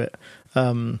brings to it,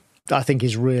 I think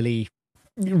is really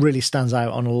stands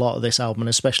out on a lot of this album, and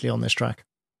especially on this track.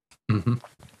 Mm-hmm.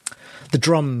 The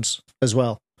drums as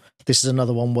well. This is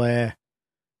another one where,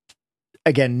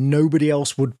 again, nobody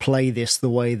else would play this the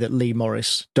way that Lee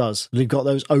Morris does. They've got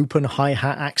those open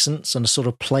hi-hat accents and a sort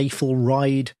of playful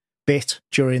ride bit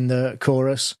during the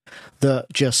chorus that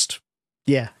just,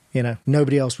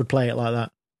 nobody else would play it like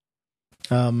that.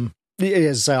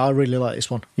 As I say, I really like this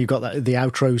one. You've got the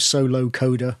outro solo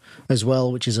coda as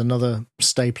well, which is another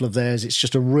staple of theirs. It's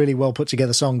just a really well put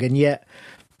together song, and yet,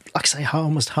 like I say, I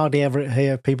almost hardly ever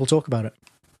hear people talk about it.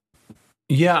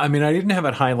 Yeah, I mean, I didn't have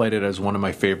it highlighted as one of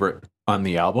my favorite on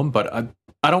the album, but I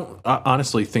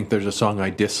honestly think there's a song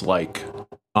I dislike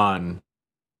on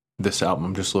this album.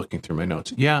 I'm just looking through my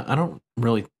notes. Yeah, I don't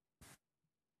really...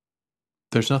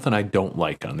 There's nothing I don't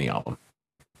like on the album.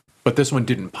 But this one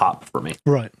didn't pop for me.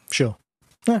 Right, sure.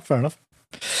 Yeah, fair enough.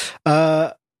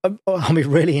 I'll be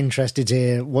really interested to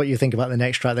hear what you think about the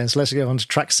next track then. So let's go on to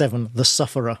track 7, The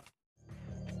Sufferer.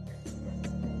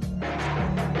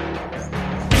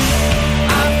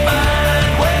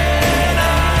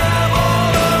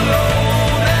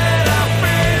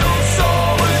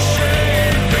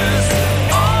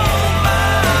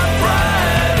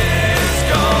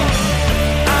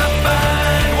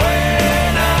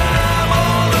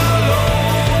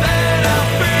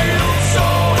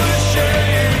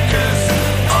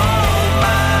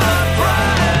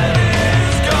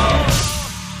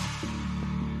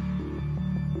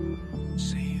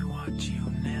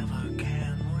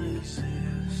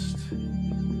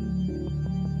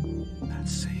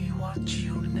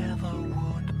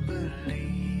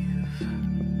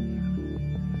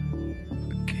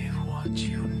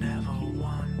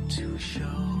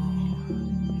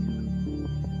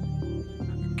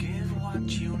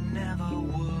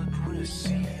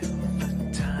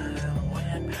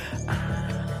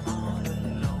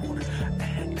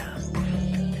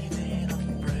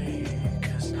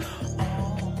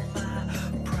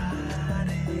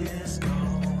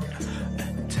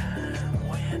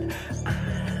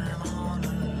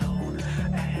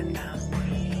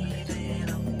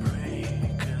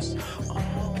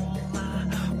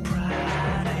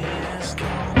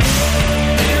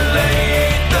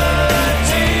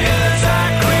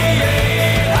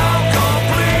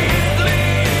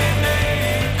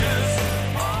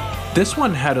 This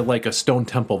one had a Stone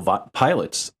Temple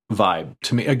Pilots vibe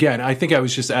to me. Again, I think I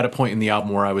was just at a point in the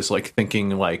album where I was like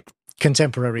thinking like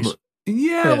contemporaries.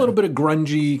 Yeah, a little bit of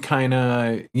grungy kind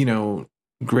of,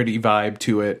 gritty vibe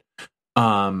to it.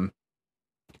 Kind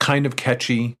of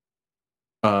catchy.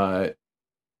 The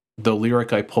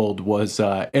lyric I pulled was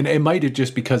and it might have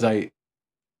just because I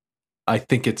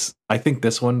think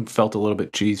this one felt a little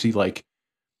bit cheesy, like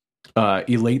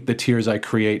elate the tears I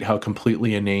create, how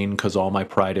completely inane because all my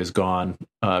pride is gone.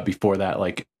 Before that,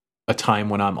 like a time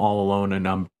when I'm all alone and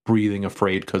I'm breathing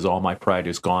afraid because all my pride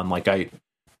is gone. Like I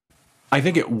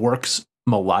think it works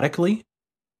melodically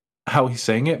how he's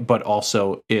saying it, but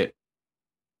also it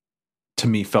to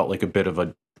me felt like a bit of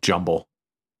a jumble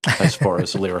as far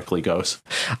as lyrically goes.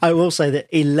 I will say that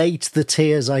elate the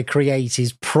tears I create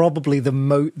is probably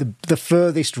the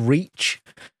furthest reach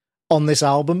on this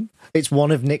album. It's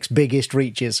one of Nick's biggest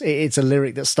reaches. It's a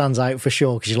lyric that stands out for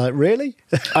sure, because you're like, really?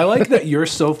 I like that you're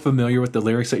so familiar with the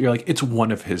lyrics that you're like, it's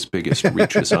one of his biggest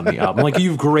reaches on the album. Like,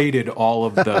 you've graded all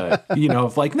of the,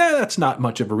 of like, nah, that's not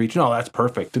much of a reach. No, that's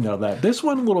perfect to know that. This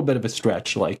one, a little bit of a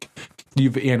stretch. Like,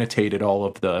 you've annotated all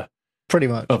of the pretty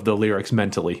much of the lyrics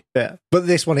mentally. Yeah, but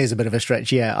this one is a bit of a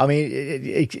stretch. Yeah, I mean,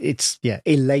 it's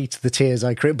elate the tears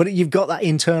I create, but you've got that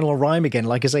internal rhyme again.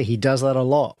 Like I say, he does that a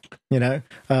lot,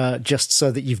 just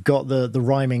so that you've got the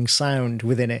rhyming sound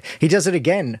within it. He does it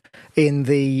again in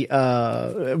the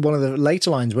one of the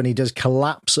later lines when he does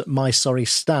collapse at my sorry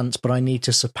stance, but I need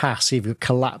to surpass. He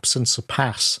collapse and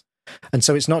surpass. And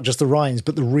so it's not just the rhymes,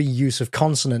 but the reuse of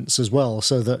consonants as well,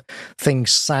 so that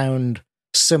things sound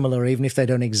similar, even if they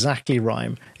don't exactly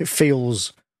rhyme. It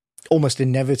feels almost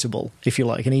inevitable, if you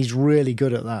like, and he's really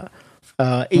good at that.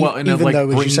 Even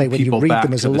though, as you say, when you read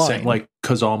them as a line, like,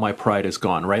 because all my pride is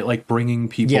gone, right? Like bringing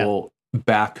people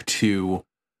back to,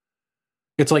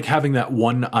 it's like having that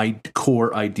one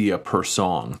core idea per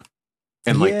song,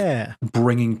 and like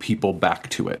bringing people back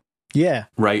to it. Yeah.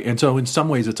 Right. And so in some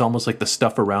ways, it's almost like the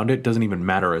stuff around it doesn't even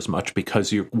matter as much,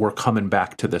 because we're coming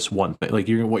back to this one thing. Like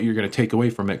what you're going to take away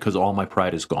from it, because all my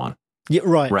pride is gone. Yeah.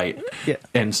 Right. Right. Yeah.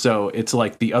 And so it's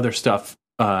like the other stuff,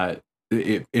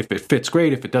 if it fits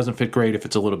great, if it doesn't fit great, if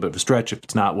it's a little bit of a stretch, if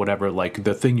it's not, whatever, like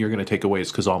the thing you're going to take away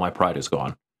is because all my pride is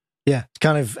gone. Yeah.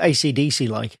 Kind of AC/DC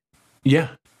like. Yeah.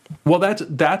 Well,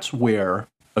 that's where,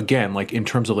 again, like in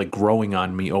terms of like growing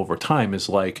on me over time, is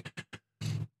like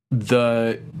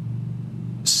the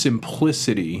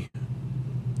simplicity,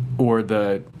 or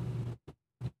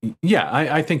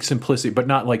I think simplicity, but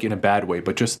not like in a bad way,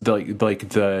 but just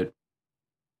the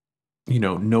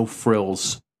no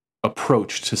frills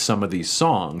approach to some of these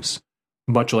songs,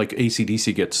 much like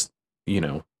AC/DC gets,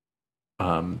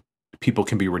 people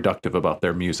can be reductive about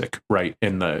their music, right,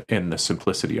 in the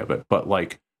simplicity of it, but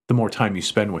like the more time you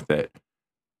spend with it,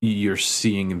 you're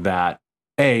seeing that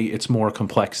A, it's more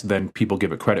complex than people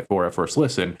give it credit for at first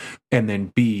listen, and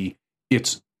then B,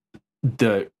 it's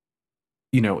the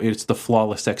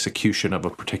flawless execution of a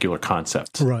particular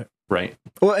concept. Right. Right.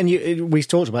 Well, and we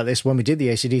talked about this when we did the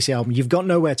AC/DC album. You've got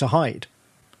nowhere to hide.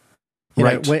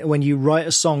 Right. When you write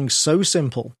a song so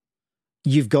simple,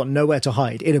 you've got nowhere to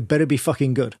hide. It had better be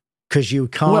fucking good, because you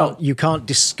can't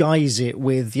disguise it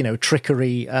with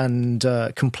trickery and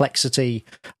complexity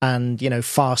and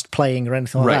fast playing or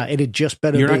anything like that. It had just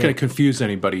better. You're not going to confuse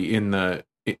anybody in that,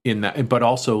 but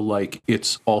also like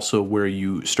it's also where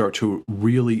you start to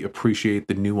really appreciate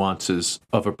the nuances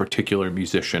of a particular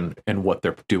musician and what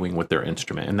they're doing with their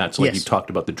instrument, and that's like you talked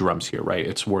about the drums here, right?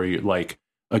 It's where you like,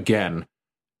 again,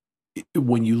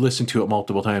 when you listen to it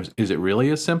multiple times, is it really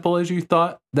as simple as you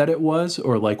thought that it was?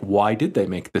 Or like, why did they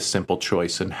make this simple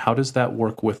choice? And how does that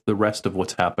work with the rest of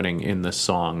what's happening in this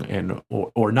song, and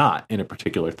or not in a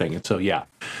particular thing? And so,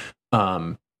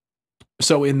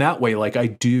 so in that way, like I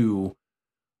do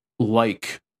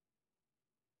like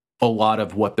a lot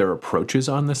of what their approach is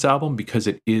on this album, because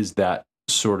it is that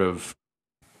sort of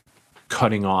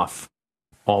cutting off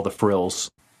all the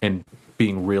frills and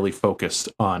being really focused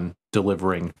on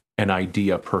delivering an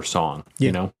idea per song,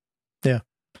 Yeah.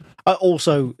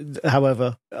 Also,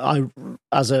 however,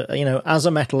 as a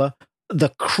metaler, the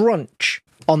crunch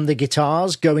on the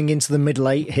guitars going into the middle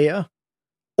eight here,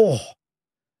 well,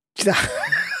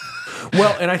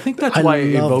 and I think that's why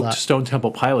it evoked Stone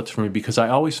Temple Pilots for me, because I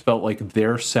always felt like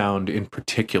their sound in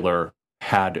particular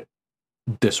had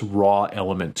this raw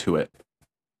element to it.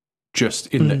 Just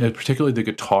particularly the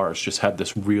guitars just had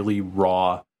this really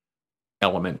raw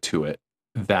element to it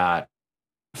that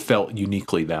felt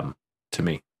uniquely them to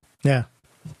me. Yeah,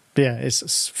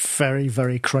 it's very,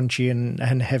 very crunchy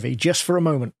and heavy, just for a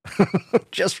moment.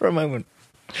 Just for a moment.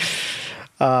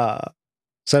 So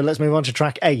let's move on to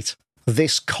track 8,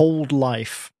 This Cold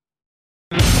Life.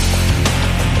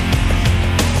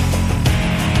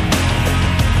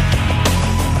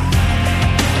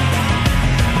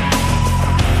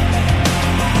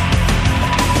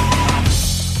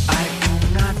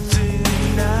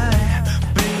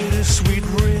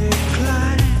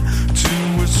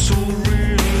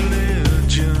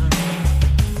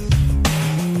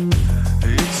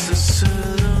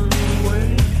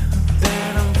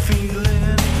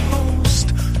 Feeling host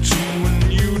to a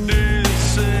new day.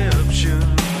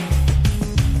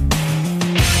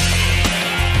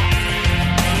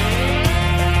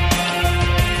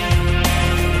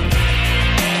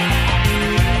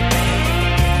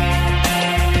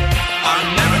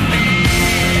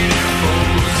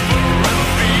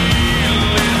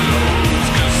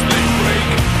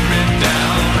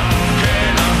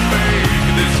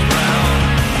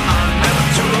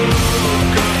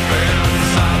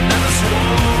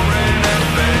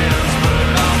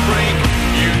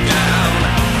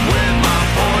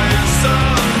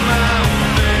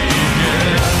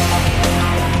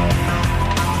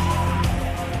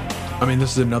 mean,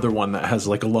 this is another one that has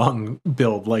like a long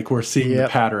build. Like we're seeing the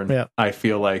pattern. Yep. I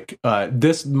feel like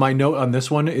my note on this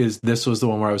one is this was the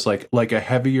one where I was like a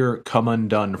heavier Come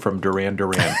Undone from Duran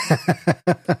Duran.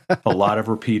 A lot of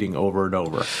repeating over and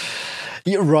over.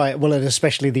 You're right. Well, and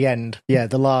especially the end. Yeah,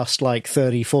 the last like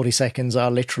 30, 40 seconds are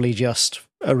literally just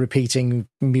a repeating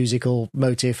musical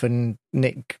motif and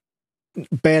Nick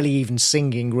barely even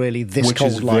singing really This Which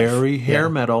Cold is Life. very hair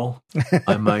metal.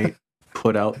 I might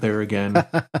put out there again.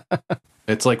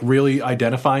 It's like really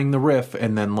identifying the riff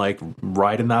and then like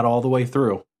riding that all the way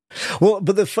through. Well,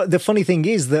 but the funny thing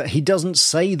is that he doesn't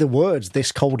say the words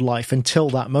 "This Cold Life" until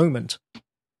that moment.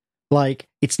 Like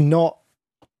it's not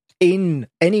in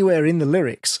anywhere in the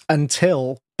lyrics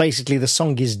until basically the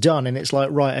song is done, and it's like,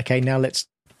 right, okay, now let's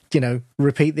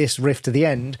repeat this riff to the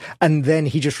end, and then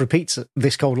he just repeats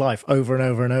 "This Cold Life" over and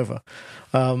over and over,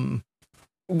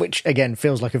 which again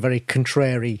feels like a very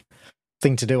contrary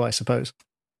thing to do, I suppose.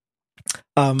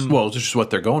 Well, it's just what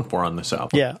they're going for on this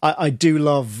album. Yeah, I do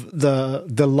love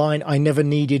the line, "I never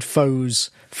needed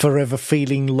foes, forever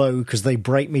feeling low because they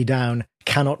break me down,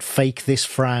 cannot fake this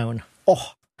frown."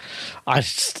 Oh,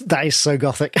 that is so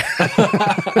gothic.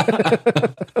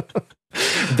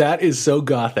 That is so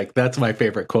gothic. That's my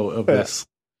favorite quote of this.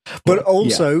 But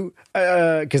also,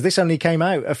 because this only came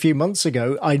out a few months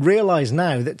ago, I realise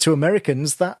now that to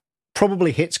Americans that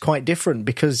probably hits quite different,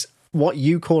 because what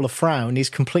you call a frown is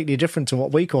completely different to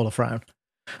what we call a frown.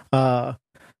 And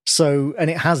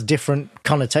it has different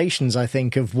connotations, I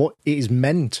think, of what is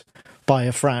meant by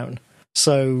a frown.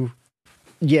 So,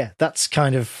 yeah, that's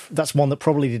one that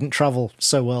probably didn't travel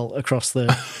so well across the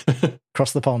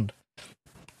pond.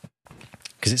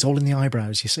 Because it's all in the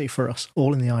eyebrows, you see, for us.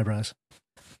 All in the eyebrows.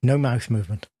 No mouth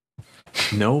movement.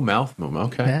 No mouth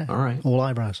movement. Okay. Yeah, all right. All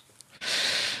eyebrows.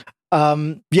 I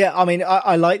mean,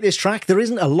 I like this track. There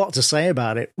isn't a lot to say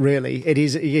about it, really. It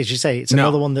is, as you say, it's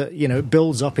another one that,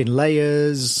 builds up in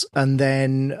layers and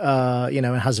then,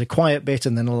 it has a quiet bit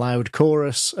and then a loud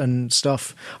chorus and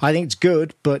stuff. I think it's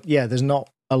good, but yeah, there's not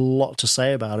a lot to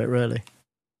say about it, really.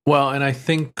 Well, and I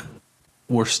think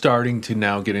we're starting to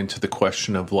now get into the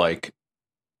question of, like,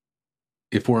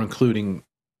 if we're including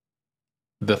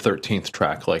the 13th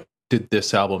track, like, did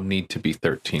this album need to be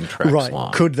 13 tracks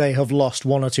long? Could they have lost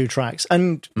one or two tracks?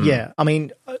 And yeah, I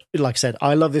mean, like I said,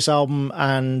 I love this album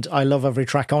and I love every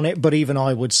track on it, but even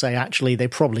I would say actually they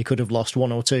probably could have lost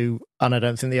one or two, and I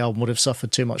don't think the album would have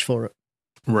suffered too much for it.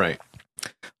 Right.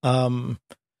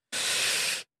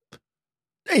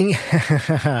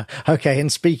 Okay,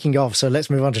 and speaking of, so let's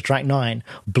move on to track 9,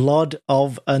 Blood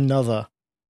of Another.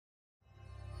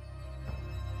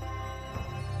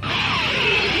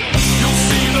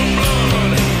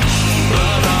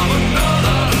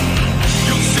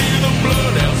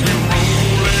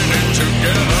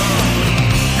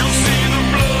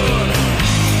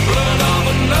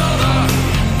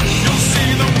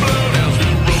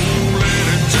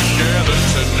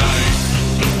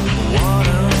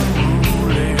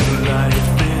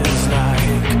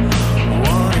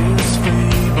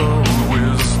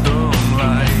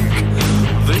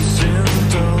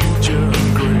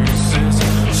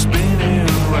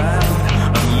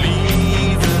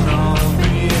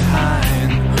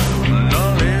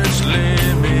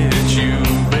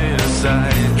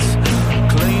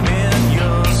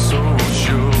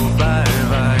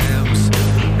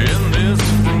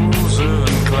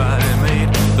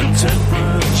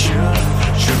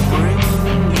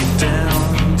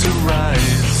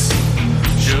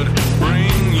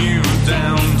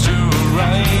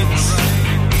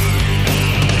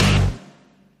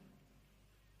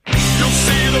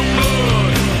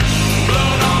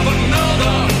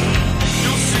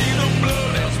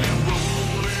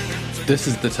 This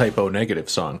is the Typo Negative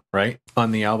song, right?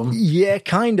 On the album? Yeah,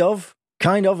 kind of.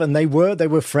 And they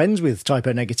were friends with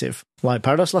Typo Negative. Like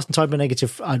Paradise Lost and Typo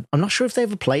Negative, I'm not sure if they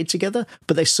ever played together,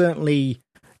 but they certainly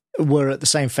were at the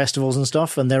same festivals and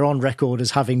stuff, and they're on record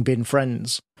as having been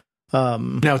friends.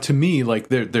 Now, to me, like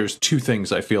there's two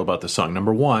things I feel about the song.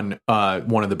 Number one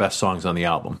of the best songs on the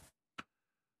album.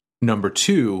 Number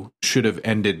two, should have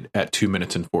ended at 2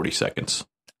 minutes and 40 seconds.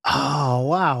 Oh,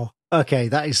 wow. Okay,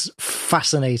 that is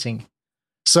fascinating.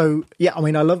 So, yeah, I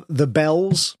mean, I love the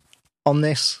bells on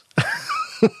this,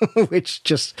 which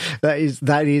just, that's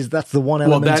the one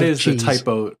element Well, that of is cheese. the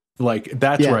typo, like,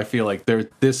 that's where I feel like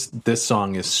this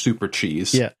song is super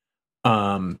cheese. Yeah.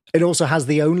 It also has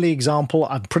the only example,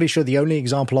 I'm pretty sure the only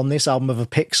example on this album of a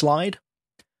pick slide.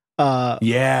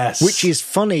 Yes. Which is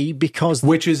funny because...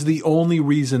 Which is the only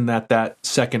reason that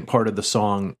second part of the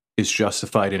song is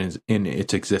justified in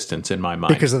its existence in my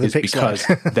mind. Because of the pick slide.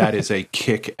 Because that is a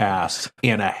kick-ass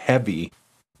and a heavy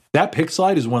That pick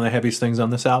slide is one of the heaviest things on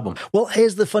this album. Well,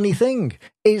 here's the funny thing,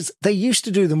 is they used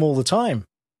to do them all the time.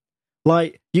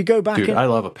 Like, you go back... Dude, and I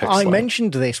love a pick slide. I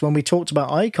mentioned this when we talked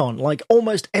about Icon. Like,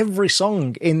 almost every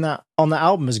song on that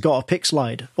album has got a pick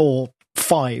slide, or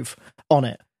 5 on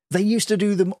it. They used to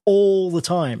do them all the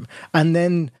time. And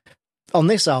then on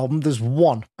this album, there's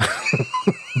 1.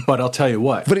 But I'll tell you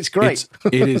what. But it's great.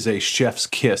 It is a chef's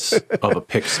kiss of a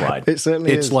pick slide. It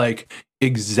certainly is. It's like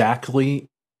exactly...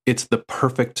 It's the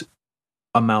perfect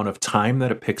amount of time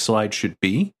that a pick slide should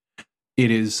be.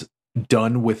 It is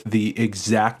done with the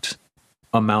exact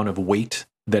amount of weight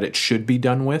that it should be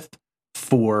done with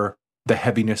for the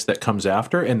heaviness that comes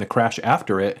after, and the crash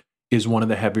after it is one of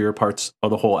the heavier parts of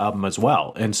the whole album as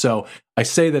well. And so I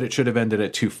say that it should have ended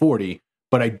at 240,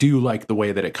 but I do like the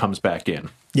way that it comes back in.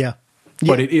 Yeah.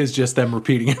 But it is just them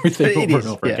repeating everything over and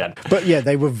over again. But yeah,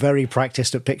 they were very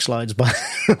practiced at pick slides by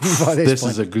this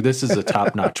point. This is a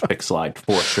top-notch pick slide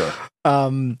for sure.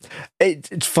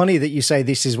 It's funny that you say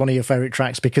this is one of your favorite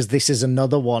tracks, because this is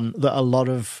another one that a lot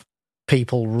of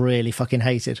people really fucking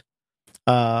hated.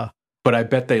 But I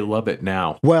bet they love it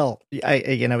now. Well,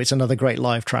 it's another great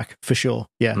live track for sure.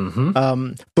 Yeah.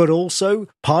 Mm-hmm. But also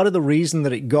part of the reason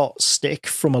that it got stick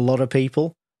from a lot of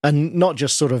people, and not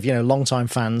just sort of, longtime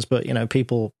fans, but,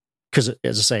 people, because,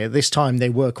 as I say, at this time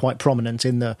they were quite prominent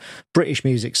in the British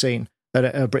music scene,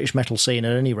 British metal scene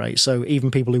at any rate. So even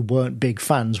people who weren't big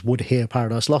fans would hear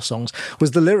Paradise Lost songs,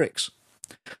 was the lyrics.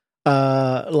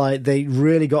 Like, they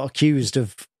really got accused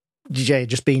of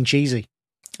just being cheesy.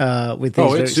 With these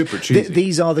lyrics. It's super cheesy.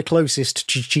 These are the closest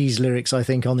to cheese lyrics, I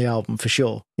think, on the album for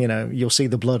sure. You'll see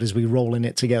the blood as we roll in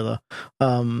it together.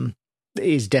 It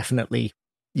is definitely...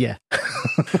 Yeah.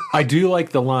 I do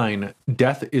like the line,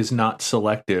 "Death is not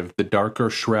selective. The darker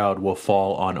shroud will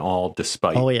fall on all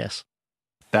despite." Oh, yes.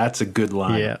 That's a good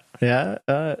line. Yeah.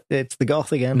 It's the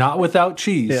goth again. Not without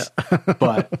cheese,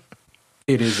 but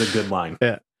it is a good line.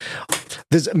 Yeah.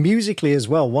 There's musically as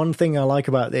well. One thing I like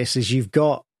about this is you've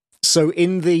got... So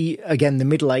in the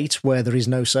middle 8, where there is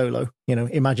no solo,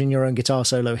 imagine your own guitar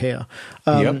solo here.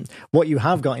 What you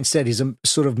have got instead is a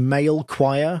sort of male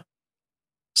choir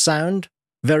sound.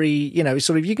 Very,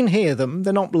 sort of, you can hear them.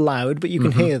 They're not loud, but you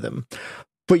can hear them.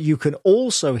 But you can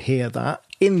also hear that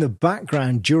in the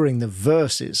background during the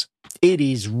verses. It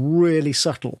is really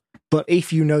subtle. But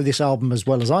if you know this album as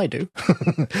well as I do,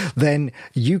 then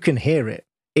you can hear it.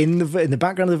 In the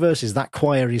background of the verses, that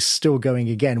choir is still going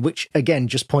again, which, again,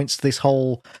 just points to this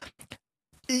whole...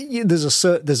 There's a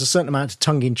certain amount of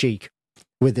tongue-in-cheek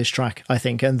with this track, I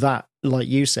think. And that, like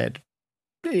you said...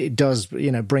 It does,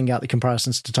 bring out the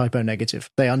comparisons to Typo Negative.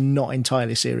 They are not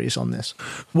entirely serious on this.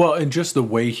 Well, and just the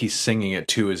way he's singing it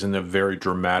too is in a very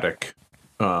dramatic,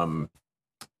 voice,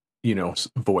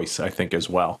 I think, as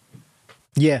well.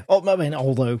 Yeah.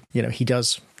 Although, he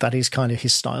does, that is kind of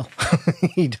his style.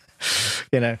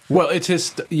 Well, it's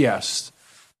his, yes.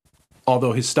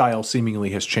 Although his style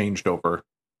seemingly has changed over.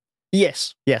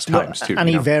 Yes. Times too, and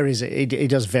he varies it. He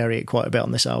does vary it quite a bit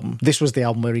on this album. This was the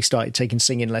album where he started taking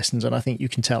singing lessons, and I think you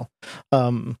can tell.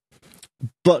 But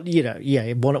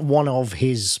one of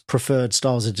his preferred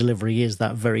styles of delivery is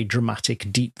that very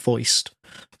dramatic, deep-voiced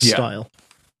style.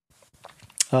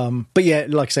 But yeah,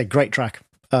 like I said, great track.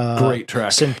 Great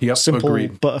track. Simple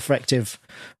agreed. But effective.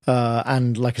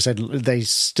 And like I said, they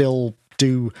still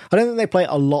do. I don't think they play it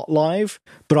a lot live,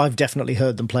 but I've definitely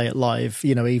heard them play it live.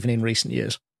 Even in recent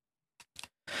years.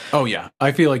 Oh yeah,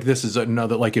 I feel like this is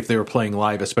another, like, if they were playing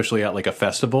live, especially at like a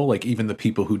festival, like even the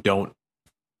people who don't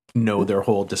know their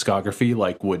whole discography,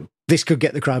 like, would this could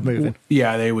get the crowd moving.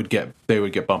 Yeah, they would get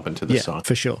bumping to this song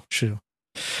for sure.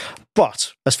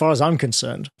 But as far as I'm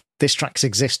concerned, this track's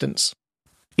existence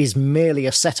is merely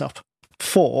a setup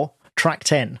for track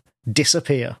 10,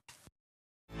 Disappear.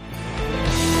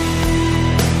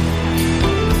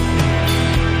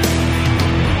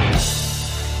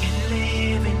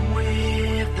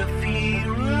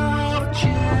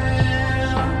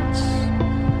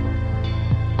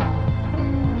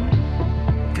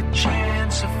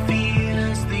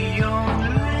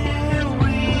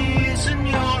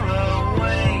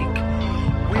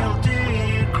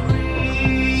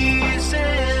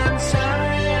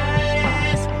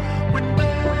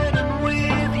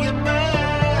 With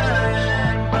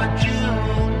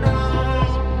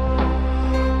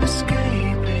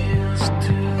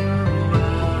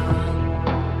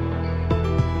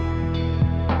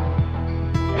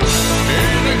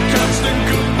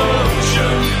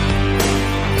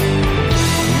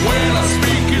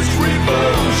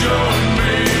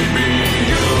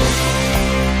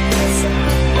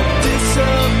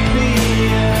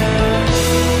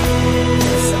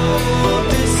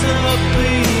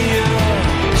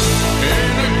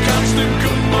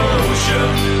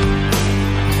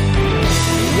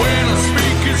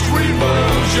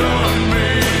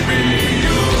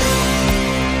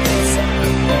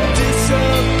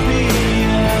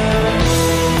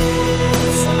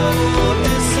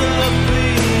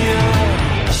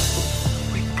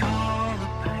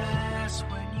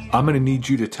I'm going to need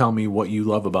you to tell me what you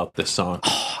love about this song.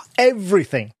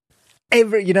 Everything.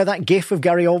 You know that gif of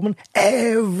Gary Oldman?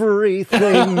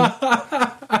 Everything.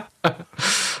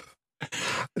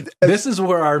 This is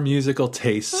where our musical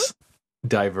tastes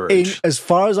diverge. As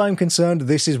far as I'm concerned,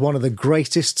 this is one of the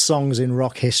greatest songs in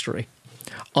rock history.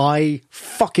 I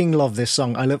fucking love this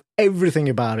song. I love everything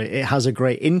about it. It has a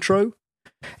great intro.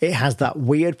 It has that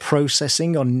weird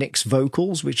processing on Nick's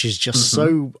vocals, which is just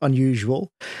so unusual.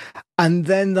 And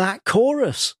then that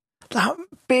chorus, that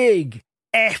big,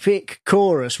 epic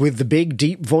chorus with the big,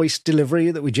 deep voice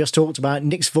delivery that we just talked about.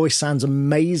 Nick's voice sounds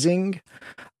amazing.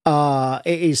 It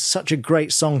is such a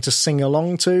great song to sing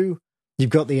along to. You've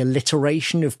got the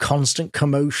alliteration of constant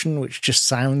commotion, which just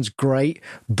sounds great.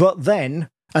 But then,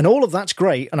 and all of that's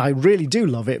great, and I really do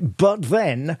love it, but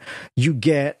then you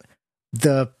get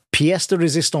the pièce de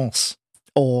résistance,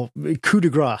 or coup de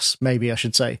grâce, maybe I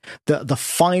should say, the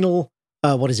final,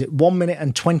 1 minute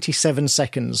and 27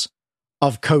 seconds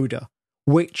of Coda,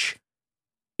 which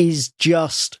is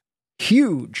just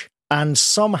huge and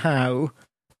somehow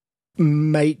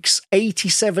makes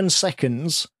 87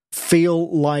 seconds feel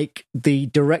like the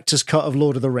director's cut of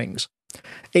Lord of the Rings.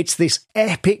 It's this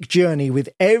epic journey with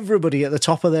everybody at the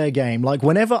top of their game. Like,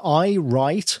 whenever I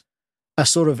write a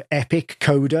sort of epic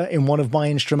coda in one of my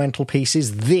instrumental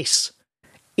pieces, this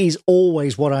is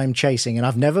always what I'm chasing, and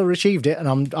I've never achieved it,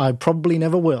 and I probably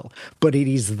never will, but it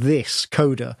is this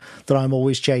coda that I'm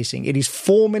always chasing. It is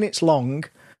 4 minutes long,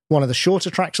 one of the shorter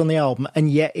tracks on the album,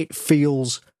 and yet it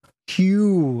feels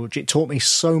huge. It taught me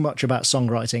so much about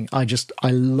songwriting. I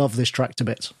love this track to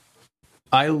bits.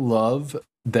 I love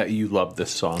that you love this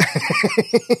song.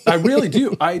 I really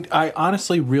do. I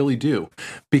honestly really do,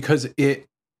 because it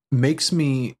makes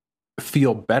me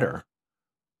feel better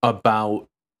about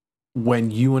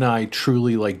when you and I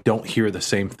truly like don't hear the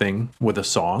same thing with a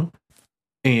song,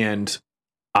 and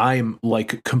I'm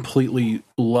like completely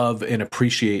love and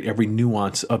appreciate every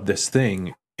nuance of this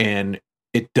thing, and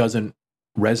it doesn't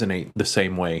resonate the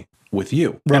same way with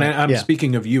you. Right, and I'm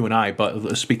speaking of you and I,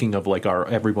 but speaking of like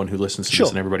everyone who listens to this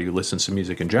and everybody who listens to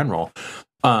music in general,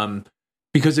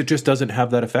 because it just doesn't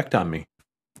have that effect on me.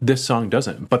 This song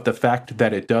doesn't, but the fact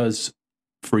that it does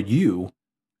for you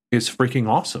is freaking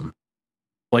awesome.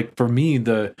 Like, for me,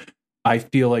 I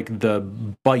feel like the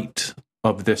bite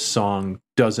of this song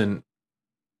doesn't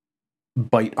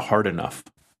bite hard enough.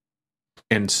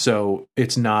 And so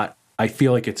I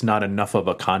feel like it's not enough of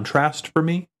a contrast for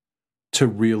me to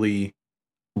really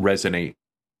resonate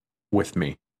with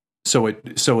me. So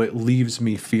it leaves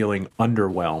me feeling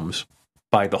underwhelmed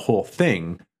by the whole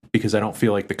thing, because I don't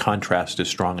feel like the contrast is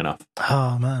strong enough.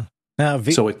 Oh, man.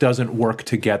 So it doesn't work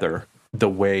together the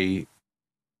way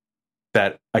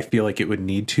that I feel like it would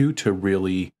need to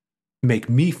really make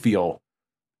me feel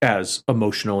as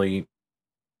emotionally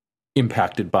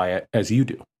impacted by it as you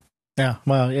do. Yeah,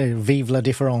 well, vive la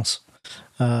différence.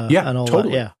 Yeah, and all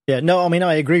totally. That. Yeah. No, I mean,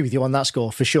 I agree with you on that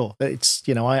score for sure. It's,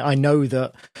 I know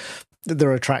that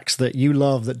there are tracks that you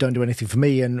love that don't do anything for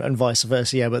me, and vice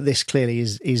versa. Yeah, but this clearly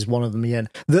is one of them. Yeah,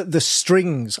 the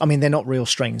strings. I mean, they're not real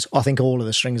strings. I think all of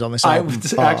the strings on this album.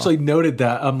 I actually noted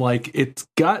that. I'm like, it's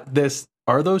got this.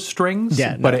 Are those strings?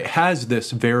 Yeah, but it has this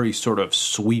very sort of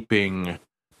sweeping,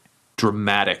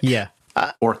 dramatic,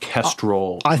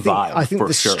 orchestral vibe. I think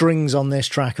the strings on this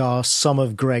track are some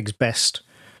of Greg's best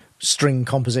string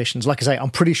compositions. Like I say,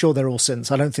 I'm pretty sure they're all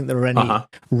synths. I don't think there are any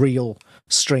real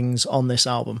strings on this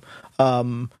album.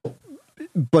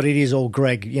 But it is all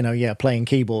Greg, playing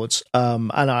keyboards.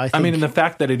 And I mean, and the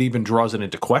fact that it even draws it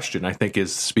into question, I think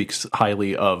speaks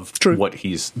highly of what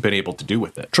he's been able to do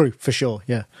with it. True, for sure,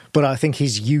 yeah. But I think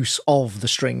his use of the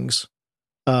strings,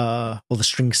 or the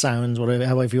string sounds,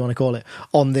 however you want to call it,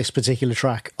 on this particular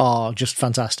track are just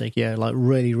fantastic. Yeah, like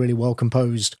really, really well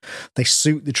composed. They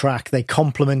suit the track. They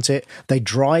complement it. They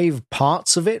drive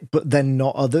parts of it, but then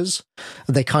not others.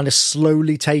 They kind of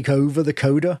slowly take over the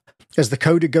coda. As the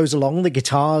coda goes along, the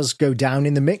guitars go down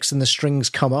in the mix and the strings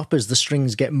come up as the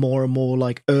strings get more and more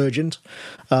like urgent,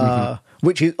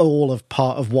 which is all of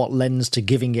part of what lends to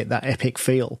giving it that epic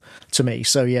feel to me.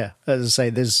 So yeah, as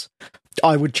I say,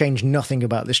 I would change nothing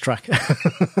about this track.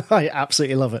 I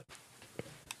absolutely love it.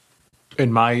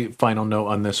 And my final note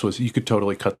on this was, you could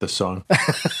totally cut this song.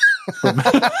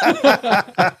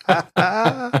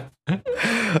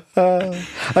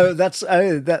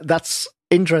 That's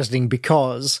interesting,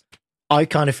 because I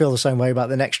kind of feel the same way about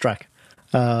the next track.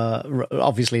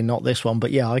 Obviously not this one,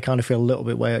 but yeah, I kind of feel a little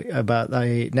bit way about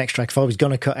the next track. If I was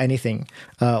going to cut anything,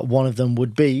 one of them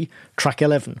would be track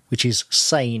 11, which is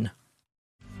Sane.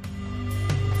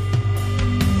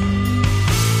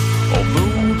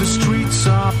 Although the streets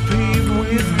are paved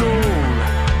with gold,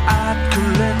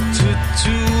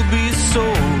 to be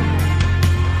sold.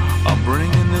 I'm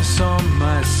bringing this on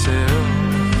myself,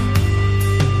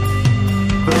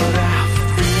 but I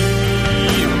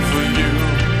feel for you.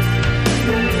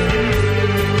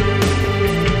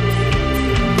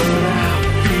 But I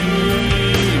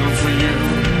feel for you.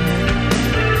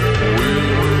 Will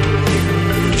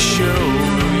you show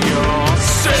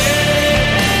yourself?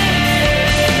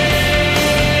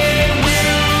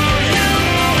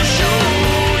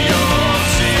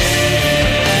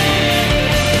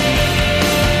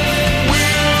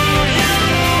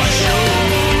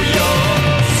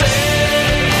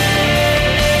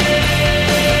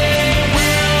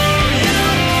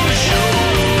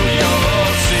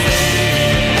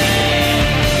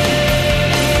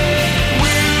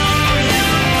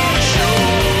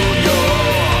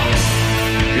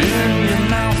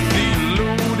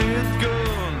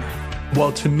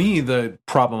 Well, to me, the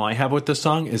problem I have with this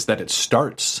song is that it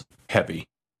starts heavy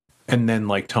and then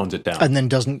like tones it down. And then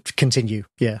doesn't continue.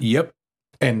 Yeah. Yep.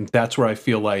 And that's where I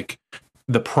feel like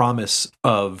the promise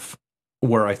of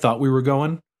where I thought we were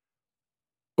going,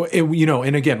 you know,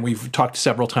 and again, we've talked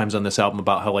several times on this album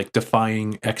about how like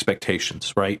defying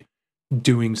expectations, right?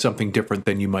 Doing something different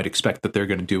than you might expect that they're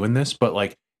going to do in this. But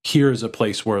like, here's a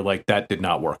place where like that did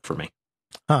not work for me.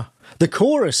 Huh. The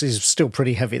chorus is still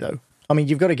pretty heavy though. I mean,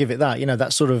 you've got to give it that, you know,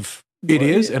 that sort of... It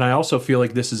is, and I also feel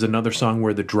like this is another song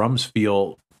where the drums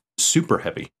feel super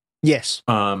heavy. Yes.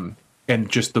 And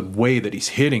just the way that he's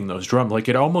hitting those drums, like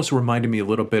it almost reminded me a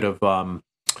little bit of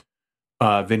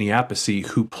Vinny Appice,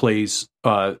 who plays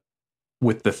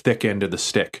with the thick end of the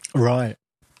stick. Right.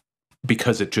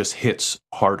 Because it just hits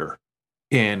harder.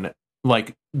 And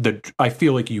like, I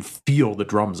feel like you feel the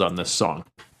drums on this song.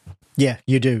 Yeah,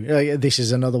 you do. This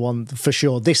is another one for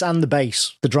sure. This and the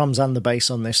bass, the drums and the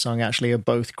bass on this song actually are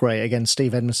both great. Again,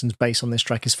 Steve Edmondson's bass on this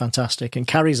track is fantastic and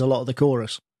carries a lot of the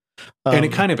chorus. And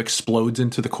it kind of explodes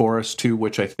into the chorus too,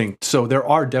 which I think, so there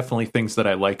are definitely things that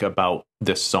I like about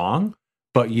this song.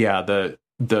 But yeah,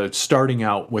 the starting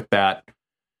out with that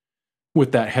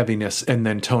heaviness and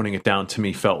then toning it down to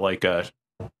me felt like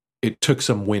it took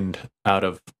some wind out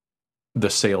of the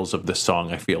sails of this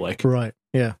song, I feel like. Right.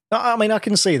 Yeah. I mean, I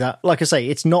can see that. Like I say,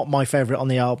 it's not my favorite on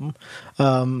the album.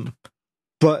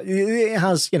 But it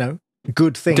has, you know,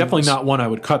 good things. Definitely not one I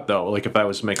would cut though, like if I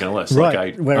was making a list.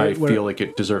 Right. Like I feel like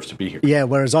it deserves to be here. Yeah,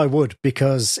 whereas I would,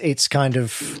 because it's kind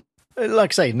of,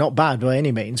 like I say, not bad by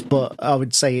any means, but I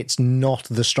would say it's not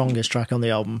the strongest track on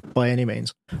the album by any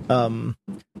means.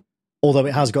 Although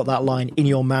it has got that line, "In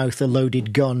your mouth, a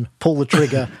loaded gun, pull the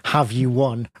trigger, have you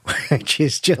won?" Which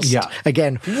is just,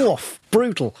 again, woof,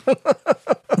 brutal.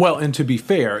 Well, and to be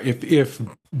fair, if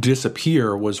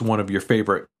Disappear was one of your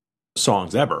favorite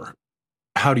songs ever,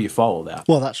 how do you follow that?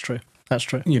 Well, that's true. That's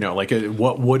true. You know, like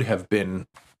what would have been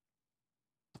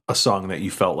a song that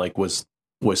you felt like was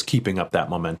keeping up that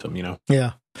momentum, you know?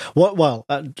 Yeah. Well,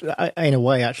 in a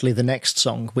way, actually, the next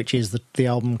song, which is the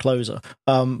album closer.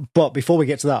 But before we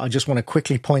get to that, I just want to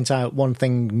quickly point out one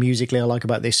thing musically I like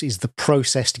about this is the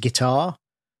processed guitar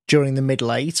during the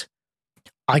middle eight.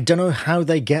 I don't know how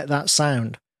they get that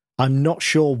sound. I'm not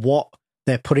sure what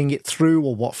they're putting it through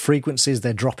or what frequencies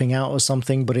they're dropping out or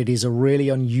something, but it is a really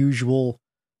unusual,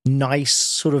 nice,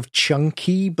 sort of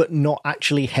chunky, but not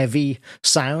actually heavy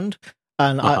sound.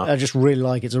 And I just really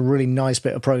like it. It's a really nice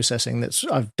bit of processing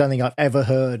I don't think I've ever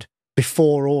heard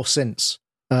before or since,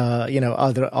 you know,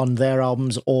 either on their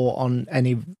albums or on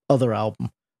any other album.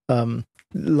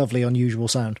 Lovely, unusual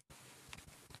sound.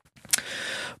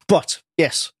 But,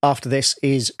 yes, after this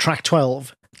is track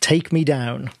 12, Take Me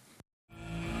Down.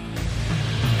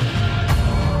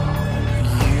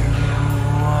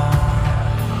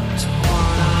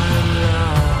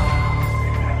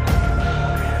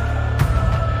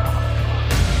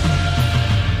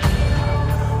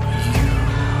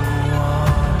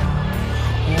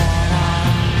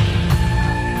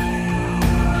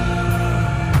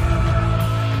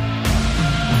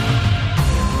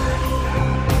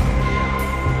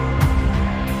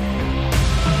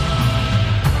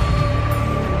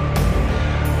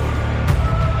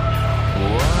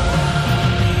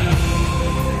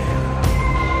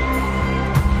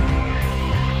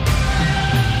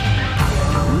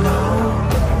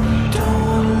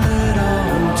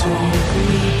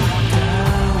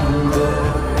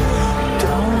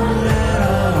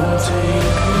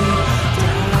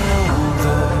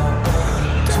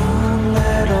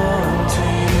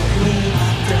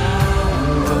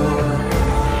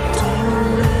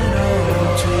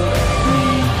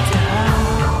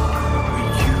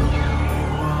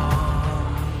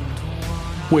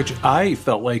 Which I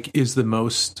felt like is the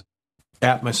most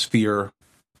atmosphere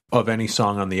of any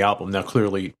song on the album. Now,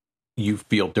 clearly, you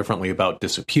feel differently about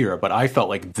Disappear, but I felt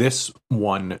like this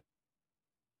one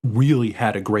really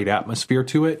had a great atmosphere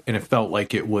to it, and it felt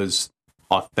like it was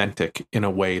authentic in a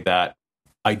way that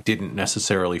I didn't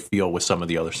necessarily feel with some of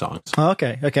the other songs.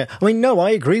 Okay. I mean, no,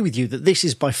 I agree with you that this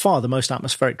is by far the most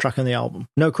atmospheric track on the album.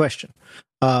 No question.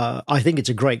 I think it's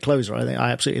a great closer.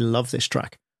 I absolutely love this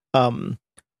track.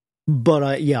 But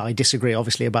I disagree,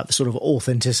 obviously, about the sort of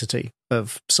authenticity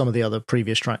of some of the other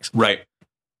previous tracks. Right.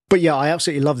 But yeah, I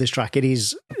absolutely love this track. It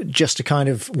is just a kind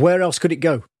of, where else could it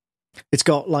go? It's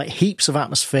got like heaps of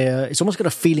atmosphere. It's almost got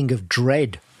a feeling of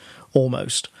dread,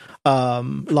 almost.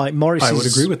 Like Morris's, I would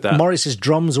agree with that. Morris's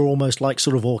drums are almost like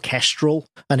sort of orchestral,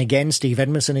 and again, Steve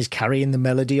Edmondson is carrying the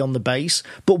melody on the bass.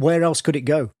 But where else could it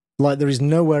go? Like, there is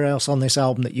nowhere else on this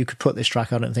album that you could put this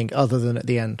track, I don't think, other than at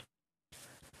the end.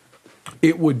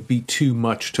 It would be too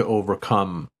much to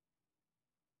overcome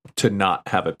to not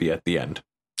have it be at the end.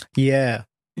 Yeah.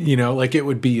 You know, like it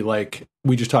would be like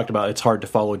we just talked about, it's hard to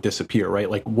follow Disappear, right?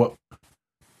 Like, what,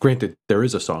 granted, there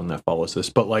is a song that follows this,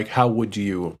 but like, how would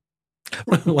you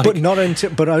like,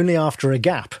 but only after a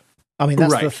gap. I mean,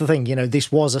 that's right. the thing, you know,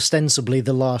 this was ostensibly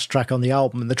the last track on the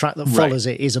album, and the track that follows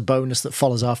it is a bonus that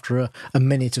follows after a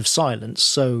minute of silence.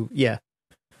 So yeah,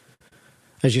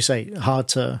 as you say,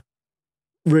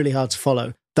 really hard to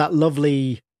follow. That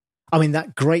lovely, I mean,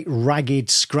 that great ragged,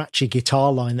 scratchy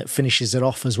guitar line that finishes it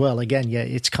off as well. Again, yeah,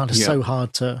 it's kind of so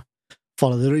hard to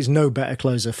follow. There is no better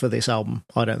closer for this album,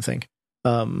 I don't think.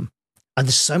 And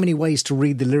there's so many ways to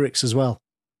read the lyrics as well.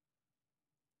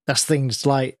 That's things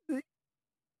like,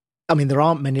 I mean, there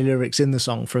aren't many lyrics in the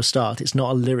song for a start. It's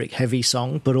not a lyric-heavy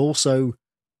song, but also,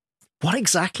 what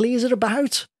exactly is it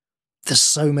about? There's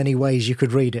so many ways you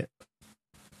could read it.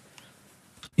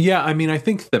 Yeah, I mean, I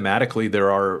think thematically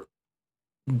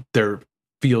there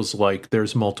feels like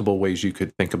there's multiple ways you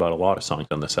could think about a lot of songs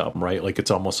on this album, right? Like,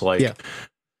 it's almost like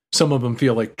some of them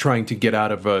feel like trying to get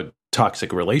out of a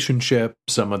toxic relationship.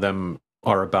 Some of them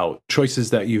are about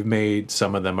choices that you've made.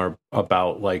 Some of them are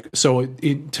about like, so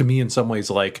it, to me, in some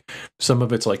ways, like some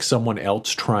of it's like someone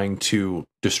else trying to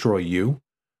destroy you.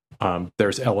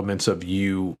 There's elements of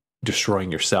you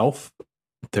destroying yourself.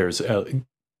 There's, you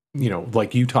know,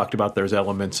 like you talked about, there's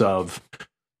elements of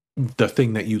the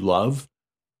thing that you love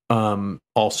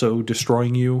also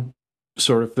destroying you,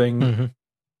 sort of thing. Mm-hmm.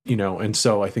 You know, and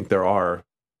so I think there are,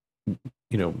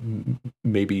 you know,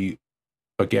 maybe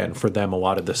again for them a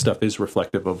lot of this stuff is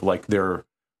reflective of like their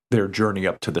journey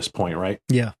up to this point, right?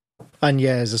 Yeah. And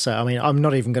yeah, as I say, I mean, I'm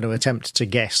not even going to attempt to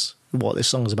guess what this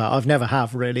song's about. I've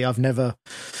never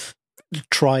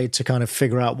tried to kind of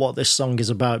figure out what this song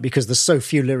is about, because there's so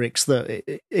few lyrics that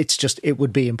it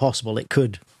would be impossible. It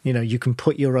could, you know, you can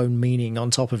put your own meaning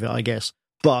on top of it, I guess.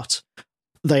 But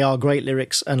they are great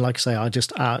lyrics, and like I say, I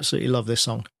just absolutely love this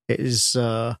song. It is,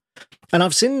 and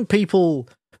I've seen people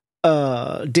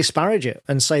disparage it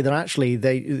and say that actually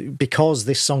because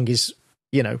this song is,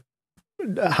 you know,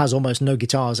 has almost no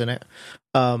guitars in it.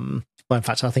 Well, in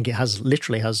fact, I think it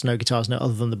literally has no guitars in it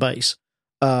other than the bass.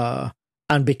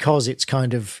 And because it's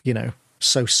kind of, you know,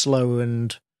 so slow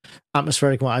and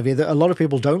atmospheric and what have you, that a lot of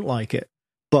people don't like it.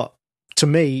 But to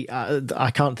me,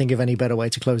 I can't think of any better way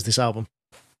to close this album.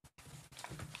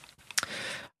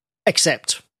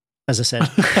 Except, as I said,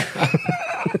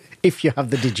 if you have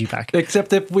the digipack.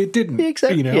 Except if we didn't.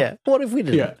 You know? Yeah. What if we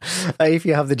didn't? Yeah. If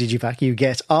you have the digipack, you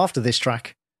get, after this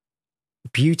track,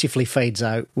 beautifully fades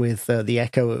out with the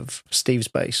echo of Steve's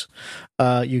bass.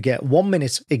 You get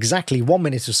exactly 1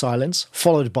 minute of silence,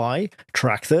 followed by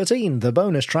track 13, the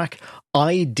bonus track,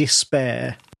 I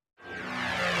Despair.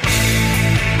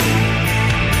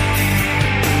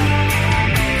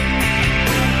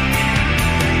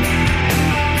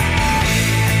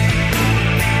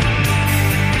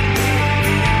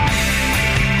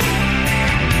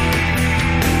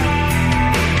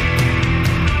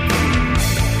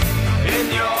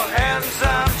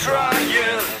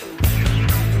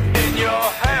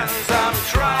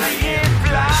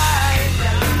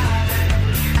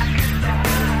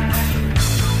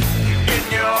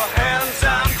 In your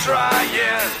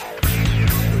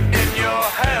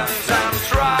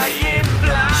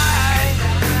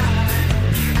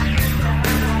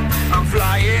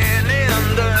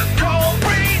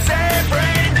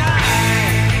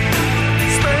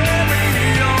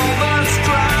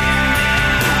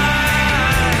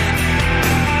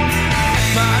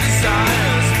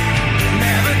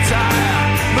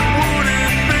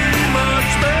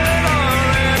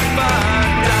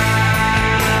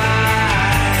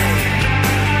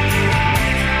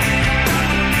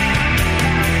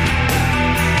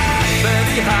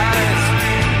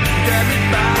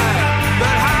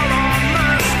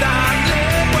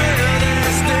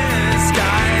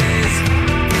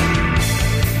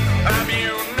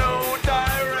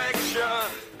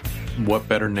what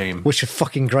better name? Which a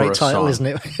fucking for great a title, song. isn't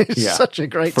it? It's such a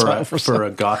great title for a song. For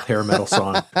a goth hair metal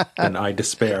song, and I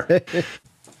Despair.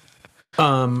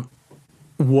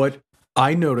 What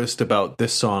I noticed about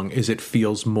this song is it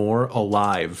feels more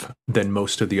alive than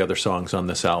most of the other songs on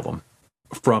this album,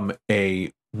 from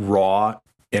a raw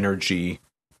energy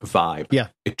vibe. Yeah.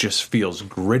 It just feels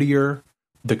grittier.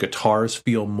 The guitars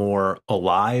feel more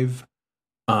alive.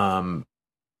 There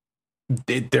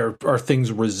are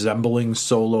things resembling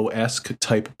solo-esque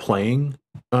type playing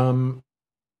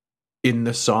in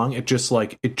the song. It just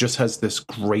has this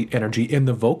great energy, and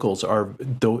the vocals are,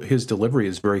 though his delivery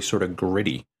is very sort of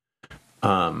gritty.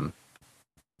 So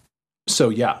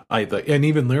yeah, and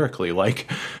even lyrically,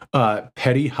 like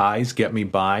petty highs get me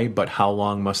by, but how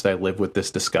long must I live with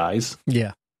this disguise?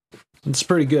 Yeah. It's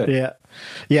pretty good. Yeah.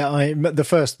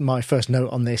 My first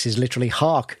note on this is literally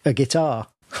hark, a guitar.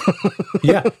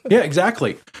 yeah,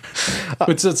 exactly.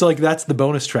 It's like that's the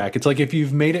bonus track. It's like if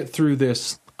you've made it through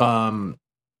this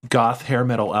goth hair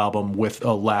metal album with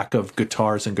a lack of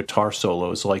guitars and guitar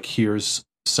solos, like here's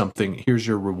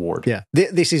your reward. Yeah,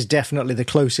 this is definitely the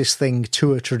closest thing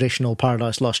to a traditional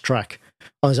Paradise Lost track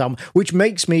on this album, which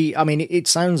makes me, I mean, it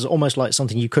sounds almost like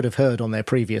something you could have heard on their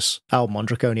previous album on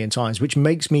Draconian Times, which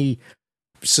makes me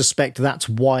suspect that's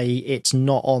why it's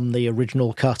not on the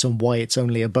original cut and why it's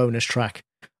only a bonus track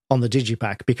on the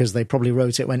digipack, because they probably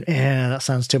wrote it when, that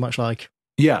sounds too much like,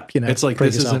 it's like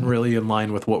this isn't album. really in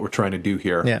line with what we're trying to do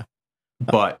here. Yeah,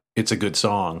 but it's a good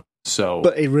song. So,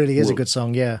 but it really is a good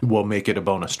song. Yeah, we'll make it a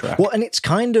bonus track. Well, and it's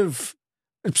kind of,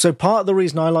 so part of the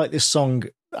reason I like this song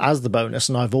as the bonus,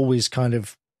 and I've always kind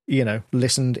of,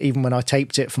 listened, even when I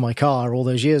taped it for my car all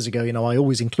those years ago, I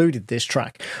always included this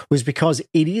track, was because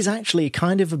it is actually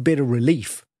kind of a bit of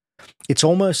relief. It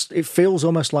feels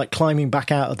almost like climbing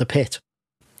back out of the pit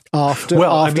after that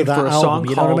album,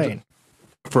 you know what I mean?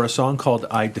 For a song called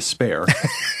I Despair,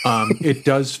 it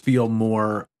does feel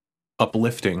more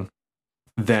uplifting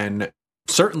than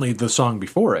certainly the song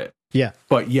before it. Yeah.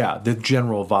 But yeah, the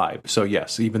general vibe. So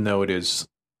yes, even though it is,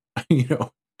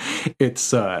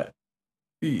 it's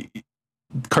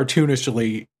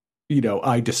cartoonishly,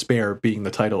 I Despair being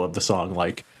the title of the song,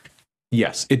 like,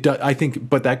 yes, it does. I think,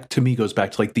 but that to me goes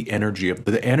back to like the energy of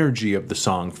the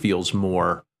song feels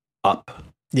more up.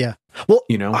 Yeah. Well,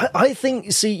 I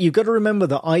think, see, you've got to remember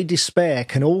that I Despair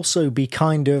can also be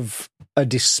kind of a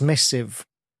dismissive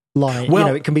line.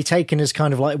 Well, it can be taken as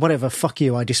kind of like, whatever, fuck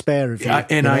you, I despair of you.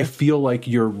 And I feel like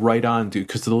you're right on, dude,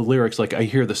 because the lyrics, like, I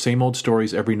hear the same old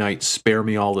stories every night, spare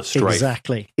me all the strife.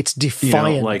 Exactly. It's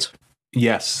defiant.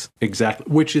 Yes, exactly.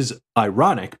 Which is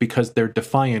ironic because they're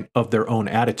defiant of their own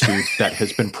attitude that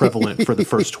has been prevalent for the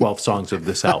first 12 songs of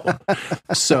this album.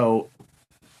 So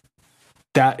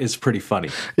that is pretty funny.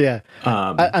 Yeah.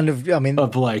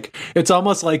 It's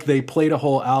almost like they played a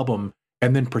whole album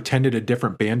and then pretended a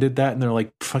different band did that, and they're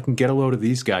like, fucking get a load of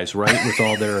these guys, right? With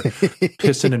all their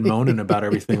pissing and moaning about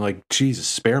everything. Like, Jesus,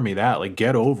 spare me that. Like,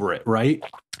 get over it, right?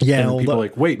 Yeah. And people are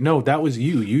like, wait, no, that was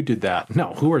you. You did that.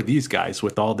 No, who are these guys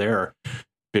with all their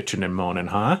bitching and moaning,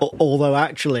 huh? Although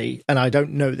actually, and I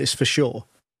don't know this for sure,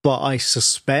 but I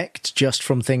suspect, just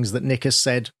from things that Nick has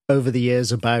said over the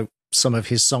years about some of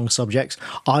his song subjects,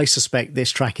 I suspect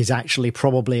this track is actually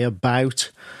probably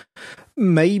about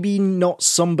maybe not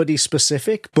somebody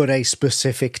specific, but a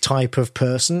specific type of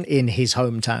person in his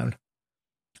hometown.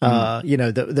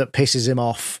 That pisses him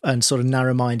off, and sort of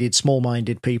narrow-minded,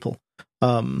 small-minded people.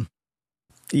 I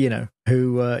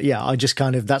just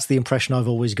kind of, that's the impression I've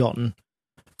always gotten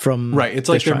from. Right, it's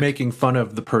like they're making fun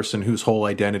of the person whose whole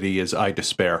identity is I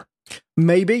despair.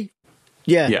 Maybe.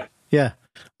 Yeah. Yeah.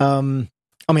 I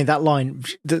mean, that line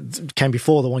that came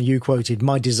before the one you quoted,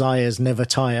 my desires never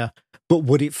tire, but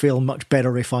would it feel much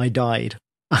better if I died?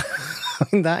 I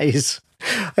mean,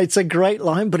 it's a great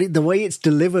line, but the way it's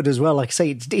delivered as well, like I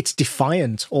say, it's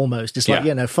defiant almost. It's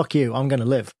like, fuck you, I'm going to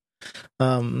live.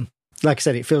 Like I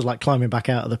said, it feels like climbing back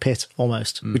out of the pit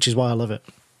almost, which is why I love it.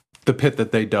 The pit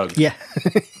that they dug. Yeah.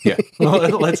 Yeah.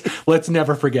 Well, let's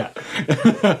never forget.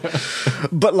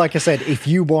 But like I said, if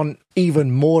you want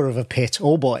even more of a pit,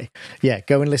 oh boy,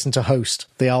 go and listen to Host,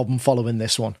 the album following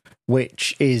this one,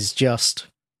 which is just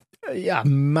a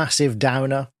massive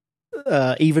downer,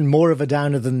 even more of a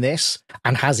downer than this,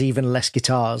 and has even less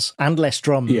guitars and less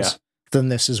drums than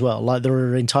this as well. Like, there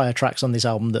are entire tracks on this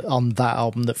album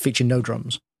that feature no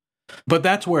drums. But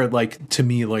that's where, like, to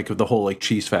me, like, the whole, like,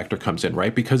 cheese factor comes in,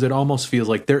 right? Because it almost feels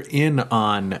like they're in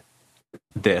on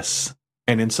this,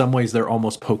 and in some ways they're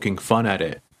almost poking fun at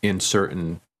it in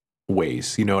certain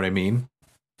ways. You know what I mean?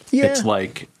 Yeah. It's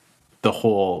like the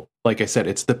whole, like I said,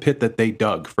 it's the pit that they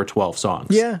dug for 12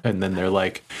 songs. Yeah. And then they're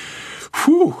like,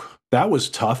 whew, that was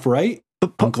tough, right?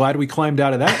 But I'm glad we climbed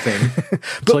out of that thing.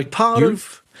 but like part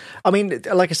of, I mean,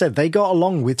 like I said, they got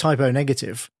along with Typo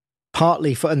Negative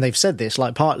partly for, and they've said this,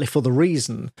 like partly for the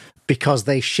reason because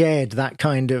they shared that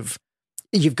kind of.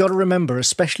 You've got to remember,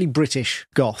 especially British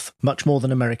goth, much more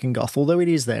than American goth, although it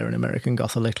is there in American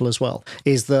goth a little as well,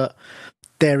 is that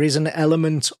there is an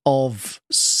element of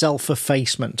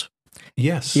self-effacement.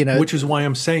 Yes, which is why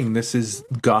I'm saying this is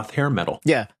goth hair metal.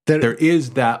 Yeah. There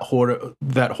is that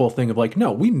whole thing of like,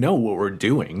 no, we know what we're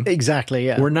doing. Exactly,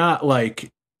 yeah. We're not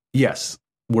like, yes,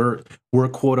 we're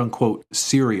quote unquote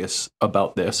serious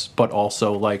about this, but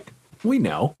also like, we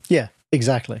know. Yeah,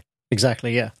 exactly.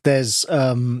 Exactly, yeah. There's,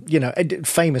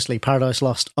 famously, Paradise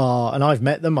Lost are, and I've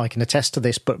met them, I can attest to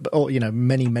this, but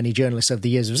many, many journalists over the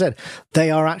years have said,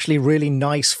 they are actually really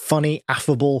nice, funny,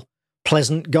 affable,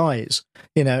 pleasant guys,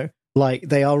 like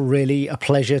they are really a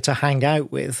pleasure to hang out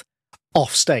with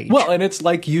off stage. Well, and it's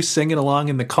like you singing along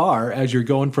in the car as you're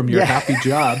going from your happy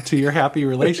job to your happy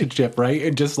relationship, right?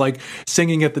 And just like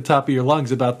singing at the top of your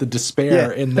lungs about the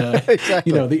despair and the,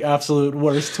 exactly. The absolute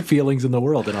worst feelings in the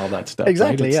world and all that stuff.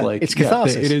 Exactly, right? It's like, it's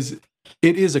catharsis.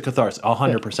 It is a catharsis,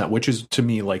 100%, which is to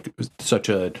me like such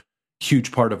a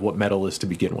huge part of what metal is to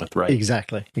begin with, right?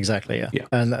 Exactly, yeah.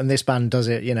 And this band does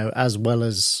it, as well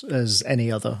as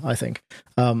any other, I think.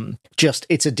 Just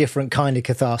it's a different kind of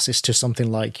catharsis to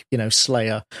something like,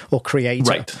 Slayer or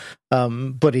Creator. Right.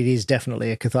 But it is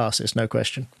definitely a catharsis, no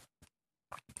question.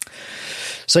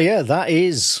 So yeah, that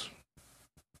is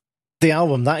the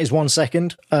album. That is 1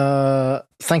 second.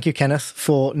 Thank you, Kenneth,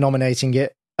 for nominating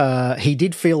it. He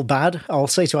did feel bad. I'll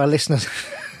say to our listeners,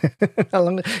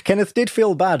 Kenneth did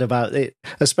feel bad about it,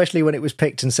 especially when it was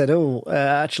picked and said,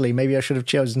 actually, maybe I should have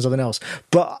chosen something else.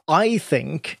 But I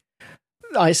think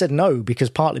I said no,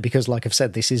 partly because, like I've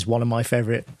said, this is one of my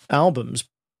favorite albums,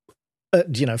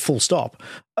 full stop.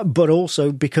 But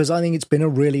also because I think it's been a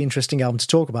really interesting album to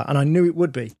talk about. And I knew it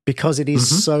would be because it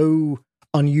is so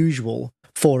unusual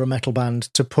for a metal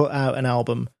band to put out an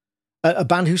album. A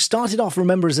band who started off,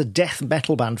 remember, as a death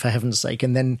metal band, for heaven's sake,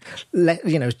 and then,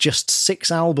 just 6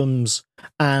 albums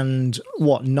and,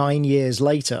 9 years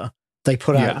later, they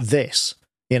put out this,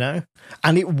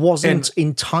 And it wasn't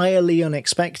entirely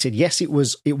unexpected. Yes, it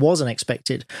was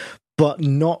unexpected, but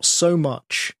not so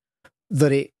much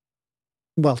that it,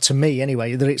 well, to me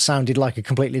anyway, that it sounded like a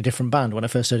completely different band when I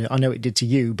first heard it. I know it did to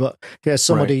you, but as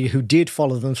somebody who did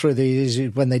follow them through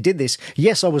when they did this,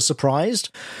 yes, I was surprised,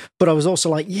 but I was also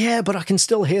like, yeah, but I can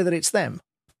still hear that it's them.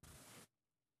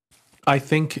 I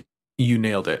think you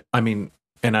nailed it. I mean,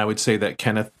 and I would say that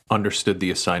Kenneth understood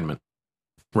the assignment,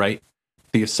 right?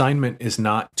 The assignment is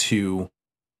not to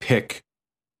pick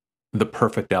the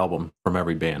perfect album from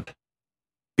every band,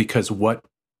 because what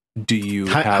do you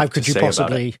how could you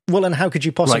possibly and how could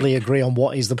you possibly agree on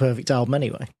what is the perfect album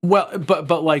anyway? Well,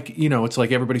 but like, it's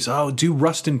like everybody says, do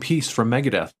Rust in Peace from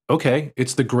Megadeth. Okay,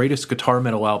 it's the greatest guitar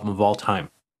metal album of all time.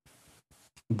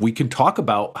 We can talk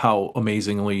about how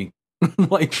amazingly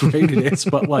like great it is,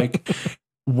 but like,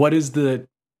 what is the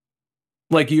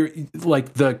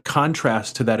the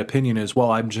contrast to that opinion is, well,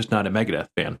 I'm just not a Megadeth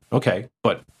fan. Okay,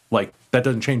 but like, that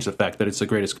doesn't change the fact that it's the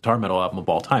greatest guitar metal album of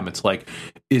all time. It's like,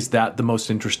 is that the most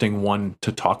interesting one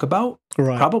to talk about?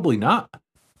 Right. Probably not.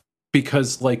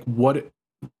 Because like, what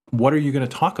are you going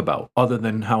to talk about other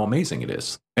than how amazing it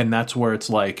is? And that's where it's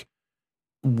like,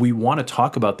 we want to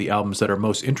talk about the albums that are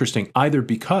most interesting, either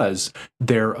because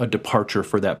they're a departure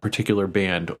for that particular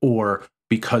band, or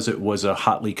because it was a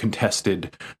hotly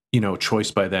contested,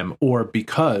 choice by them, or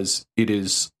because it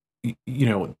is,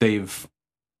 they've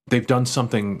done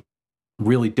something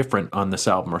really different on this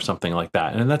album or something like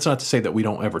that. And that's not to say that we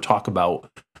don't ever talk about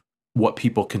what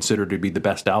people consider to be the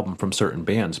best album from certain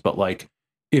bands, but like,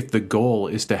 if the goal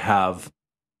is to have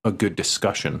a good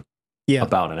discussion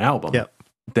about an album,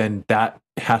 then that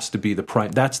has to be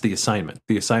that's the assignment.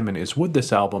 The assignment is, would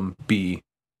this album be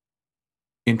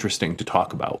interesting to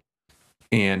talk about?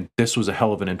 And this was a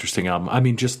hell of an interesting album. I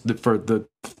mean, just for the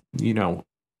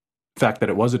fact that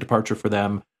it was a departure for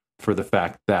them, for the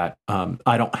fact that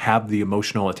I don't have the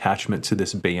emotional attachment to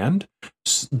this band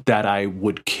that I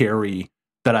would carry,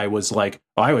 that I was like,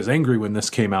 I was angry when this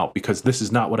came out because this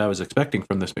is not what I was expecting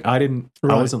from this band.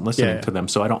 I wasn't listening to them,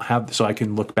 so I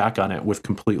can look back on it with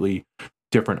completely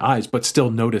different eyes, but still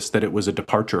notice that it was a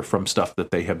departure from stuff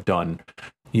that they have done,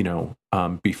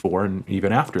 before and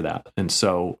even after that. And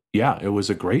so, yeah, it was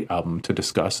a great album to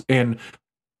discuss. And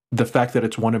the fact that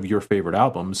it's one of your favorite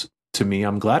albums, to me,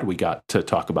 I'm glad we got to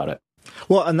talk about it.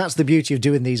 Well, and that's the beauty of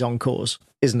doing these encores,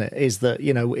 isn't it? Is that,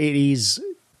 it is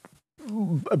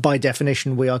by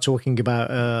definition, we are talking about,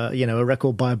 a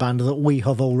record by a band that we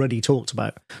have already talked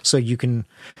about. So you can,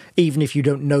 even if you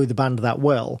don't know the band that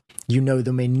well, you know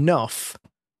them enough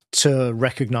to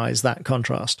recognize that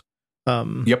contrast.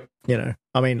 Yep. We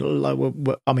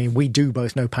do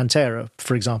both know Pantera,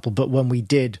 for example, but when we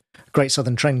did Great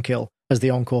Southern Trendkill as the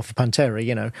encore for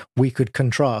Pantera, we could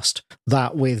contrast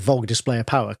that with Vulgar Display of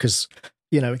Power, because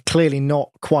clearly not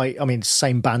quite,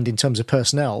 same band in terms of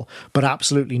personnel, but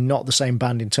absolutely not the same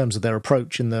band in terms of their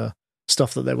approach and the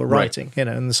stuff that they were writing,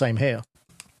 and the same here.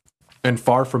 And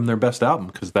far from their best album,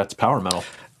 because that's power metal.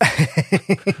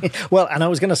 Well, and I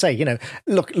was going to say,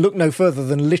 look no further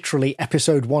than literally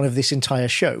episode 1 of this entire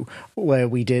show, where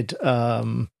we did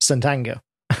St. Anger.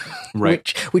 Right.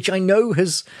 Which I know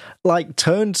has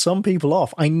turned some people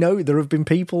off. I know there have been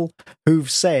people who've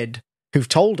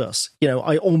told us,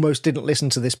 I almost didn't listen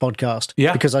to this podcast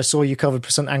because I saw you covered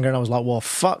St. Anger, and I was like, well,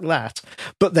 fuck that.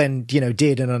 But then,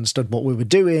 did and understood what we were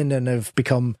doing and have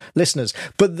become listeners.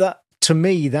 But that, to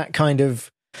me, that kind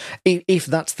of, if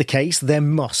that's the case, there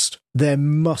must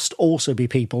also be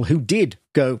people who did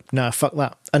go, no, fuck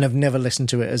that, and have never listened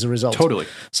to it as a result. Totally.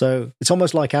 So it's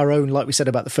almost like our own, like we said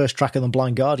about the first track of the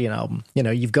Blind Guardian album.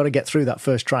 You've got to get through that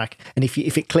first track, and if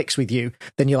it clicks with you,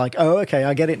 then you're like, oh, okay,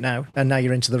 I get it now, and now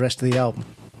you're into the rest of the album.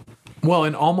 Well,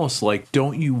 and almost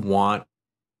don't you want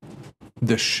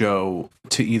the show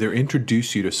to either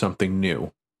introduce you to something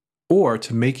new, or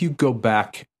to make you go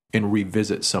back and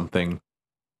revisit something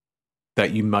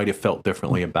that you might have felt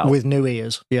differently about with new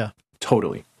ears? Yeah,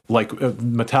 totally.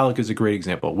 Metallica is a great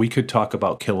example. We could talk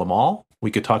about Kill 'Em All,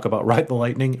 we could talk about Ride the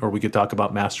Lightning, or we could talk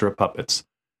about Master of Puppets.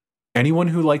 Anyone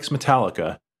who likes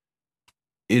Metallica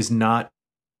is not.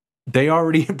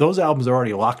 Those albums are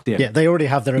already locked in. Yeah, they already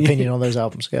have their opinion on those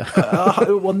albums. Yeah.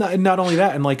 Well, not only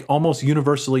that, and almost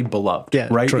universally beloved. Yeah,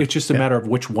 right. True. It's just a matter of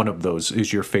which one of those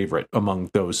is your favorite among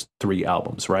those 3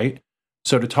 albums, right?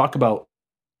 So to talk about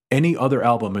any other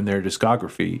album in their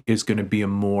discography is going to be a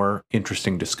more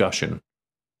interesting discussion.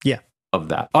 Of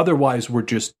that. Otherwise, we're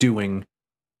just talking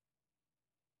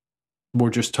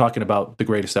about the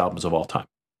greatest albums of all time.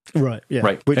 Right. Yeah.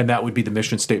 Right. And that would be the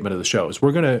mission statement of the show. Is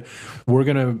we're gonna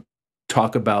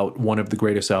talk about one of the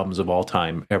greatest albums of all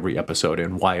time every episode,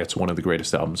 and why it's one of the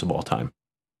greatest albums of all time.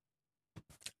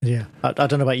 Yeah. I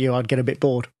don't know about you. I'd get a bit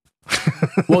bored.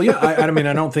 Well, yeah. I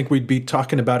don't think we'd be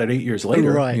talking about it 8 years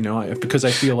later. Right. Because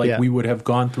I feel like we would have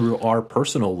gone through our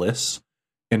personal lists,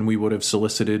 and we would have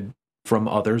solicited from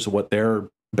others what their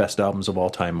best albums of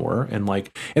all time were. And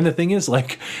the thing is,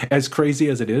 as crazy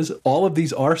as it is, all of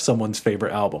these are someone's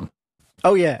favorite album.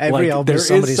 Oh yeah, every album there is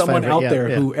somebody's is someone favorite. out there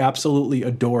who absolutely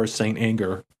adores Saint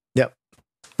Anger. Yep.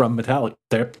 From Metallica.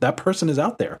 That person is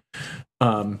out there.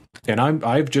 And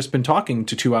I've just been talking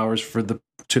to 2 hours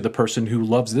to the person who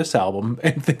loves this album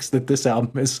and thinks that this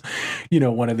album is,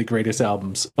 one of the greatest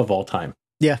albums of all time.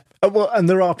 Yeah. Well, and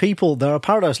there are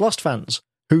Paradise Lost fans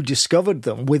who discovered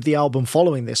them with the album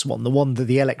following this one, the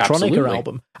Electronica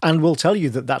album, and will tell you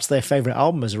that that's their favorite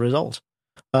album as a result.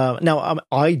 Now,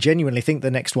 I genuinely think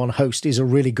the next one, Host, is a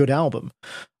really good album,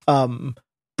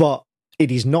 but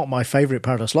it is not my favorite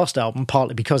Paradise Lost album,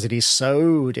 partly because it is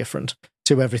so different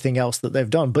to everything else that they've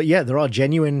done. But yeah, there are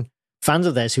genuine fans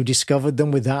of theirs who discovered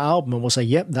them with that album and will say,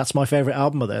 yep, that's my favorite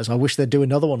album of theirs. I wish they'd do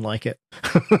another one like it.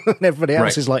 And everybody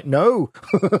else is like, no.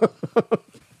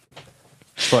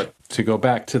 But to go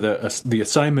back to the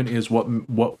assignment is what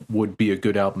would be a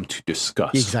good album to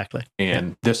discuss. Exactly.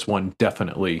 And this one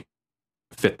definitely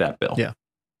fit that bill. Yeah.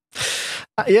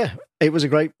 It was a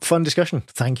great, fun discussion.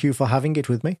 Thank you for having it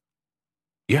with me.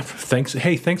 Yeah, thanks.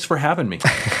 Hey, thanks for having me.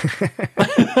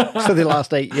 For the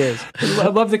last 8 years.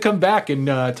 I'd love to come back and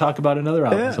talk about another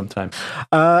album sometime.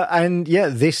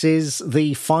 This is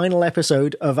the final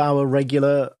episode of our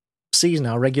regular season,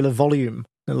 our regular volume,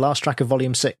 the last track of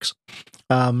volume 6,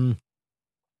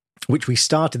 which we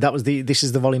started. This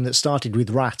is the volume that started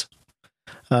with Rat.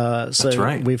 That's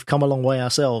right. We've come a long way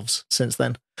ourselves since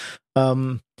then.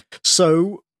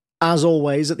 So, as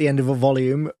always, at the end of a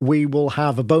volume, we will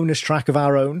have a bonus track of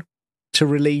our own to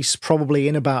release probably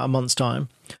in about a month's time.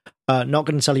 Not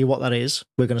going to tell you what that is.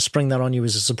 We're going to spring that on you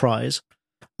as a surprise.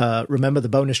 Remember, the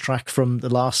bonus track from the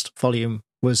last volume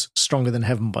was Stronger Than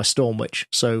Heaven by Stormwitch.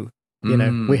 So,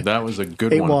 that was a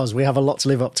good one. It was. We have a lot to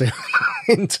live up to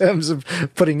in terms of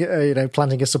putting,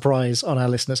 planting a surprise on our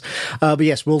listeners. But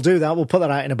yes, we'll do that. We'll put that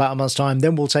out in about a month's time.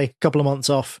 Then we'll take a couple of months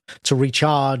off to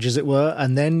recharge, as it were.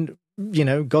 And then,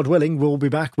 God willing, we'll be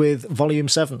back with volume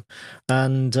 7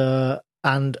 and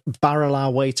barrel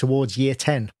our way towards year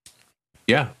 10.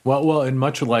 Yeah. Well, and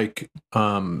much like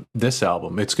this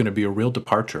album, it's going to be a real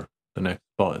departure the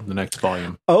next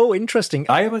volume. Oh, interesting.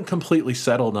 I haven't completely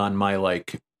settled on my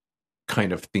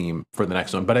kind of theme for the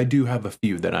next one, but I do have a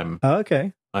few that I'm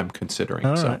considering.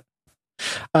 All right.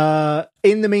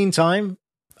 In the meantime,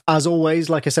 as always,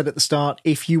 like I said at the start,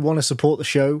 if you want to support the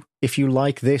show, if you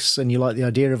like this and you like the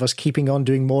idea of us keeping on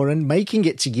doing more and making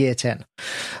it to year 10,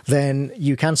 then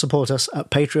you can support us at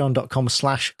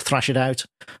patreon.com/thrashitout.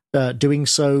 Doing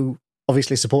so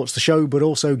obviously supports the show, but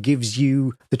also gives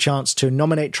you the chance to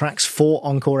nominate tracks for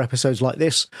encore episodes like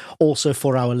this, also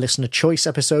for our listener choice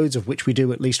episodes, of which we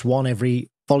do at least one every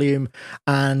volume,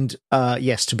 and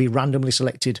yes, to be randomly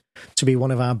selected to be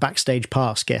one of our backstage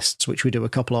pass guests, which we do a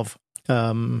couple of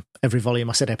every volume.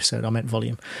 I said episode, I meant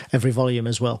volume. Every volume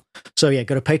as well. So yeah,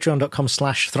 go to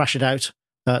patreon.com/thrashitout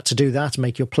to do that,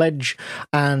 make your pledge,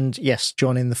 and yes,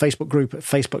 join in the Facebook group at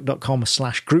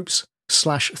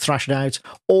facebook.com/groups/thrashitout,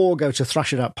 or go to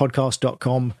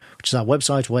thrashidoutpodcast.com, which is our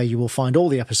website where you will find all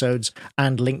the episodes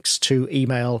and links to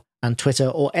email and Twitter,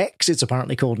 or X it's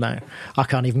apparently called now. I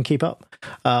can't even keep up.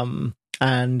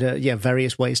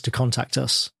 Various ways to contact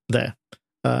us there.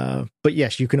 But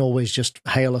yes, you can always just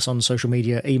hail us on social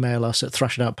media, email us at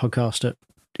thrashidoutpodcast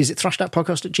is it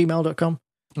thrashidoutpodcast@gmail.com?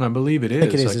 I believe it is. I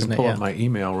think it is, I can pull up my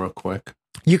email real quick.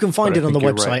 You can find it on the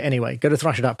website right. Anyway. Go to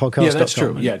thrashidoutpodcast.com. Yeah, that's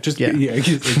true. Yeah,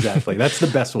 exactly. That's the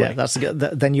best way. Yeah,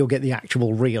 then you'll get the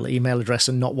actual real email address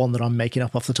and not one that I'm making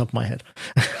up off the top of my head.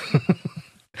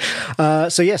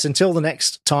 So yes, until the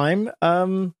next time,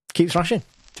 keep thrashing.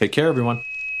 Take care, everyone.